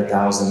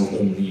 $500,000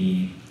 in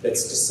the,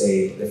 let's just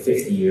say, the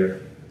 5th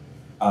year.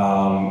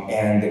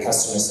 And the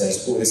customer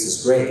says, oh, this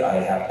is great.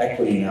 I have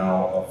equity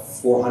now of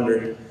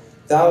 $400,000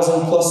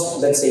 plus,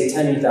 let's say,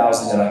 $10,000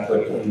 that I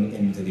put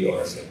into the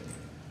ownership.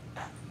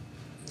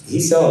 He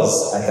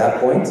sells at that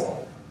point.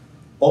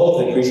 All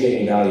of the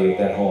appreciating value of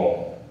that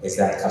home is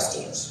that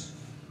customer's.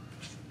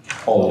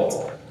 All of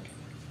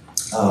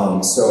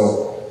it.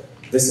 So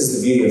this is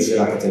the beauty of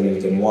Shirakat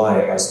al-Milk and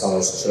why our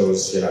scholars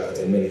chose Shirakat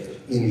al-Milk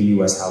in the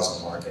U.S.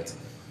 housing market.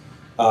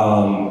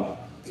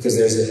 Because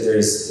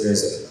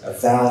there's a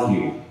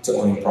value to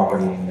owning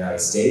property in the United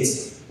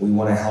States. We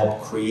want to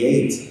help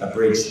create a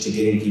bridge to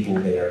getting people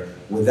there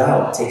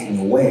without taking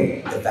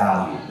away the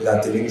value,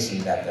 without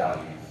diminishing that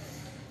value.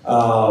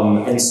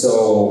 And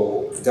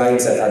so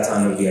guidance at that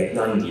time would be at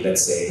 90,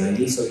 let's say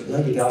 90. So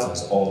 90,000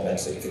 is all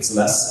eventually. If it's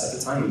less at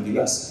the time, it would be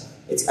less.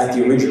 It's at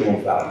the original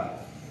value.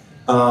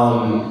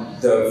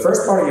 The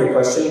first part of your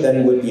question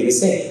then would be the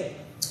same.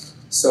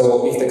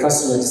 So if the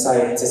customer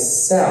decided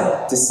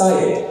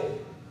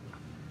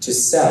to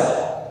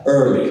sell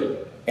early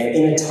and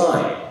in a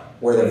time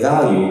where the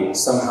value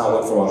somehow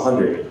went from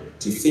 100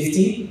 to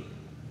 50,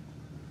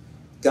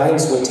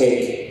 guidance would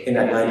take, in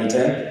that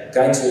 90-10,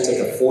 guidance would take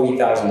a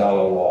 $40,000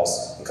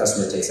 loss. The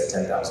customer takes a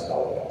 $10,000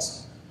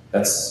 loss.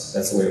 That's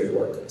the way it would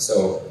work.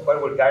 So,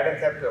 but would guidance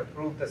have to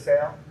approve the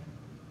sale?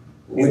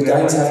 Would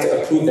guidance have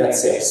to approve that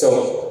sale?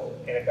 So,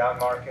 in a down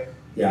market?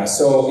 Yeah,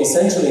 so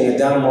essentially in a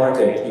down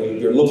market,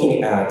 you're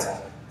looking at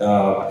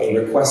a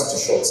request to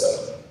short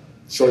sale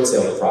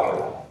the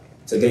property.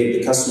 So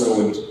the customer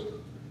would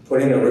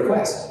put in a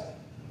request.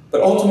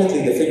 But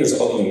ultimately, the figures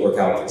ultimately work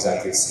out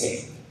exactly the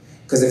same.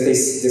 Because if they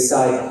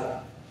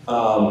decide,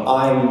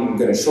 I'm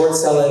going to short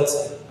sell it,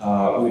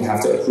 we'd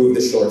have to approve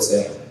the short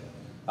sale,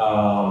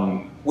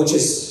 which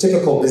is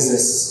typical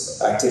business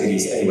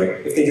activities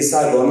anyway. If they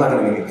decide, well, I'm not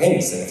going to make the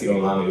payments then if you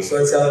don't allow me to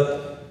short sell it,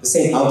 the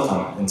same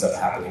outcome ends up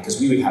happening because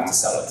we would have to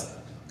sell it.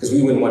 Because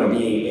we wouldn't want to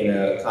be in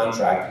a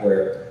contract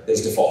where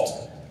there's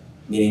default,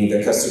 meaning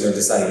the customer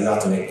decided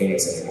not to make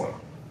payments anymore.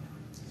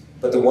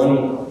 But the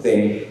one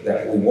thing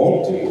that we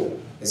won't do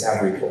is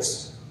have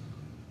recourse.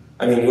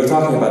 I mean, we're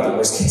talking about the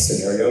worst case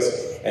scenarios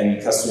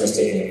and customers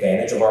taking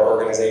advantage of our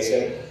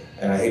organization,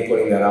 and I hate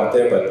putting that out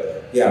there,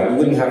 but yeah, we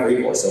wouldn't have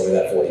recourse over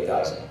that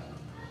 40,000.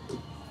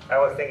 I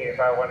was thinking if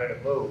I wanted to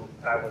move,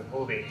 I was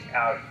moving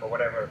out for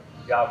whatever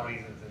job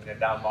reasons in the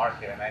down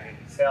market, and I need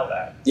to sell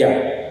that.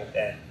 Yeah.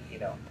 Then, you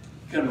know.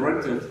 You can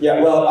rent it.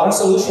 Yeah, well, our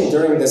solution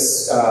during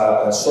this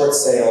short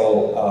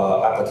sale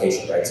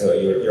application, right? So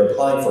you're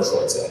applying for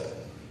short sale.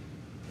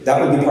 That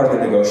would be part of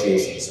the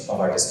negotiations of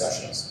our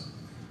discussions.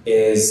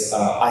 Is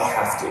I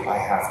have to.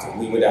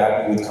 We would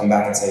come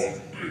back and say,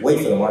 wait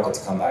for the market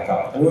to come back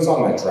up. And we're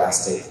talking about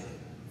drastic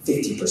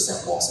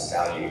 50% loss in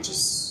value, which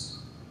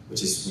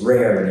is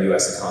rare in the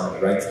U.S. economy,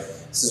 right?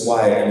 This is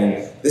why, I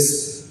mean,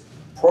 this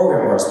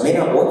program of ours may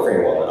not work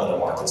very well in other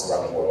markets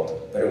around the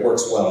world, but it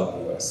works well in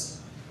the U.S.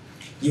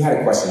 You had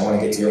a question. I want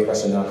to get to your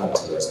question, then I'll come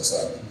to yours. I'm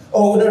sorry.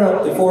 Oh,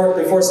 no.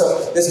 Before,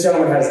 so this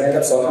gentleman had his hand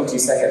up, so I'll come to you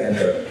second and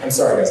third. I'm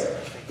sorry, guys.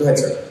 Go ahead,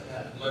 sir.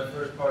 My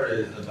first part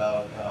is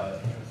about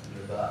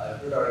Riba. I've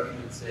heard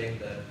arguments saying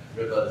that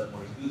Riba is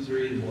more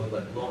usury, more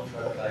like loan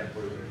shark type,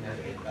 where you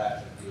can't get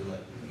back if you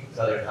like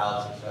sell your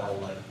house or sell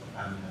like a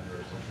family member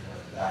or something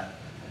like that.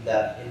 And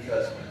that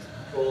interest is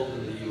controlled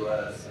in the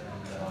U.S. and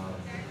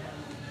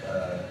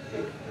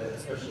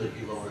especially if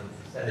you lower the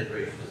percentage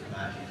rate just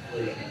match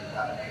inflation,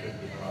 that could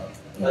be allowed.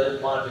 I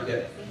just wanted to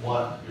get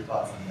your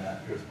thoughts on that,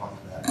 your response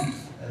to that.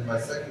 And my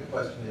second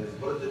question is,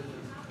 what is the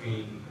difference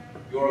between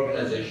your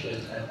organization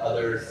and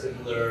other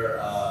similar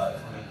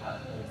Islamic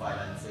home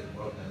financing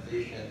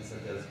organizations,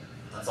 such as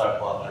Ansar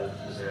Club? I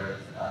was there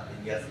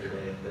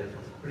yesterday, and it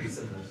was pretty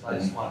similar, so I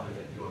just wanted to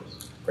get yours.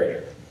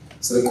 Great.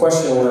 So the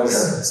question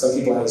was, some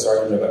people have this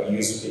argument about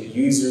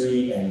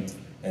usury and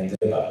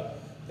riba.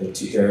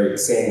 They're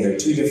saying they're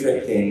two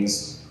different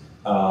things,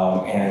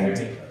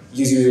 and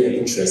usury and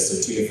interest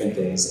are two different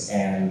things,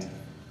 and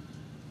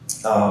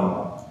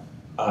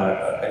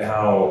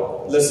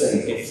how,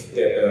 listen,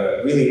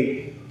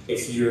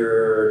 if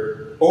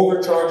you're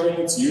overcharging,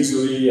 it's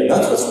usury, and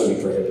that's what's really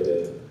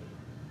prohibited.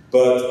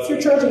 But if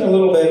you're charging a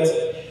little bit,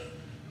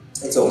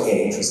 it's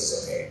okay, interest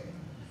is okay.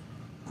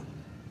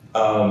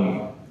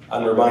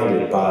 I'm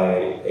reminded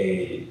by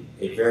a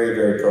very,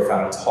 very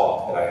profound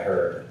talk that I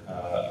heard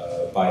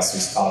by some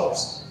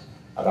scholars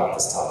about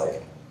this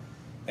topic.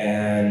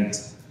 And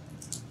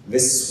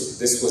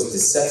this was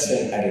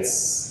deception at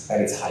its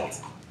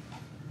height.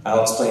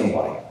 I'll explain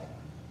why.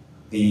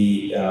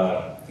 The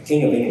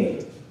King of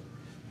England,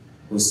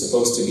 who's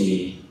supposed to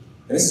be,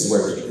 and this is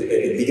where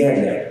it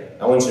began there.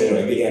 I want you to know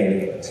it began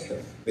in England.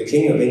 The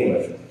King of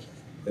England,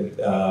 at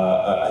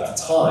the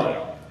time,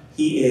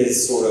 he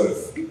is sort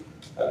of,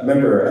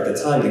 remember at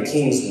the time the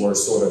kings were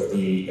sort of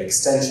the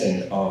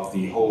extension of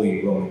the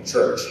Holy Roman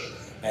Church,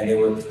 and they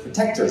were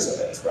protectors of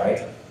it,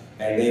 right?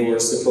 And they were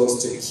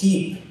supposed to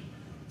keep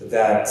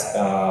that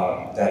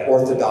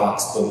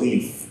orthodox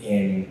belief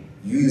in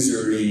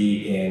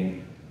usury,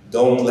 in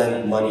don't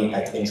lend money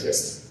at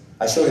interest.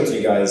 I showed it to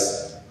you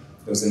guys.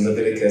 It was in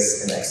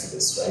Leviticus and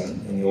Exodus, right,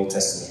 in the Old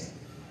Testament.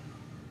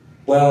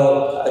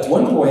 Well, at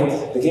one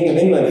point, the King of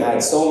England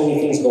had so many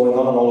things going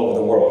on all over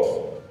the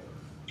world,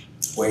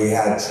 where he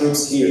had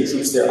troops here,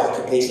 troops there,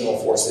 occupational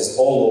forces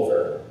all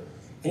over,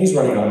 and he's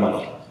running out of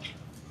money.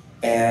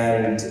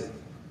 And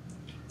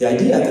the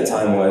idea at the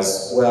time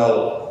was,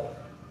 well,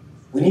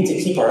 we need to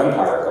keep our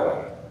empire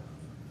going.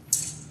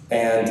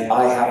 And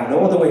I have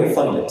no other way to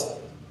fund it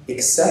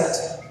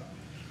except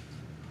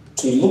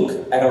to look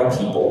at our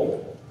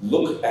people,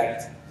 look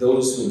at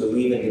those who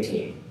believe in the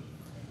king.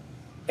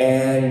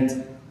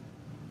 And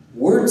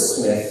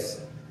wordsmith,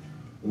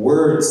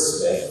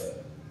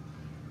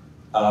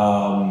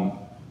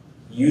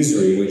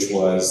 usury, which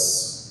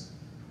was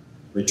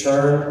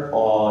return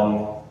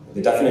on,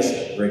 the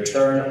definition,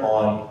 return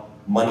on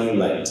money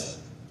lent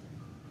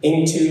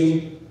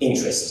into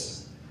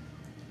interest.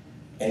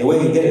 And the way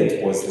he did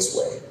it was this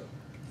way.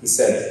 He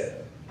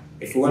said,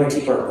 if we want to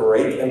keep our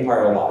great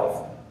empire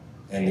alive,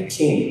 and the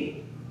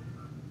king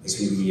is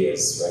who he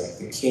is, right?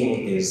 The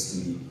king is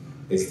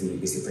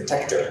the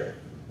protector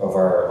of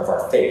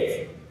our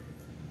faith.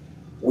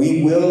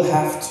 We will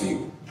have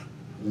to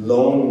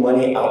loan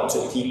money out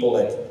to people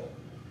at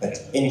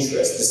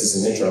interest. This is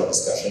an internal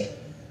discussion,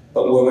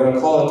 but we're going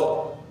to call it.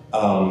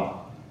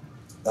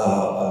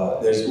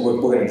 We're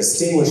going to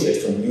distinguish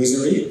it from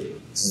usury.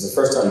 This is the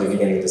first time they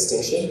began the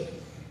distinction,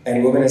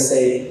 and we're going to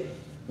say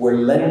we're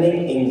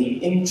lending in the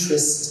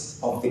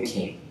interest of the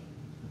king.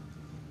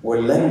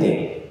 We're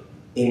lending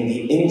in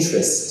the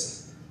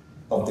interest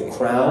of the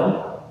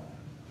crown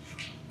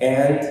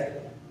and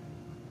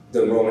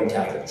the Roman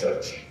Catholic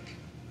Church.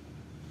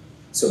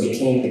 So the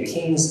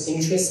king's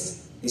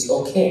interest is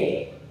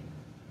okay.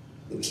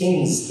 The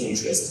king's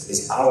interest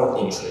is our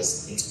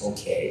interest. It's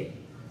okay.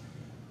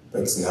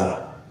 But it's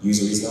not.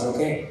 Usually it's not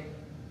okay.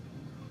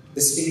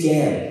 This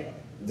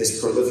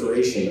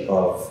proliferation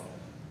of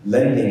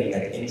lending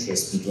at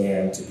interest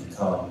began to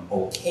become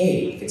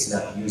okay if it's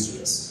not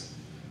usurious.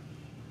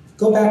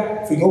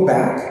 If we go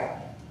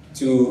back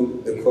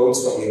to the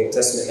quotes from the Old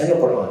Testament and the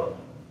Quran,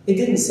 it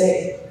didn't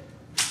say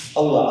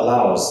Allah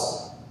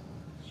allows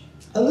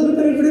a little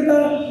bit of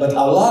riba, but a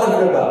lot of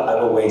riba I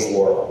will wage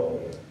war on.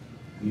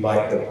 A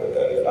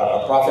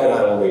prophet and I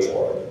will wage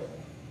war on.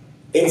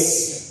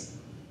 it's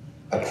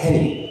a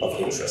penny of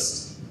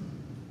interest.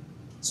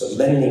 So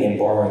lending and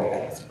borrowing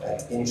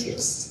at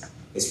interest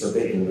is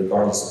forbidden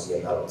regardless of the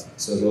amount.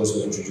 So those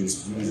who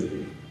introduce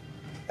usury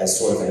as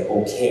sort of an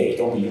okay,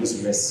 don't be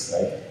usurious,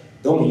 right?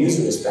 Don't be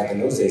usurious back in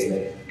those days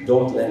meant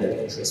don't lend at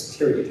interest,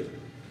 period.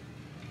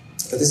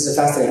 But this is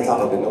a fascinating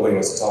topic that nobody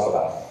wants to talk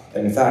about.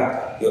 And in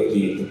fact,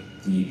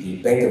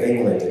 the Bank of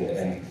England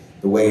and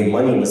the way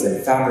money was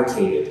then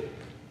fabricated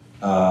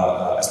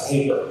as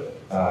paper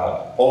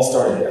all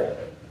started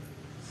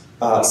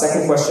there.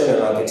 Second question,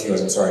 and I'll get to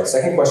yours, I'm sorry.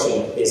 Second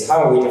question is,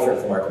 how are we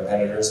different from our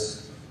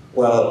competitors?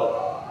 Well,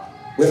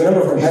 we have a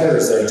number of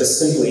competitors that are just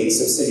simply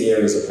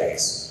subsidiaries of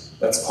banks.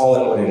 Let's call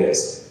it what it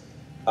is.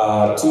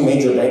 Two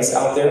major banks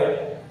out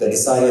there that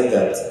decided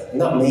that,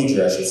 not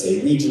major I should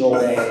say, regional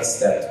banks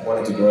that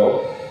wanted to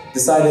grow,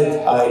 decided,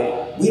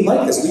 we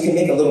like this, we can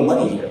make a little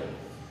money here.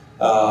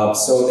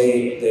 So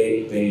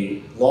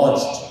they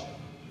launched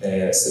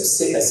a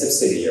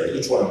subsidiary,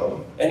 each one of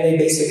them, and they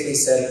basically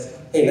said,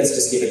 hey, let's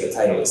just give it the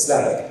title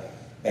Islamic,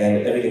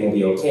 and everything will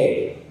be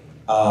okay.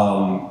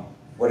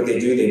 What did they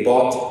do? They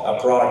bought a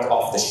product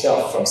off the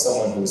shelf from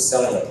someone who was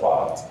selling a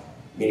product,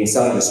 meaning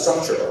selling the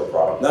structure of a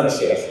product, not a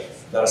sheikh,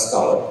 not a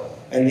scholar,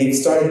 and they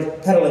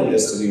started peddling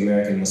this to the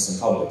American Muslim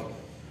public.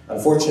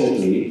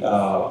 Unfortunately,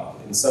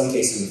 in some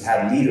cases we've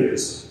had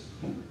leaders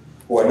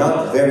who are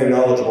not very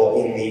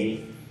knowledgeable in the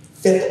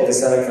fifth of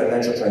Islamic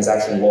financial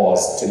transaction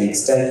laws, to the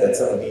extent that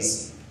some of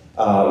these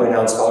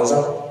renowned scholars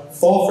are,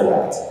 fall for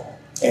that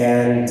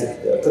and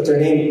put their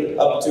name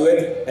up to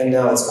it, and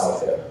now it's out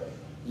there.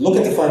 Look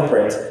at the fine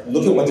print,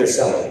 look at what they're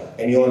selling,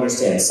 and you'll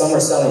understand. Some are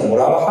selling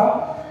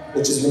murabaha,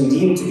 which has been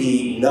deemed to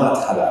be not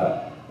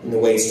halal in the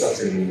way it's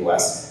structured in the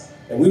US.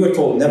 And we were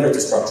told never to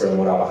structure a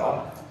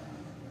murabaha.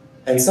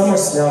 And some are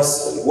now,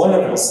 one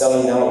of them is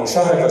selling now a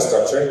musharaka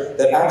structure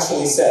that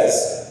actually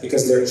says,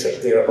 because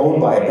they're owned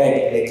by a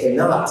bank and they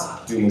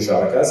cannot do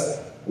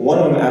musharakas, one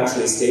of them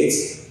actually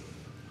states,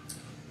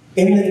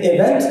 in the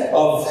event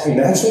of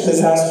natural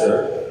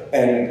disaster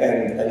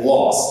and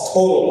loss,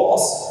 total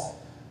loss,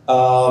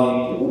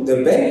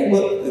 the bank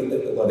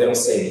will, well, they don't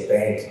say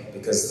bank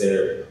because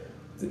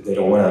they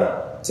don't want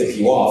to tip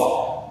you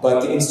off,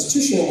 but the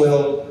institution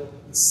will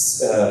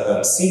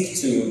seek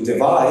to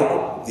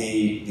divide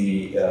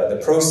the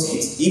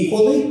proceeds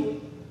equally,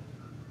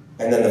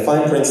 and then the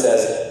fine print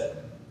says,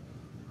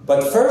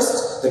 but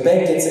first, the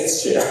bank gets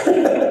its share.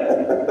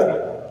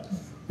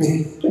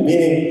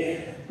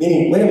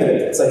 Meaning, wait a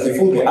minute, it's like you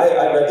fooled me.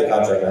 I read the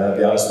contract, and I'll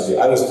be honest with you,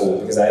 I was fooled,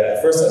 because at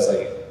first I was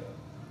like,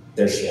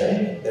 they're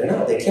sharing? They're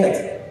not, they can't.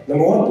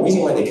 Number one, the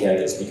reason why they can't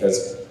is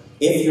because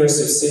if you're a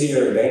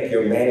subsidiary of a bank,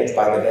 you're managed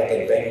by the bank,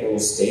 and bank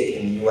rules state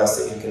in the US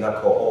that you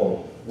cannot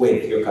co-own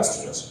with your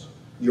customers.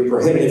 You're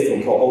prohibited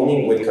from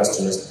co-owning with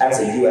customers as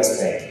a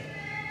US bank.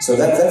 So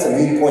that's a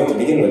moot point to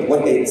begin with.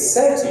 What they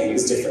said to you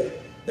is different.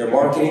 They're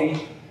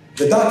marketing,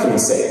 the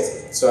documents say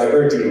it. So I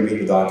urge you to read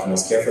the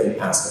documents carefully and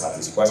ask about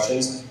these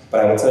questions. But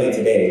I will tell you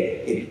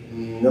today,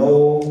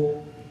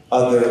 no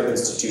other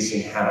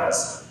institution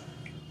has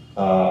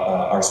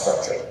our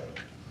structure.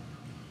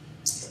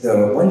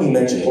 The one you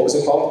mentioned, what was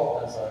it called?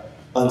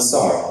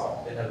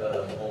 Ansar. They have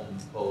a home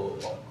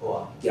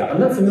co-op. Yeah, I'm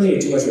not familiar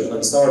too much with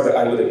Ansar, but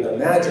I would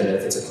imagine that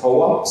if it's a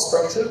co-op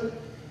structure,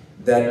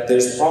 that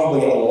there's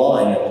probably a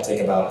line that will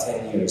take about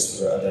 10 years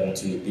for them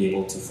to be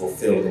able to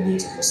fulfill the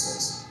needs of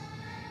Muslims.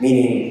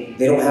 Meaning,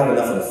 they don't have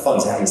enough of the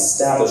funds, they haven't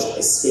established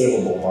a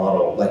scalable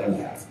model like we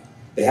have.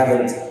 They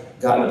haven't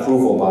gotten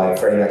approval by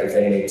Freddie Mac and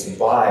Fannie Mae to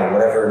buy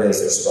whatever it is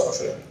they're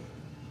structuring.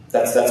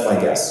 That's my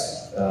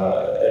guess.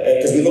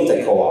 Because we looked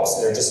at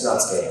co-ops, they're just not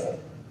scalable.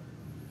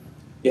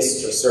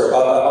 Yes, sir.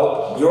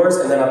 Yours,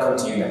 and then I'll come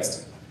to you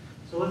next.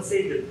 So let's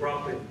say the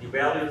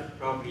value of the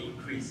property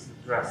increased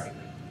drastically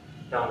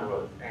down the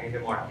road and in the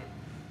market.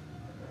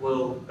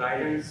 Will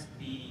guidance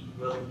be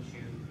willing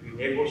to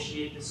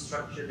renegotiate the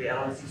structure, the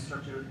LLC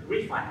structure,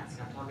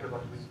 refinancing? I'm talking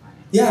about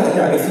refinancing.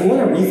 Yeah. If you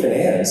want to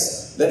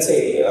refinance, let's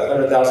say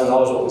 $100,000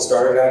 what we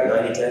started at,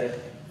 90-10,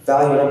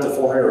 value it up to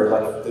 400, or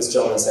like this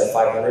gentleman said,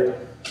 500,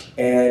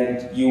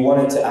 and you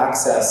wanted to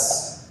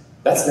access,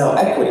 that's now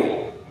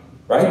equity,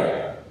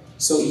 right?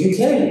 So you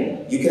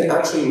can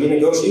actually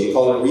renegotiate. We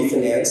call it a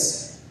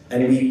refinance,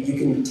 and you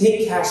can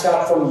take cash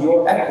out from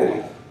your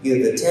equity,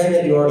 either the 10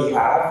 that you already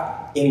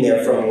have in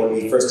there from when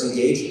we first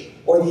engaged,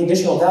 or the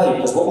additional value,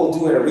 because what we'll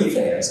do at a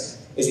refinance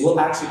is we'll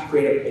actually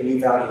create a new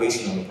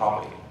valuation on the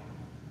property.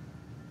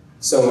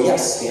 So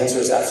yes, the answer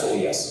is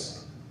absolutely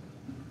yes.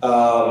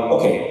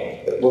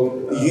 Okay,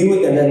 well,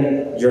 you and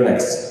then you're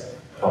next.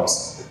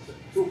 Promise.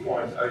 2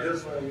 points. I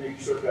just want to make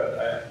sure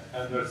that I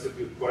understood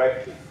you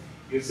correctly.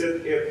 You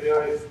said if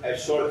there is a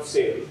short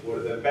sale where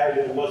the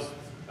value lost,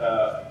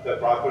 the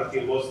property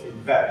lost in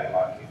value,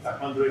 like it's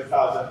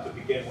 100,000 to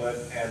begin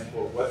with, and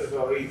for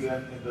whatever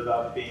reason ended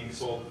up being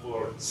sold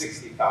for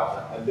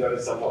 60,000, and there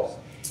is a loss.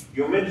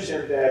 You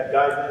mentioned that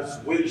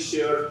guidance will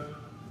share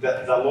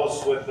the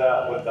loss with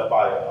the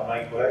buyer. Am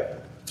I correct?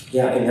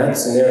 Yeah, in that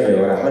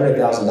scenario, at $100,000,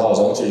 I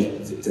want you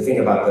to think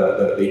about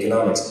the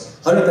economics.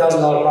 $100,000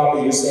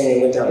 property, you're saying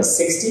it went down to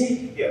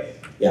 60? Yes.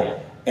 Yeah.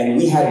 And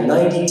we had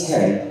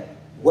 90-10.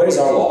 What is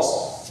our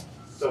loss?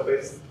 So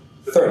it's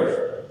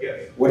 30.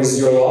 Yes. What is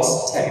your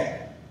loss? 10.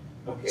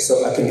 Okay.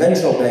 So a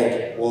conventional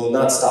bank will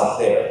not stop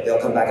there.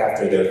 They'll come back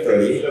after their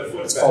 30.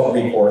 It's called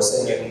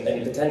recourse,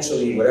 and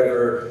potentially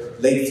whatever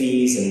late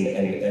fees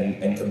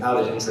and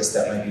compounded interest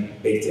that might be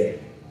baked in.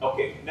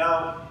 Okay,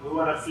 now we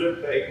want to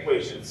flip the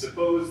equation.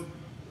 Suppose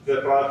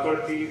the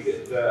property,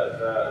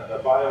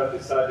 the buyer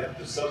decided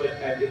to sell it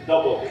and it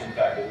doubled in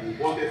value. We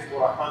bought it for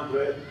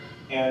 100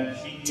 and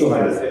he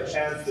 200. has a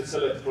chance to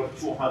sell it for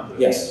 200.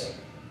 Yes.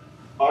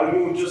 Are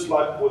you just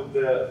like with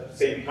the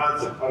same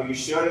concept? Are you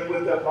sharing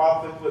with the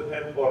profit with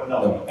him or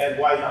no? And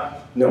why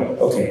not? No.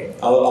 Okay.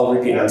 I'll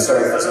repeat. I'm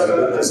sorry.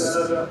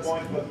 Another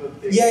point.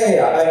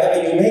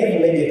 Yeah. You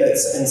maybe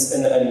that's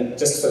and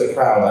just for the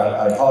crowd,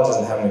 I apologize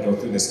for having to go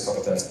through this a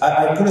couple times.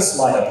 I put a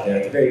slide up there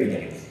at the very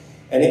beginning,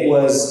 and it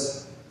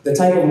was the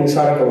type of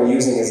musharaka we're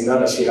using is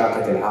not a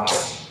shirakat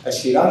al-aqd. A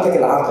shirakat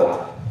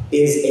al-aqd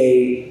is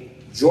a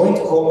joint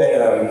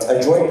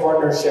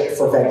partnership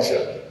for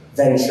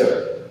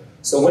venture.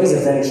 So what is a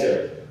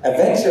venture? A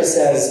venture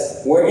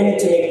says, we're in it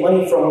to make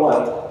money from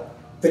what?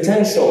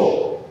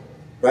 Potential,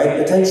 right?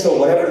 Potential,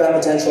 whatever that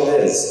potential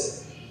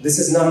is. This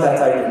is not that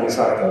type of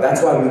musharaka.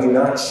 That's why we do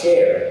not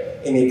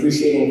share in the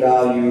appreciating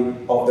value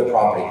of the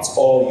property. It's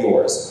all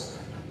yours.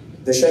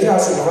 The Sharia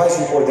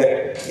Supervisory Board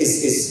that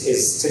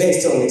is today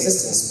still in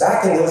existence,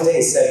 back in those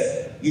days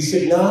said, you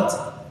should not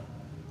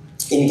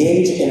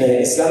engage in an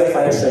Islamic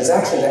financial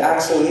transaction that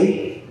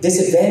actually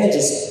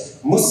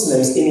disadvantages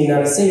Muslims in the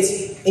United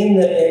States in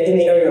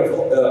the area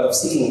of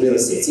seeking real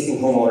estate, seeking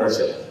home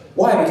ownership.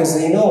 Why? Because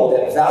they know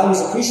that values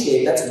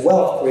appreciate, that's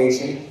wealth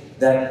creation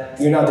that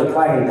you're not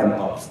depriving them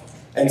of.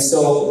 And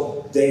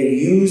so they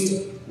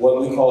used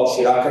what we call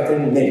shirakat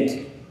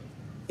al-milk.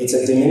 It's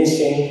a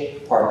diminishing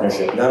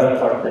partnership, not a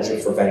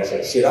partnership for venture.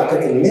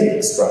 Shirakat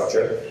al-milk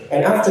structure.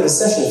 And after the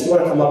session, if you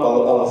want to come up,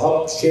 I'll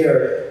help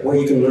share where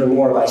you can learn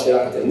more about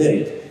shirakat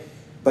al-milk.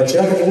 But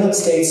shirakat al-milk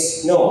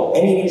states, no,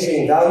 any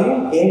appreciating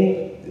value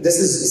this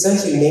is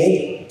essentially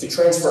made to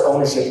transfer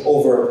ownership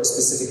over a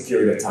specific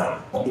period of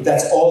time.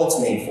 That's all it's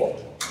made for.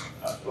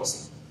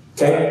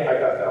 Okay? I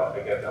got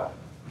that.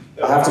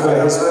 I have to go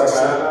to his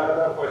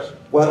question.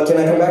 Well, can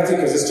I come back to you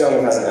because this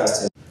gentleman hasn't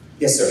asked him?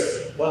 Yes,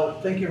 sir.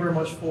 Well, thank you very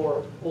much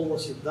for all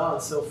what you've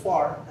done so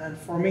far. And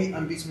for me,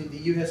 I'm between the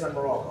US and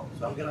Morocco.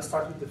 So I'm going to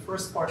start with the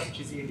first part, which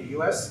is here in the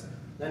US,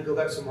 then go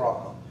back to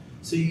Morocco.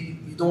 So you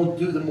don't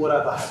do the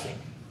murabaha thing.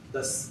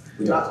 That's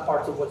not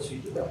part of what you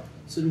do.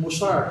 So the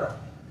musharaka.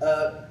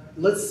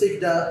 Let's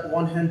take that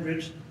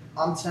 100,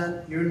 I'm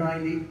 10, you're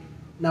 90.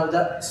 Now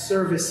that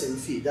servicing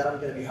fee that I'm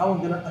going to be, how I'm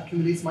going to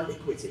accumulate my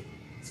equity.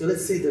 So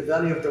let's say the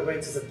value of the rent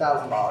is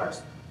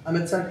 $1,000. I'm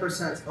a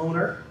 10%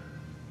 owner,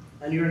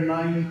 and you're a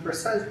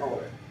 90%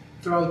 owner.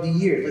 Throughout the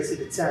year, let's say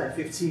the 10,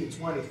 15,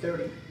 20,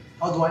 30,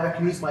 how do I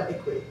accumulate my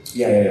equity?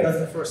 Yeah. That's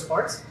the first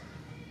part.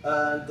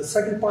 The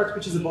second part,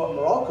 which is about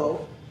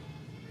Morocco.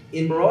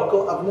 In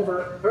Morocco, I've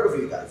never heard of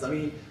you guys. I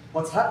mean,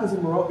 what happens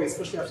in Morocco,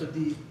 especially after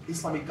the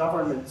Islamic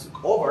government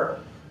took over,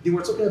 they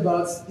were talking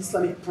about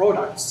Islamic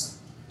products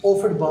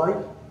offered by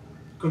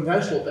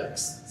conventional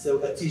banks. So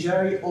a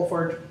Tijari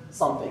offered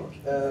something,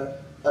 a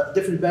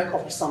different bank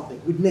offers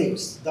something with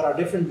names that are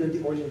different than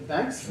the original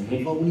banks.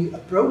 But when you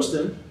approach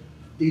them,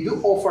 they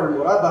do offer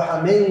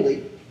murabaha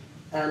mainly.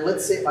 And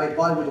let's say I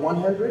buy with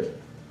 100,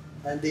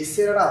 and they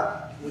set it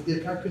up with the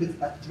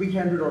calculate at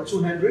 300 or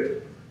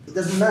 200. It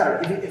doesn't matter.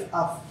 Even if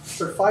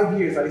after 5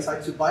 years I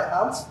decide to buy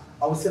out,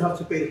 I will still have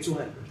to pay the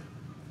 200.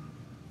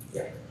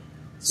 Yeah.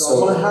 So I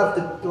want to have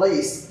the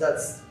place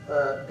that's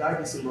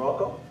guidance in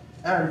Morocco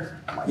and.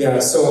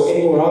 So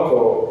in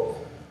Morocco,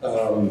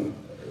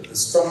 the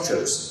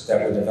structures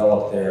that were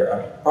developed there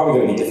are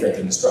probably going to be different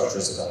than the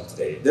structures developed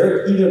today.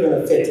 They're either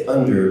going to fit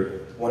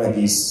under one of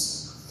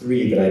these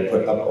three that I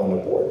put up on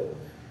the board.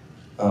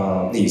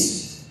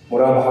 These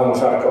murabaha,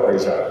 musharaka, or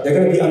ijara. They're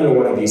going to be under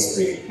one of these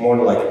three, more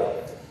than likely.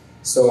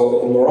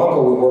 So in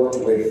Morocco, we worked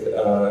with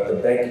the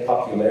Bank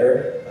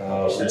Populaire,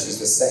 which is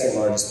the second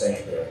largest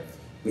bank there.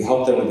 We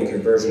helped them with the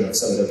conversion of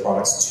some of their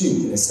products to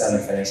an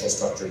Islamic financial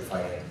structured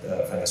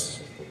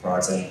financial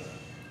products.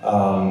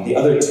 And the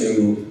other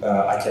two,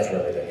 I can't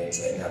remember their names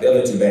right now. The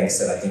other two banks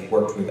that I think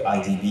worked with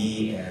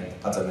IDB and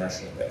Qatar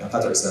National Bank,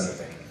 Qatar Islamic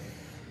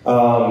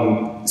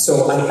Bank.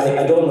 So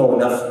I don't know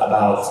enough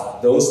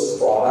about those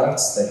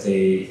products that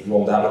they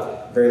rolled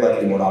out, very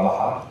likely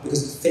murabaha,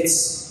 because it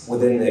fits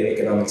within the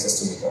economic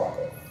system of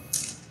Morocco.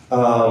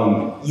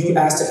 You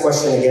asked a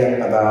question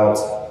again about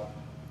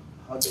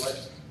How do I?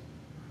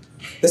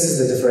 This is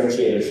the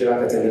differentiator,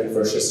 shirakat al-milk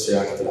versus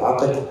shirakat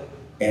al-aqd,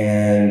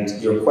 and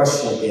your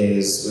question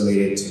is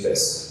related to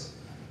this.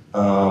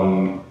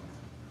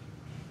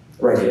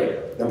 Right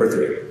here, number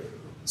 3.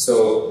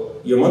 So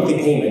your monthly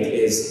payment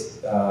is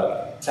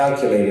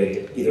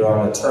calculated either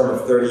on a term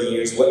of 30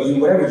 years,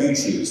 whatever you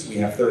choose. We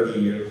have 30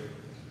 year,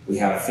 we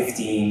have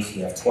 15,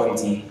 we have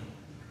 20.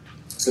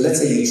 So let's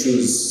say you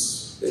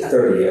choose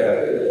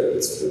 30,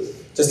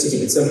 just to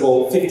keep it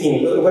simple,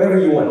 15, whatever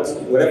you want.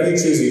 Whatever you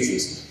choose, you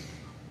choose.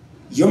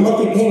 Your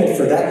monthly payment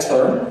for that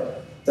term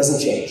doesn't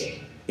change.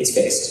 It's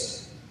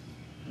fixed.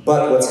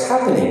 But what's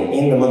happening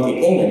in the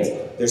monthly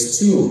payment, there's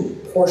two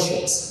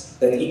portions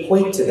that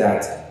equate to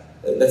that,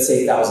 let's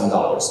say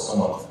 $1,000 a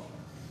month.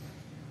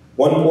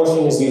 One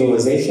portion is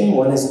utilization,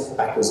 one is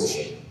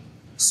acquisition.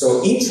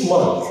 So each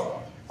month,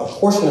 a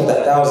portion of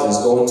that 1,000 is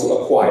going to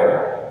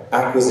acquire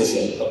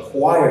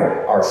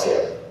our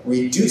share,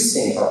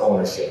 reducing our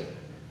ownership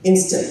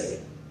instantly.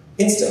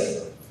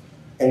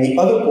 And the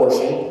other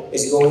portion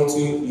is going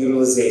to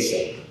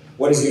utilization.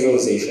 What is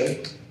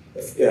utilization?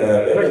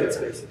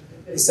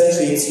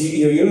 Essentially,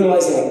 you're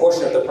utilizing a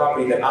portion of the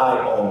property that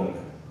I own.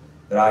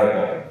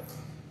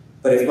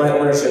 But if my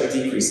ownership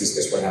decreases,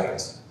 guess what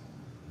happens?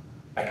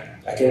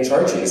 I can't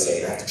charge you the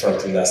same. I have to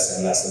charge you less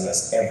and less and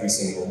less every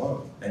single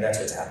month. And that's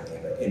what's happening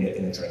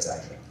in the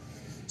transaction.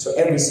 So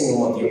every single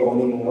month you're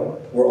owning more,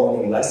 we're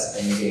owning less,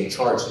 and you're getting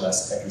charged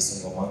less every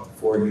single month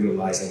for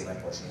utilizing my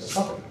portion of the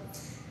property.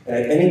 And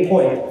at any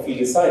point, if you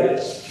decided,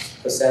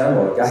 Hussam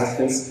or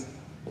Guidance,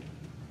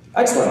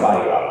 I just want to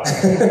buy you out.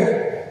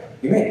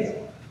 You may.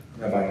 I'm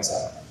going to buy this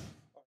out.